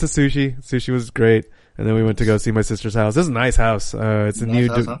we went out to sushi. Sushi was great. And then we went to go see my sister's house. This is a nice house. It's a nice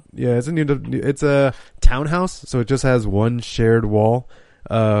house, huh? It's a townhouse, so it just has one shared wall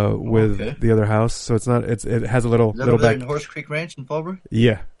with the other house. So it's not. It has a little back. In Horse Creek Ranch in Fallbrook?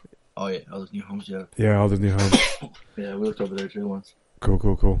 Yeah. Oh yeah, all those new homes. Yeah, all those new homes. Yeah, we looked over there too once.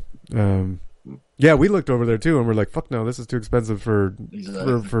 Cool. Yeah, we looked over there too, and we're like, "Fuck no, this is too expensive for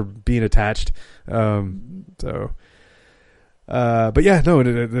being attached." So. But yeah, no,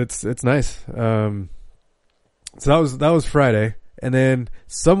 it's nice. So that was Friday, and then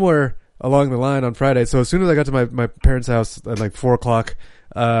somewhere along the line on Friday. So as soon as I got to my parents' house at like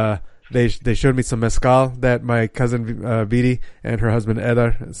 4:00, they showed me some mezcal that my cousin Vidi and her husband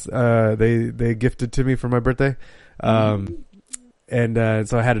Eder they gifted to me for my birthday. And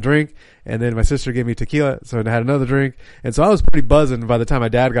so I had a drink, and then my sister gave me tequila, so I had another drink, and so I was pretty buzzing by the time my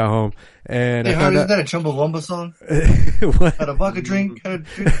dad got home. And hey, isn't that a Chumbawamba song? Had a vodka drink, had a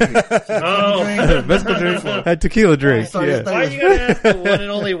drink. Mezcal drink, had tequila drink. Why are you gonna ask the one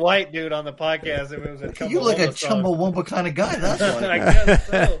and only white dude on the podcast if it was a Chumbawamba You look a song? Chumbawamba kind of guy, that's why. I guess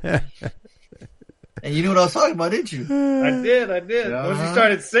so. And you knew what I was talking about, didn't you? I did. Once you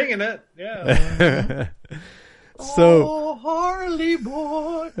started singing it, yeah. So, Harley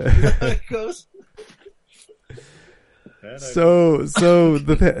boy. It goes. So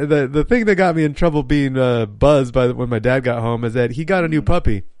the thing that got me in trouble being buzzed by when my dad got home is that he got a new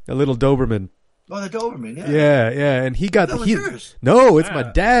puppy, a little Doberman. Oh, the Doberman, yeah, and he got yours. No, it's my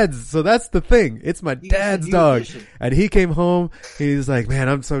dad's. So that's the thing. It's my dad's dog, and he came home. He's like, "Man,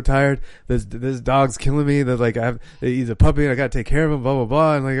 I'm so tired. This dog's killing me. That like he's a puppy. And I got to take care of him. Blah blah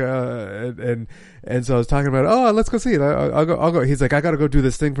blah." And like And so I was talking about, oh, let's go see it. I'll go. He's like, I got to go do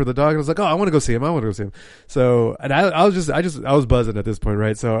this thing for the dog. And I was like, oh, I want to go see him. So, and I was buzzing at this point,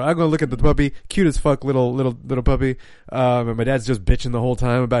 right? So I'm going to look at the puppy, cute as fuck, little puppy. And my dad's just bitching the whole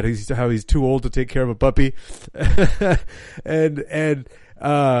time about how he's too old to take care of a puppy.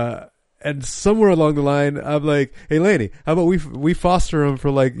 And somewhere along the line, I'm like, hey, Laney, how about we foster him for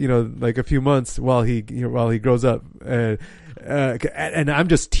like a few months while he grows up. And I'm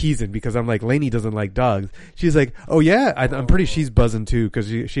just teasing because I'm like, Laney doesn't like dogs. She's like, oh yeah, I'm pretty she's buzzing too because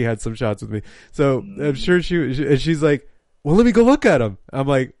she had some shots with me. So I'm sure she's like, well, let me go look at him. I'm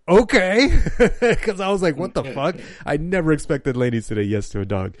like, okay. Because I was like, what the fuck? I never expected Laney to say yes to a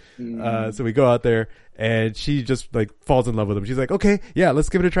dog. So we go out there, and she just like falls in love with him. She's like, okay, yeah, let's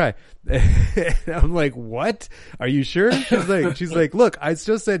give it a try. And I'm like, what? Are you sure? She's like, look, I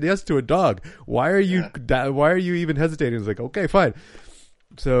just said yes to a dog. Why are you even hesitating? I was like, okay, fine.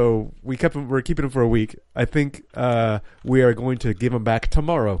 So we're keeping him for a week. I think we are going to give him back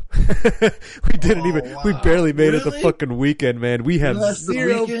tomorrow. We barely made it the fucking weekend, man. We have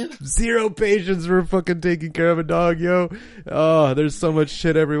zero patience for fucking taking care of a dog, yo. Oh, there's so much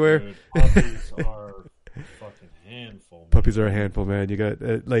shit everywhere. Dude, puppies are a fucking handful. Man. Puppies are a handful, man. You got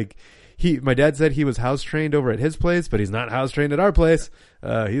my dad said he was house trained over at his place, but he's not house trained at our place.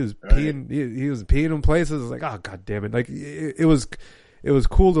 He was peeing. He was peeing in places. I was like, oh god damn it! Like it was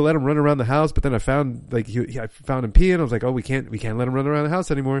cool to let him run around the house, but then I found I found him peeing. I was like, oh, we can't let him run around the house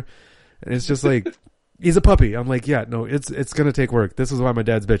anymore. And it's just like, he's a puppy. I'm like, yeah, no, it's gonna take work. This is why my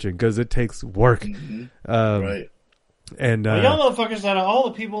dad's bitching, because it takes work. Mm-hmm. Right. And y'all motherfuckers out of all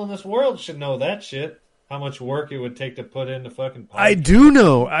the people in this world should know that shit. How much work it would take to put in the fucking podcast. I do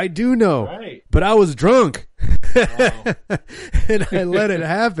know. Right. But I was drunk. And I let it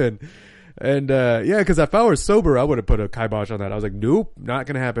happen. And because if I were sober, I would have put a kibosh on that. I was like, nope, not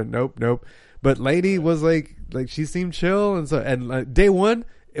gonna happen. Nope. But Lady was like she seemed chill, and day one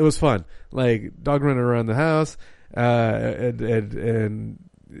it was fun. Like dog running around the house, and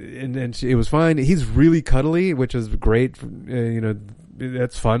it was fine. He's really cuddly, which is great.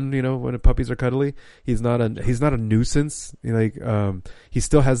 That's fun. When puppies are cuddly, he's not a nuisance. He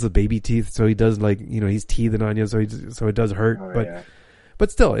still has the baby teeth, so he does he's teething on you, so it does hurt,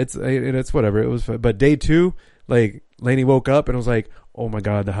 But still, it's whatever. It was fun. But day 2, Laney woke up and was like, oh my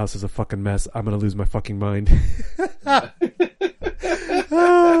god, the house is a fucking mess. I'm going to lose my fucking mind.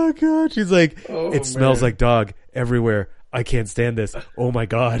 Oh god. She's like, it smells like dog everywhere. I can't stand this. Oh my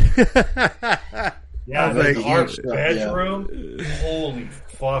god. Yeah, our bedroom, holy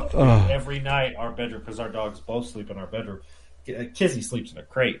fuck. Every night our bedroom, because our dogs both sleep in our bedroom. Kizzy sleeps in a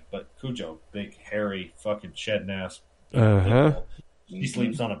crate, but Cujo, big, hairy, fucking shedding ass. He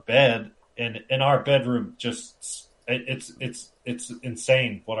sleeps on a bed, and in our bedroom, just it's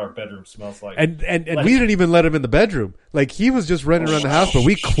insane what our bedroom smells like. And we didn't even let him in the bedroom. Like he was just running around the house, but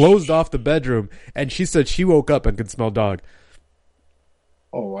we closed off the bedroom, and she said she woke up and could smell dog.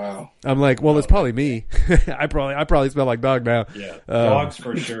 Oh wow! I'm like, well, it's probably me. I probably smell like dog now. Yeah, dogs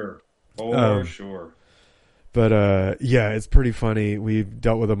for sure, sure. But it's pretty funny. We've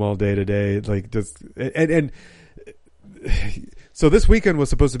dealt with them all day today. So this weekend was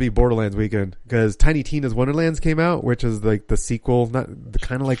supposed to be Borderlands weekend because Tiny Tina's Wonderlands came out, which is like the sequel,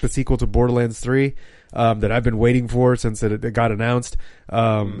 kind of like the sequel to Borderlands 3, that I've been waiting for since it got announced.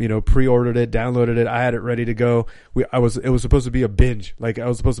 Pre-ordered it, downloaded it. I had it ready to go. It was supposed to be a binge. We're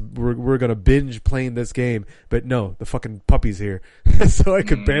going to binge playing this game, but no, the fucking puppy's here. So I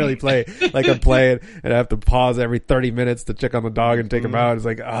could barely play. I'm playing and I have to pause every 30 minutes to check on the dog and take him out. It's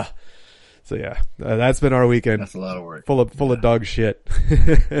like, So yeah, that's been our weekend. That's a lot of work. Full of dog shit.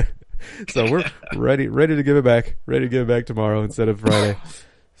 So we're ready to give it back. Ready to give it back tomorrow instead of Friday.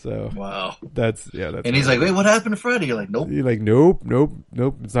 So wow, that's. And he's like, wait, what happened to Friday? You're like, nope. You're like, nope.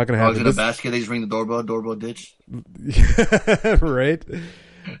 It's not gonna happen. Dogs in a basket. They just ring the doorbell ditch. Right.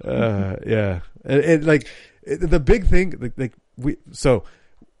 Yeah. And the big thing,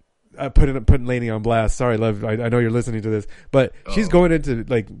 putting Lainey on blast. Sorry, love. I know you're listening to this, but she's going into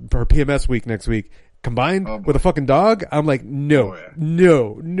her PMS week next week, combined with a fucking dog. I'm like, no,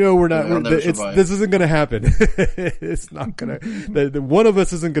 we're not. This isn't gonna happen. It's not gonna. One of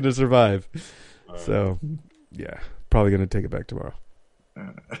us isn't gonna survive. So, yeah, probably gonna take it back tomorrow.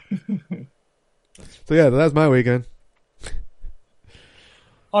 So yeah, that's my weekend.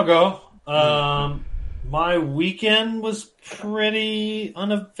 I'll go. My weekend was pretty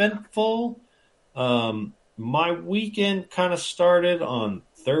uneventful. My weekend kind of started on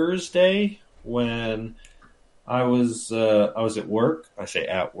Thursday when I was at work. I say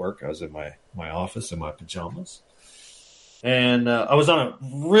at work. I was in my office in my pajamas. And I was on a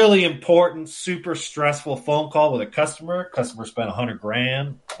really important, super stressful phone call with a customer. Customer spent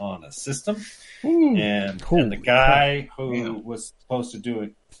 $100,000 on a system, and the guy who was supposed to do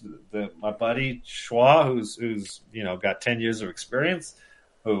it, my buddy Schwa, who's got 10 years of experience,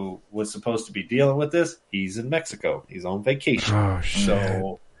 who was supposed to be dealing with this, he's in Mexico. He's on vacation. Oh, shit.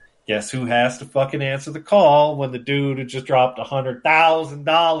 So guess who has to fucking answer the call when the dude who just dropped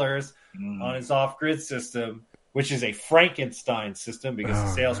 $100,000 on his off-grid system, which is a Frankenstein system because the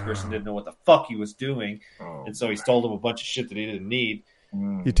salesperson didn't know what the fuck he was doing. And so he told him a bunch of shit that he didn't need.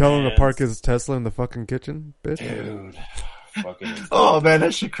 You tell him to park his Tesla in the fucking kitchen, bitch? Dude. Oh, man,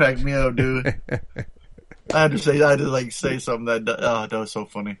 that shit cracked me up, dude. I had to say something that was so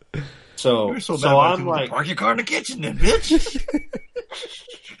funny. So I'm like, park your car in the kitchen then, bitch.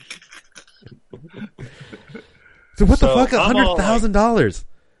 So what the fuck? $100,000?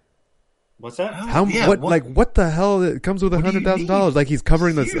 What's that? What the hell? It comes with $100,000. Like he's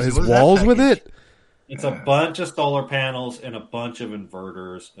covering his walls with it. It's a bunch of solar panels and a bunch of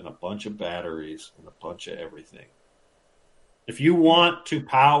inverters and a bunch of batteries and a bunch of everything. If you want to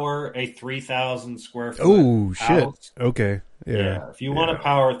power a 3,000 square foot house, okay, yeah. If you want to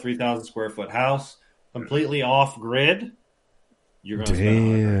power a 3,000 square foot house completely off grid, you're going to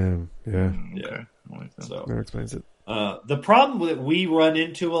spend $100,000. Okay. So that explains it. The problem that we run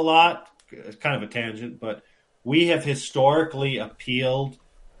into a lot, it's kind of a tangent, but we have historically appealed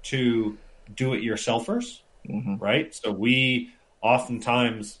to do-it-yourselfers, right? So we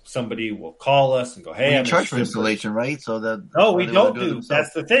oftentimes somebody will call us and go, "Hey, I'm charge for installation, right?" So that we don't do.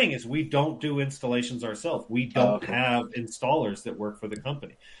 That's the thing is we don't do installations ourselves. We don't have installers that work for the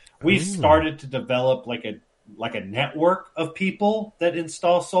company. We've started to develop like a network of people that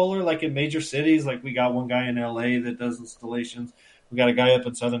install solar, like in major cities. Like we got one guy in LA that does installations. We got a guy up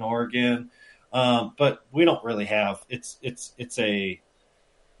in Southern Oregon, but we don't really have. It's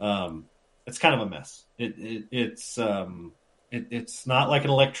kind of a mess. It's not like an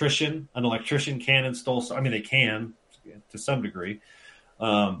electrician. An electrician can install. I mean, they can to some degree,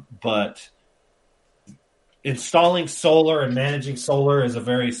 but installing solar and managing solar is a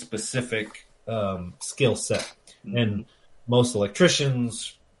very specific skill set, and most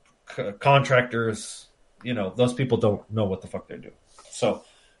electricians, contractors, those people don't know what the fuck they're doing. So,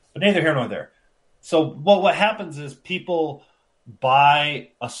 but neither here nor there. So, what happens is people buy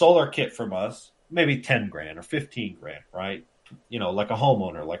a solar kit from us, maybe $10,000 or $15,000, right? Like a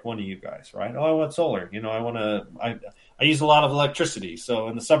homeowner, like one of you guys, right? Oh, I want solar. I use a lot of electricity, so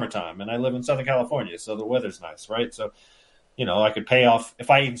in the summertime, and I live in Southern California, so the weather's nice, right? So, I could pay off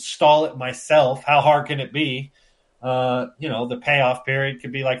if I install it myself. How hard can it be? The payoff period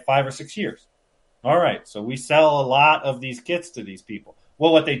could be like 5 or 6 years. All right, so we sell a lot of these kits to these people.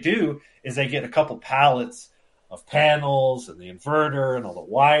 Well, what they do is they get a couple pallets of panels and the inverter and all the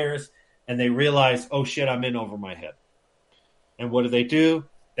wires, and they realize, oh shit, I'm in over my head. And what do?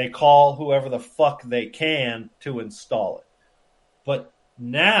 They call whoever the fuck they can to install it. But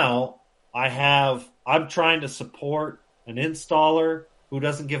now I'm trying to support an installer who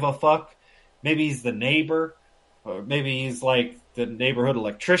doesn't give a fuck. Maybe he's the neighbor, or maybe he's like the neighborhood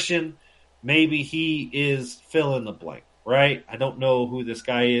electrician. Maybe he is fill in the blank, right? I don't know who this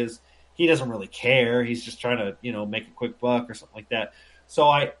guy is. He doesn't really care. He's just trying to, make a quick buck or something like that. So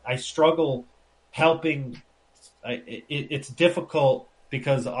I struggle helping. It's difficult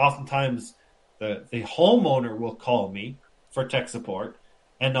because oftentimes the homeowner will call me for tech support,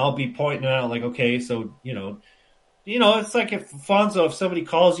 and I'll be pointing out like, okay, so it's like if somebody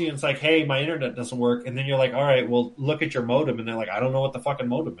calls you and it's like, hey, my internet doesn't work, and then you're like, all right, well, look at your modem, and they're like, I don't know what the fucking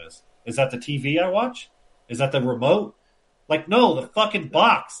modem is. Is that the TV I watch? Is that the remote? Like, no, the fucking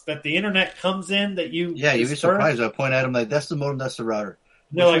box that the internet comes in that you. Yeah, you'd be surprised. I point at them like, that's the modem, that's the router.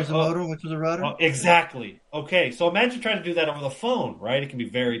 Which is the modem? Which is the router? Oh, exactly. Okay, so imagine trying to do that over the phone, right? It can be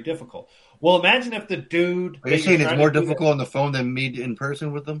very difficult. Well, imagine if the dude. Are you saying it's more difficult on the phone than me in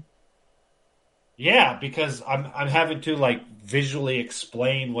person with them? Yeah, because I'm having to like visually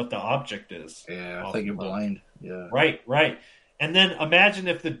explain what the object is. Yeah, I think you're blind. Yeah. Right. And then imagine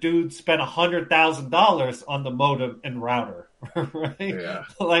if the dude spent $100,000 on the modem and router, right? Yeah.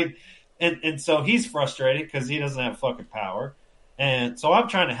 And so he's frustrated because he doesn't have fucking power. And so I'm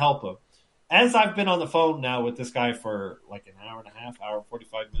trying to help him. As I've been on the phone now with this guy for like an hour and a half, hour,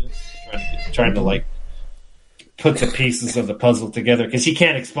 45 minutes, trying to like put the pieces of the puzzle together because he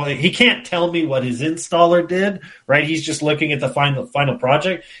can't explain. He can't tell me what his installer did, right? He's just looking at the final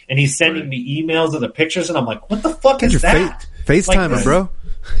project, and he's sending me emails of the pictures, and I'm like, what the fuck is that? FaceTime him, bro.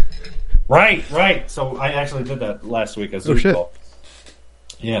 Right. So I actually did that last week as a call.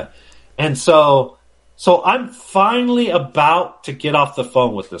 Yeah. And so So I'm finally about to get off the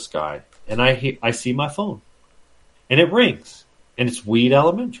phone with this guy, and I see my phone, and it rings, and it's Weed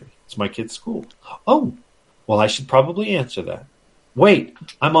Elementary. It's my kid's school. Oh, well, I should probably answer that. Wait,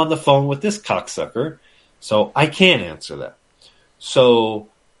 I'm on the phone with this cocksucker, so I can't answer that. So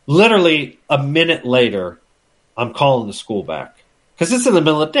literally a minute later, I'm calling the school back. Because it's in the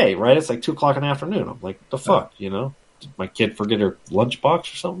middle of the day, right? It's like 2 o'clock in the afternoon. I'm like, what the fuck, you know? Did my kid forget her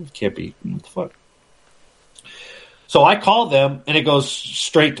lunchbox or something? It can't be. What the fuck? So I call them, and it goes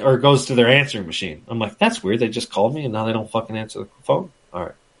goes to their answering machine. I'm like, that's weird. They just called me, and now they don't fucking answer the phone? All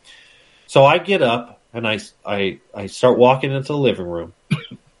right. So I get up, and I start walking into the living room,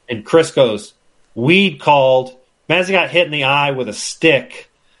 and Chris goes, Weed called. Mazzy got hit in the eye with a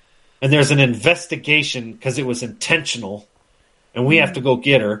stick, and there's an investigation because it was intentional, and we have to go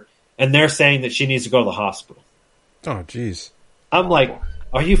get her, and they're saying that she needs to go to the hospital. Oh, jeez. I'm like,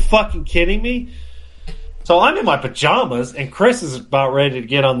 are you fucking kidding me? So I'm in my pajamas, and Chris is about ready to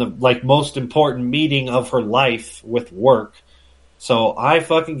get on the most important meeting of her life with work. So I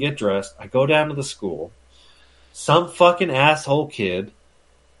fucking get dressed. I go down to the school. Some fucking asshole kid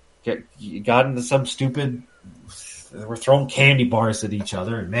got into some stupid... They were throwing candy bars at each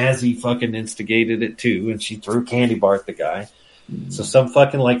other, and Mazzy fucking instigated it too, and she threw candy bars at the guy. So some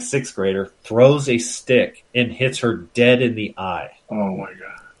fucking 6th grader throws a stick and hits her dead in the eye. Oh my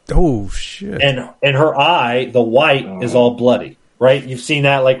god. Oh shit. And her eye, the white, is all bloody. Right? You've seen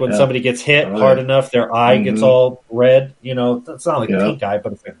that when somebody gets hit hard enough, their eye gets all red. You know, it's not like a pink eye,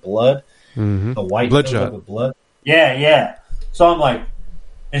 but it's like blood. Mm-hmm. The white bloodshot with blood. Yeah. So I'm like,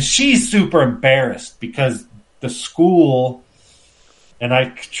 and she's super embarrassed because the school, and I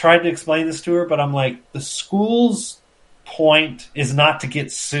tried to explain this to her, but I'm like, the school's point is not to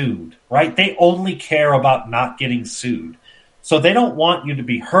get sued, right? They only care about not getting sued. So they don't want you to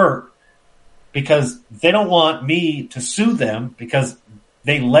be hurt because they don't want me to sue them because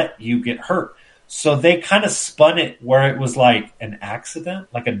they let you get hurt. So they kind of spun it where it was like an accident,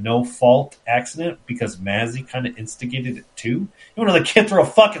 like a no-fault accident, because Mazzy kind of instigated it too. You know, the kid threw a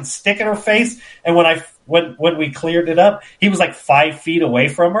fucking stick in her face, and when we cleared it up, he was 5 feet away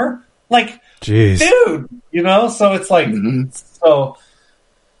from her. Jeez. Dude, you know? So it's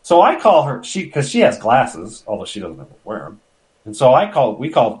so I call her, because she has glasses, although she doesn't ever wear them. And so we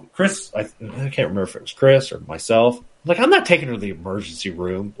called Chris, I can't remember if it was Chris or myself. I'm not taking her to the emergency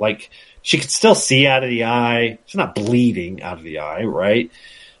room. She could still see out of the eye. She's not bleeding out of the eye, right?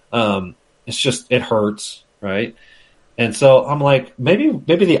 It's just, it hurts, right? And so I'm like, maybe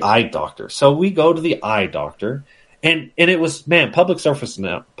the eye doctor. So we go to the eye doctor, and it was, public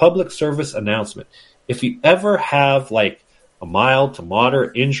service announcement. If you ever have a mild to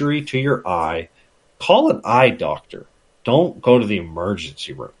moderate injury to your eye, call an eye doctor. Don't go to the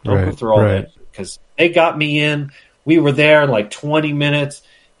emergency room. Don't go through all that, because they got me in. We were there in 20 minutes.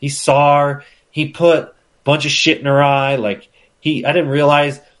 He saw her. He put a bunch of shit in her eye. I didn't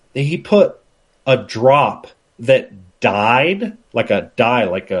realize that he put a drop that dyed, like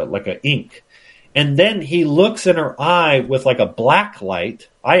a ink. And then he looks in her eye with a black light.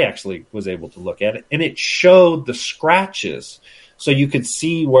 I actually was able to look at it, and it showed the scratches. So you could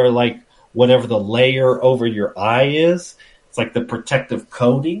see where whatever the layer over your eye is, it's the protective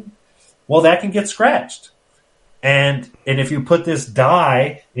coating. Well, that can get scratched. And if you put this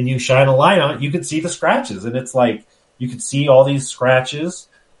dye and you shine a light on it, you can see the scratches. And it's you can see all these scratches,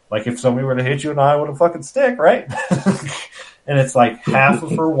 if somebody were to hit you in the eye with a fucking stick, right? And it's half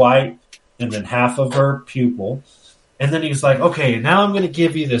of her white and then half of her pupil. And then he's okay, now I'm going to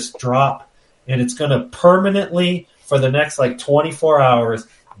give you this drop, and it's going to permanently, for the next 24 hours,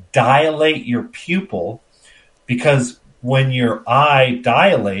 dilate your pupil, because when your eye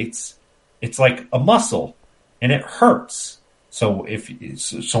dilates, it's like a muscle and it hurts. So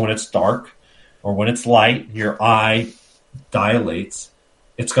when it's dark or when it's light, your eye dilates,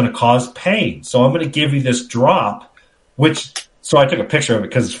 it's going to cause pain. So I'm going to give you this drop, so I took a picture of it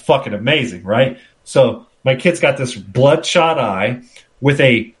because it's fucking amazing, right? So my kid's got this bloodshot eye with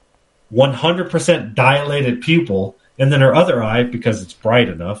a 100% dilated pupil, and then her other eye, because it's bright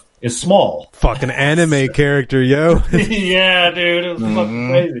enough, is small. Fucking anime character, yo. Yeah, dude. It was fucking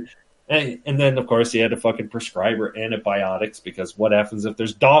crazy. And then, of course, he had to fucking prescribe her antibiotics, because what happens if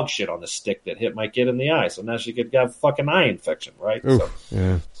there's dog shit on the stick that hit my kid in the eye? So now she could have a fucking eye infection, right? Oof,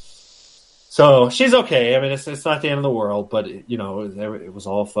 yeah. So she's okay. I mean, it's not the end of the world, but, it was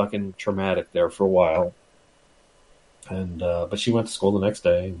all fucking traumatic there for a while. And but she went to school the next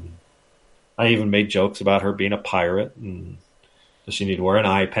day. And I even made jokes about her being a pirate, and does she need to wear an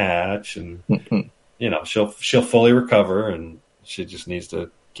eye patch, and she'll fully recover, and she just needs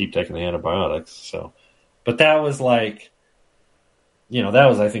to keep taking the antibiotics. So But that was like, that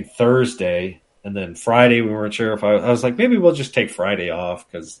was, I think, Thursday. And then Friday, we weren't sure if I was like, maybe we'll just take Friday off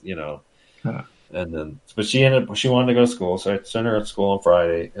because, Huh. And then, but she wanted to go to school. So I sent her at school on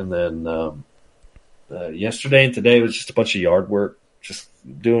Friday. And then yesterday and today was just a bunch of yard work.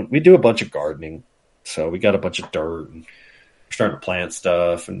 We do a bunch of gardening. So we got a bunch of dirt and we're starting to plant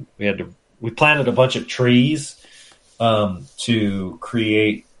stuff. And we planted a bunch of trees to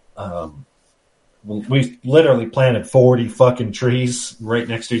create, we literally planted 40 fucking trees right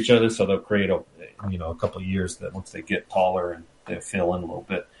next to each other, so they'll create a couple of years that once they get taller and they fill in a little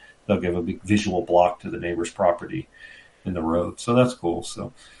bit, they'll give a big visual block to the neighbor's property in the road. So that's cool.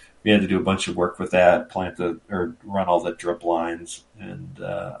 So we had to do a bunch of work with that, run all the drip lines, and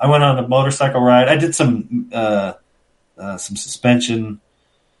I went on a motorcycle ride. I did some suspension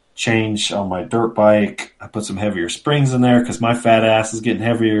change on my dirt bike. I put some heavier springs in there because my fat ass is getting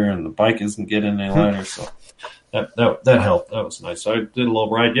heavier and the bike isn't getting any lighter. So that helped. That was nice. So I did a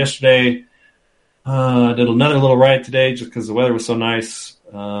little ride yesterday. I did another little ride today just because the weather was so nice.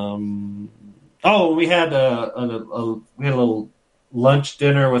 We had a little lunch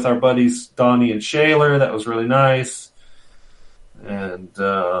dinner with our buddies Donnie and Shaler. That was really nice. And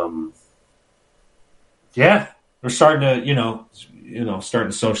we're starting to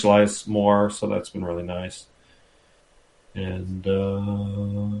starting to socialize more, so that's been really nice. And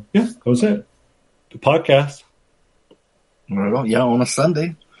that was it. The podcast. Well, yeah, on a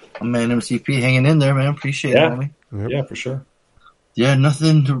Sunday. I'm man MCP hanging in there, man. Appreciate it, homie. Yeah, for sure. Yeah,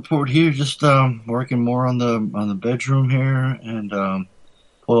 nothing to report here. Just working more on the bedroom here and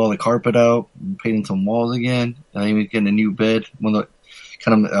pulled all the carpet out, painting some walls again. Even getting a new bed, one of the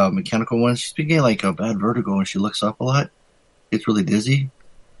kind of mechanical ones. She's been getting like a bad vertigo and she looks up a lot. It's really dizzy.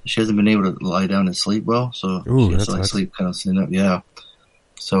 She hasn't been able to lie down and sleep well, so she has to like sleep kind of sitting up. Yeah.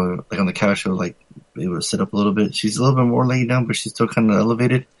 So like on the couch, she'll like be able to sit up a little bit. She's a little bit more laid down, but she's still kind of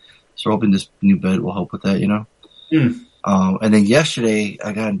elevated. So we're hoping this new bed will help with that, And then yesterday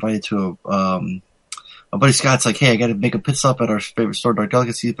I got invited to my buddy Scott's like, hey, I got to make a pit stop at our favorite store, Dark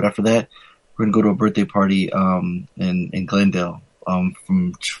Delicacies. But after that, we're gonna go to a birthday party in Glendale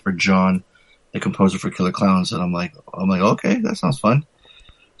for John, the composer for Killer Clowns. And I'm like, okay, that sounds fun.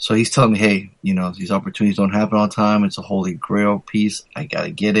 So he's telling me, hey, these opportunities don't happen all the time. It's a holy grail piece. I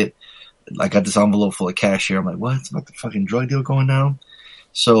gotta get it. I got this envelope full of cash here. I'm like, what? It's about the fucking drug deal going down.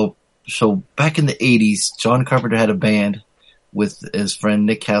 So back in the 80s, John Carpenter had a band with his friend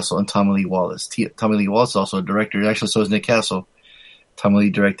Nick Castle and Tommy Lee Wallace. Tommy Lee Wallace is also a director. Actually, so is Nick Castle. Tommy Lee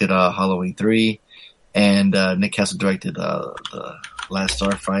directed Halloween 3, and Nick Castle directed The Last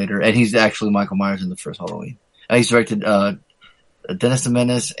Starfighter, and he's actually Michael Myers in the first Halloween. And he's directed Dennis the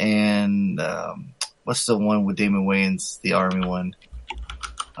Menace and what's the one with Damon Wayans, the Army one?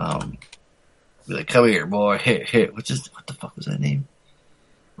 Like, come here, boy, hit. What the fuck was that name?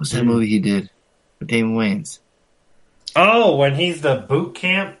 What's that movie he did with Damon Wayans? Oh, when he's the boot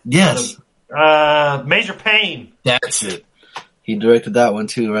camp? Yes. Major Payne. That's it. He directed that one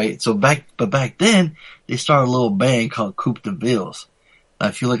too, right? So back then, they started a little band called Coupe de Villes.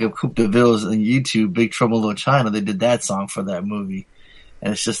 If you look at Coupe de Villes on YouTube, Big Trouble in Little China, they did that song for that movie.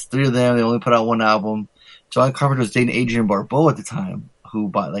 And it's just three of them. They only put out one album. John Carpenter was dating Adrienne Barbeau at the time, who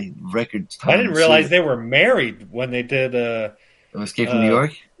bought like records. I didn't realize they were married when they did Escape from New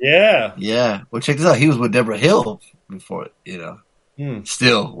York? Yeah. Yeah. Well, check this out. He was with Deborah Hill before,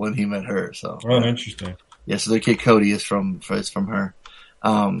 still when he met her. So. Oh, interesting. Yeah, so their kid Cody is from her.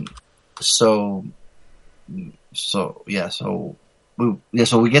 So we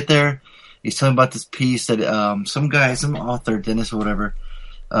get there. He's telling about this piece that some author, Dennis or whatever,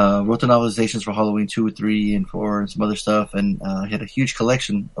 wrote the novelizations for Halloween 2, 3, and 4, and some other stuff, and he had a huge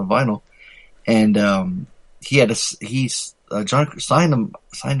collection of vinyl. And John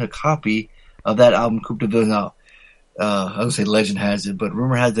signed a copy of that album, Coupe de Ville. Now, I would say legend has it, but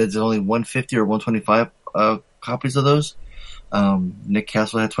rumor has it there's only 150 or 125 copies of those. Nick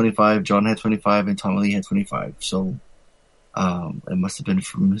Castle had 25, John had 25, and Tommy Lee had 25. So it must have been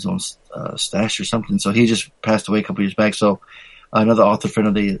from his own stash or something. So he just passed away a couple years back. So another author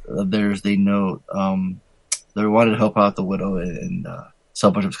friend of theirs, they know they wanted to help out the widow and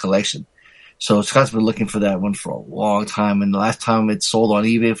sell a bunch of his collection. So Scott's been looking for that one for a long time, and the last time it sold on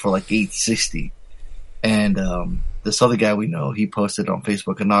eBay for like $860. And this other guy we know, he posted on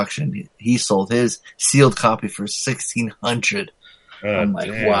Facebook an auction. He sold his sealed copy for $1,600. I'm like,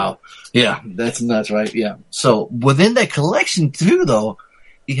 damn. Wow. Yeah, that's nuts, right? Yeah. So within that collection too, though,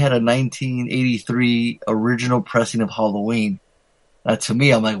 he had a 1983 original pressing of Halloween. To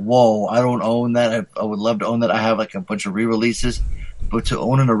me, I'm like, whoa, I don't own that. I would love to own that. I have like a bunch of re-releases, but to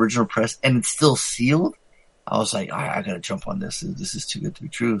own an original press and it's still sealed, I was like, I gotta jump on this. This is too good to be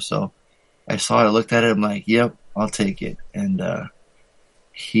true. So I saw it, I looked at it, I'm like, yep, I'll take it. And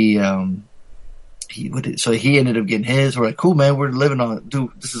he ended up getting his. We're like, cool, man, we're living on it.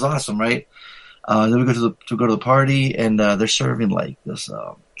 Dude, this is awesome, right? Then we go to the party, and they're serving like this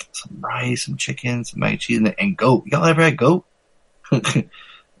some rice, some chicken, some mac and cheese, and goat. Y'all ever had goat? It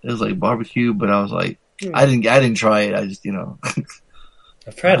was like barbecue, but I was like, I didn't try it. I just,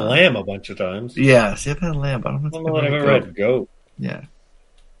 I've tried lamb a bunch of times. Yeah, see, I've had lamb, but I don't know if I've ever had goat. Yeah.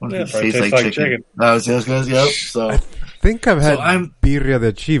 It tastes like chicken. So I think I've had birria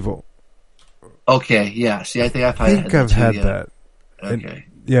de chivo. Okay, yeah. See, I think I've had that. Okay.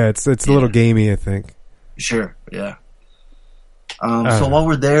 Yeah, it's a little gamey, I think. Sure, yeah. So while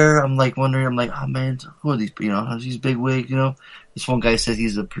we're there, I'm like wondering, oh man, who are these? How's these big wigs? This one guy says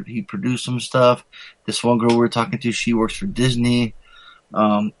he produced some stuff. This one girl we're talking to, she works for Disney.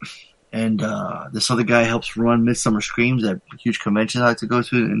 And this other guy helps run Midsummer Screams, that huge convention I like to go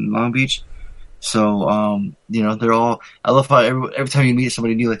to in Long Beach. So, they're all, I love how every time you meet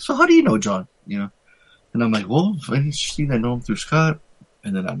somebody new, like, so how do you know John? And I'm like, well, I know him through Scott,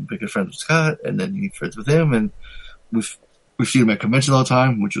 and then I'm bigger friends with Scott, and then he's friends with him, and we've seen him at convention all the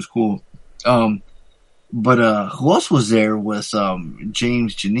time, which was cool. But who else was there was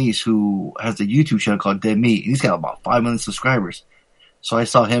James Janice, who has a YouTube channel called Dead Meat. He's got about 5 million subscribers. So I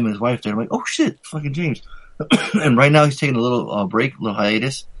saw him and his wife there. I'm like, oh shit, fucking James. And right now he's taking a little break, a little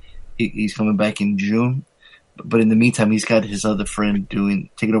hiatus. He's coming back in June. But in the meantime, he's got his other friend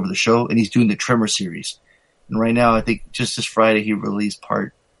taking over the show, and he's doing the Tremor series. And right now, I think just this Friday, he released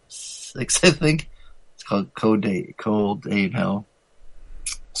part 6, I think. It's called Cold Day in Hell.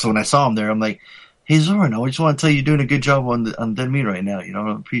 So when I saw him there, I'm like, hey, Zoran, I just want to tell you you're doing a good job on Dead Meat right now.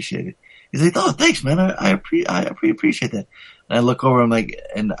 I appreciate it. He's like, oh, thanks, man. I appreciate that. And I look over, I'm like,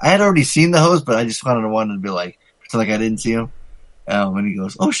 and I had already seen the host, but I just wanted to be like, pretend like I didn't see him. And he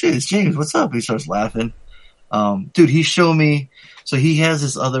goes, oh shit, it's James. What's up? He starts laughing. Dude, he showed me, so he has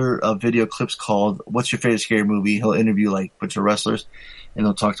this other video clips called What's Your Favorite Scary Movie? He'll interview like a bunch of wrestlers, and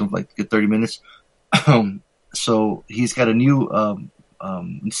they'll talk to them for like a good 30 minutes. So he's got a new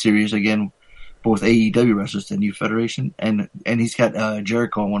series again, but with AEW wrestlers, the new federation, and he's got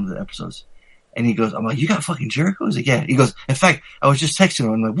Jericho on one of the episodes. And he goes, I'm like, you got fucking Jericho? He's like, yeah. He goes, in fact, I was just texting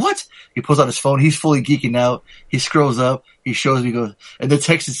him. I'm like, what? He pulls out his phone. He's fully geeking out. He scrolls up. He shows me, he goes, and the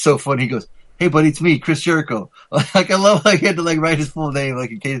text is so funny. He goes, hey buddy, it's me, Chris Jericho. Like, I love how he had to like write his full name,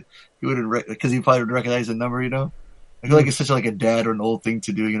 like in case he wouldn't, because he probably would recognize the number, I feel like it's such like a dad or an old thing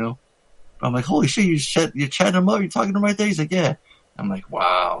to do, But I'm like, holy shit, you're chatting him up, you're talking to him right there? He's like, yeah. I'm like,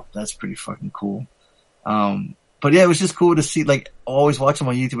 wow, that's pretty fucking cool. But yeah, it was just cool to see, like, always watch him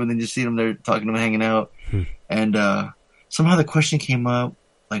on YouTube and then just see him there talking to him, hanging out. And somehow the question came up,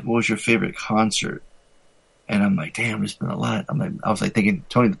 like, what was your favorite concert? And I'm like, damn, there's been a lot. I was thinking,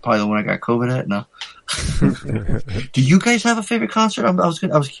 Tony, probably the one I got COVID at. No. Do you guys have a favorite concert? I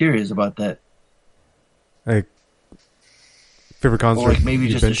was curious about that. Like, favorite concert? Or like maybe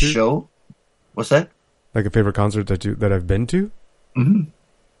just a show? What's that? Like a favorite concert that I've been to? Mm-hmm.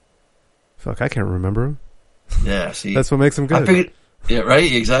 Fuck, I can't remember. Yeah, see, that's what makes them good. I figured, yeah,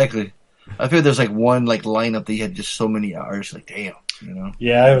 right, exactly. I figured there's like one like lineup that you had just so many artists. Like, damn,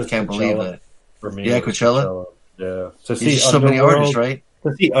 Yeah, I can't believe that. For me, yeah, Coachella. Yeah, to see so many artists, right?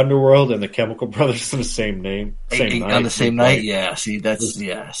 To see Underworld and the Chemical Brothers in the same night on the same night. Yeah, see, that's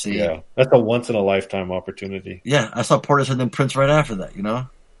that's a once in a lifetime opportunity. Yeah, I saw Portishead and then Prince right after that. Yeah,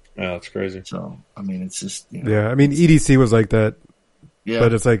 that's crazy. So I mean, it's just yeah. I mean, EDC was like that. Yeah.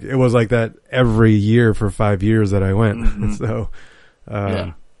 But it was like that every year for 5 years that I went. Mm-hmm. So,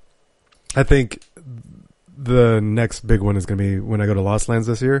 I think the next big one is going to be when I go to Lost Lands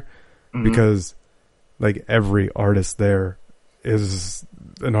this year, because like every artist there is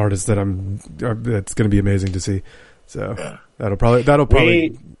an artist that it's going to be amazing to see. So that'll probably,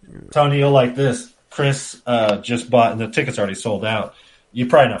 Tony, you'll like this. Chris, just bought, and the tickets already sold out. You're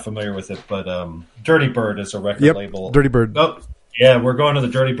probably not familiar with it, but, Dirty Bird is a record label. Dirty Bird. Oh, yeah, we're going to the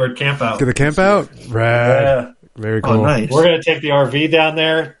Dirty Bird camp out. To the camp out? Rad. Yeah. Very cool. Oh, nice. We're going to take the RV down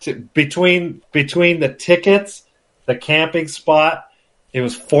there. Between the tickets, the camping spot, it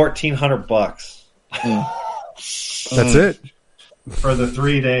was $1,400. That's it? For the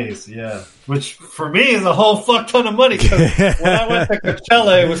 3 days, yeah. Which, for me, is a whole fuck ton of money. Because when I went to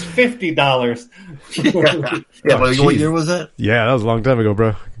Coachella, it was $50. Yeah, but what year was that? Yeah, that was a long time ago,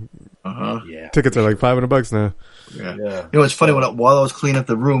 bro. Yeah. Tickets are like $500 now. Yeah. It's funny, while I was cleaning up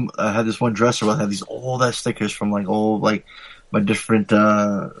the room, I had this one dresser where I had all that stickers from like old, like my different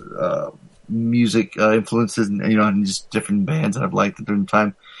music influences and and just different bands that I've liked at different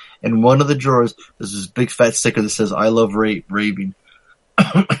time. in one of the drawers, there's this big fat sticker that says "I love raving."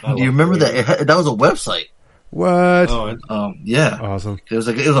 Do you remember that? That was a website. What? Yeah, awesome. It was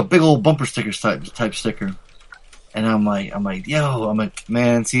a big old bumper sticker type sticker, and I'm like,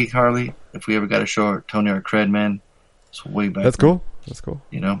 man, see, Harley, if we ever got to show Tony our cred, man, it's way back. That's cool. That's cool.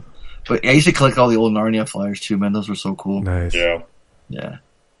 You know, but I used to collect all the old Narnia flyers too, man. Those were so cool. Nice. Yeah.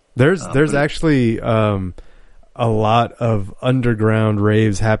 There's actually a lot of underground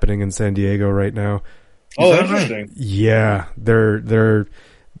raves happening in San Diego right now. Oh, interesting. Yeah, they're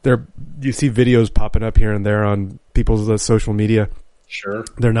you see videos popping up here and there on people's social media. Sure.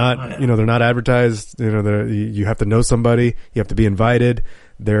 They're not, they're not advertised. You have to know somebody. You have to be invited.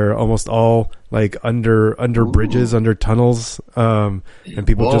 They're almost all like under bridges, under tunnels, and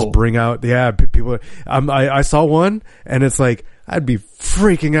people just bring out. Yeah, people. I saw one, and it's like I'd be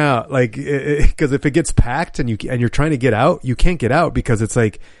freaking out, like because if it gets packed and you're trying to get out, you can't get out because it's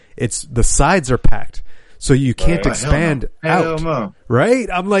like the sides are packed. So you can't expand out, right?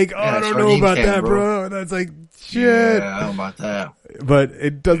 I'm like, I don't know about that, bro. That's like, shit. Yeah, I don't know about that. But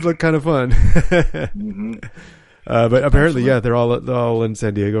it does look kind of fun. Mm-hmm. But apparently, they're all in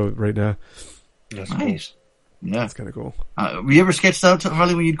San Diego right now. That's nice. Cool. Yeah, that's kind of cool. Were you ever sketched out,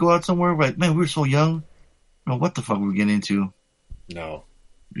 Harley, when you'd go out somewhere? Like, man, we were so young. I don't know what the fuck we were getting into. No.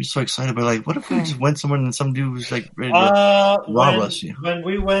 You're so excited, but like, what if we just went somewhere and some dude was like ready to rob us? When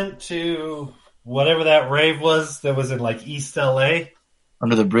we went to whatever that rave was that was in like East LA.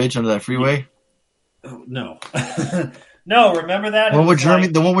 Under the bridge, under that freeway? No. No, remember that? The one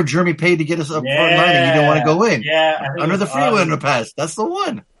where Jeremy paid to get us up front line and you didn't want to go in. Yeah. Under the freeway underpass. That's the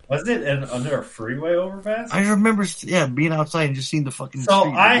one. Was it under a freeway overpass? I remember, being outside and just seeing the fucking So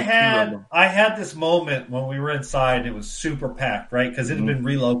street. I had this moment when we were inside. It was super packed, right? Because it had been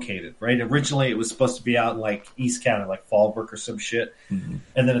relocated, right? Originally, it was supposed to be out in like East County, like Fallbrook or some shit. Mm-hmm.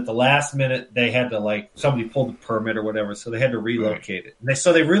 And then at the last minute, they had to somebody pulled the permit or whatever, so they had to relocate it. And they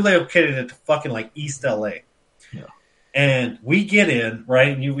relocated it to fucking like East LA. Yeah. And we get in, right?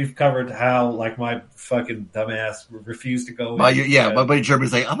 And we've covered how, like, my fucking dumbass refused to go in. My buddy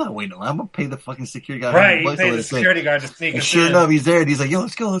Jeremy's like, I'm not waiting. I'm going to pay the fucking security guard. Right, he paid the security guard to sneak us in. Sure enough, he's there, and he's like, yo,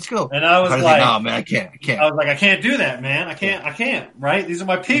 let's go. And I was like, no, man, I can't. I was like, I can't do that, man. I can't, right? These are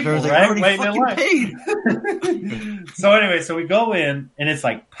my people, like, right? Waiting in line. So anyway, we go in, and it's,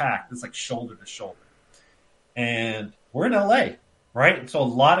 like, packed. It's, like, shoulder to shoulder. And we're in L.A., right? And so a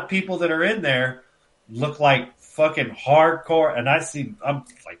lot of people that are in there look like fucking hardcore, and I'm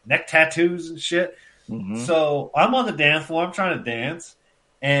like neck tattoos and shit. Mm-hmm. So I'm on the dance floor. I'm trying to dance,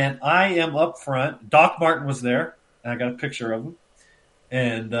 and I am up front. Doc Martin was there, and I got a picture of him.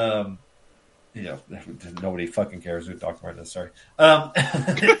 And nobody fucking cares who Doc Martin is. Sorry.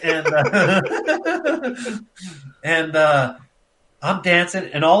 And I'm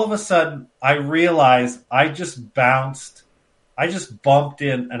dancing, and all of a sudden I realize I just bumped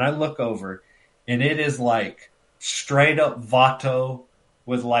in, and I look over, and it is like straight up Vato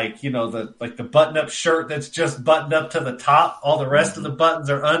with the button up shirt that's just buttoned up to the top. All the rest of the buttons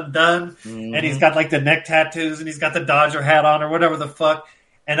are undone. Mm-hmm. And he's got like the neck tattoos and he's got the Dodger hat on or whatever the fuck.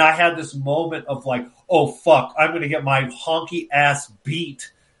 And I had this moment of like, oh fuck, I'm going to get my honky ass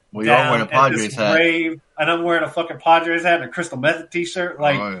beat. Well, you're wearing a Padres hat. Rave, and I'm wearing a fucking Padres hat and a Crystal Method t-shirt.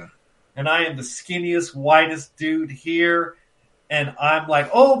 And I am the skinniest, whitest dude here. And I'm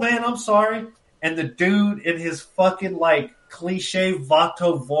like, oh man, I'm sorry. And the dude in his fucking like cliche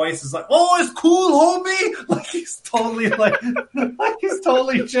Vato voice is like, "Oh, it's cool, homie." Like he's totally he's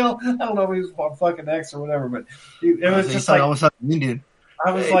totally chill. I don't know if he was fucking X or whatever, but it was just like almost like Indian.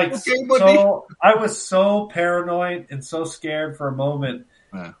 I was I was so paranoid and so scared for a moment,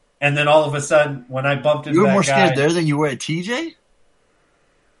 and then all of a sudden, when I bumped into you were that more guy, scared there than you were at TJ.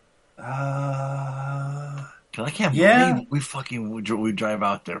 I can't believe we drive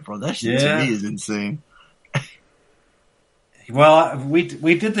out there, bro. That shit to me is insane. Well, we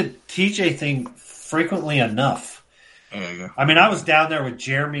did the TJ thing frequently enough. There you go. I mean, I was down there with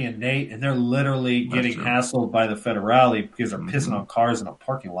Jeremy and Nate, and they're literally getting hassled by the Federale because they're pissing on cars in a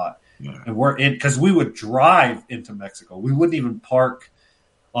parking lot. Yeah. And we're in because we would drive into Mexico. We wouldn't even park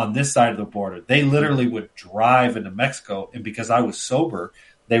on this side of the border. They literally would drive into Mexico, and because I was sober,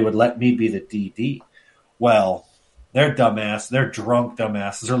 they would let me be the DD. Well, they're drunk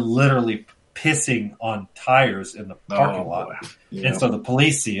dumbasses. They're literally pissing on tires in the parking lot. Yeah. And so the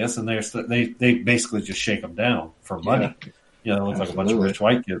police see us, and they basically just shake them down for money. They look like a bunch of rich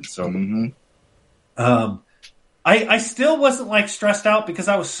white kids. So, I still wasn't like stressed out because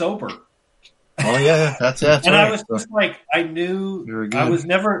I was sober. Oh yeah, that's and right. I was just like, I knew I was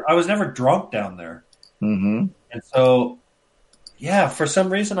never drunk down there. Mm-hmm. And so, yeah, for some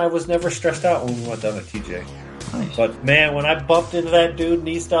reason I was never stressed out when we went down to TJ. Nice. But man, when I bumped into that dude in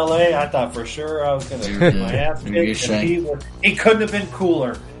East LA, I thought for sure I was going to get my ass kicked. And he couldn't have been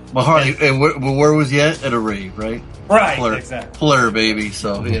cooler. Well, Harley, and where was he at? At a rave, right? Right, Plur, exactly. Plur, baby.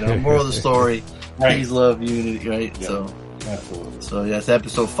 So, moral of the story, right. Please love unity, right? Yeah, so, absolutely. So, yeah, it's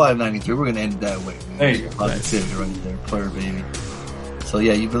episode 593. We're going to end it that way. There you go. Positivity right there. Plur, baby. So,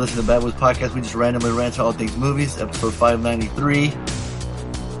 yeah, you've been listening to Bad Boys Podcast. We just randomly rant all things movies. Episode 593.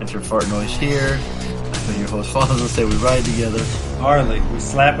 That's your fart noise here. And your host Fonzo say we ride together. Harley, we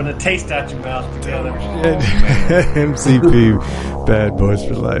slapping a taste out your mouth together. MCP, Bad Boys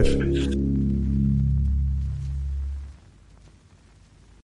for Life.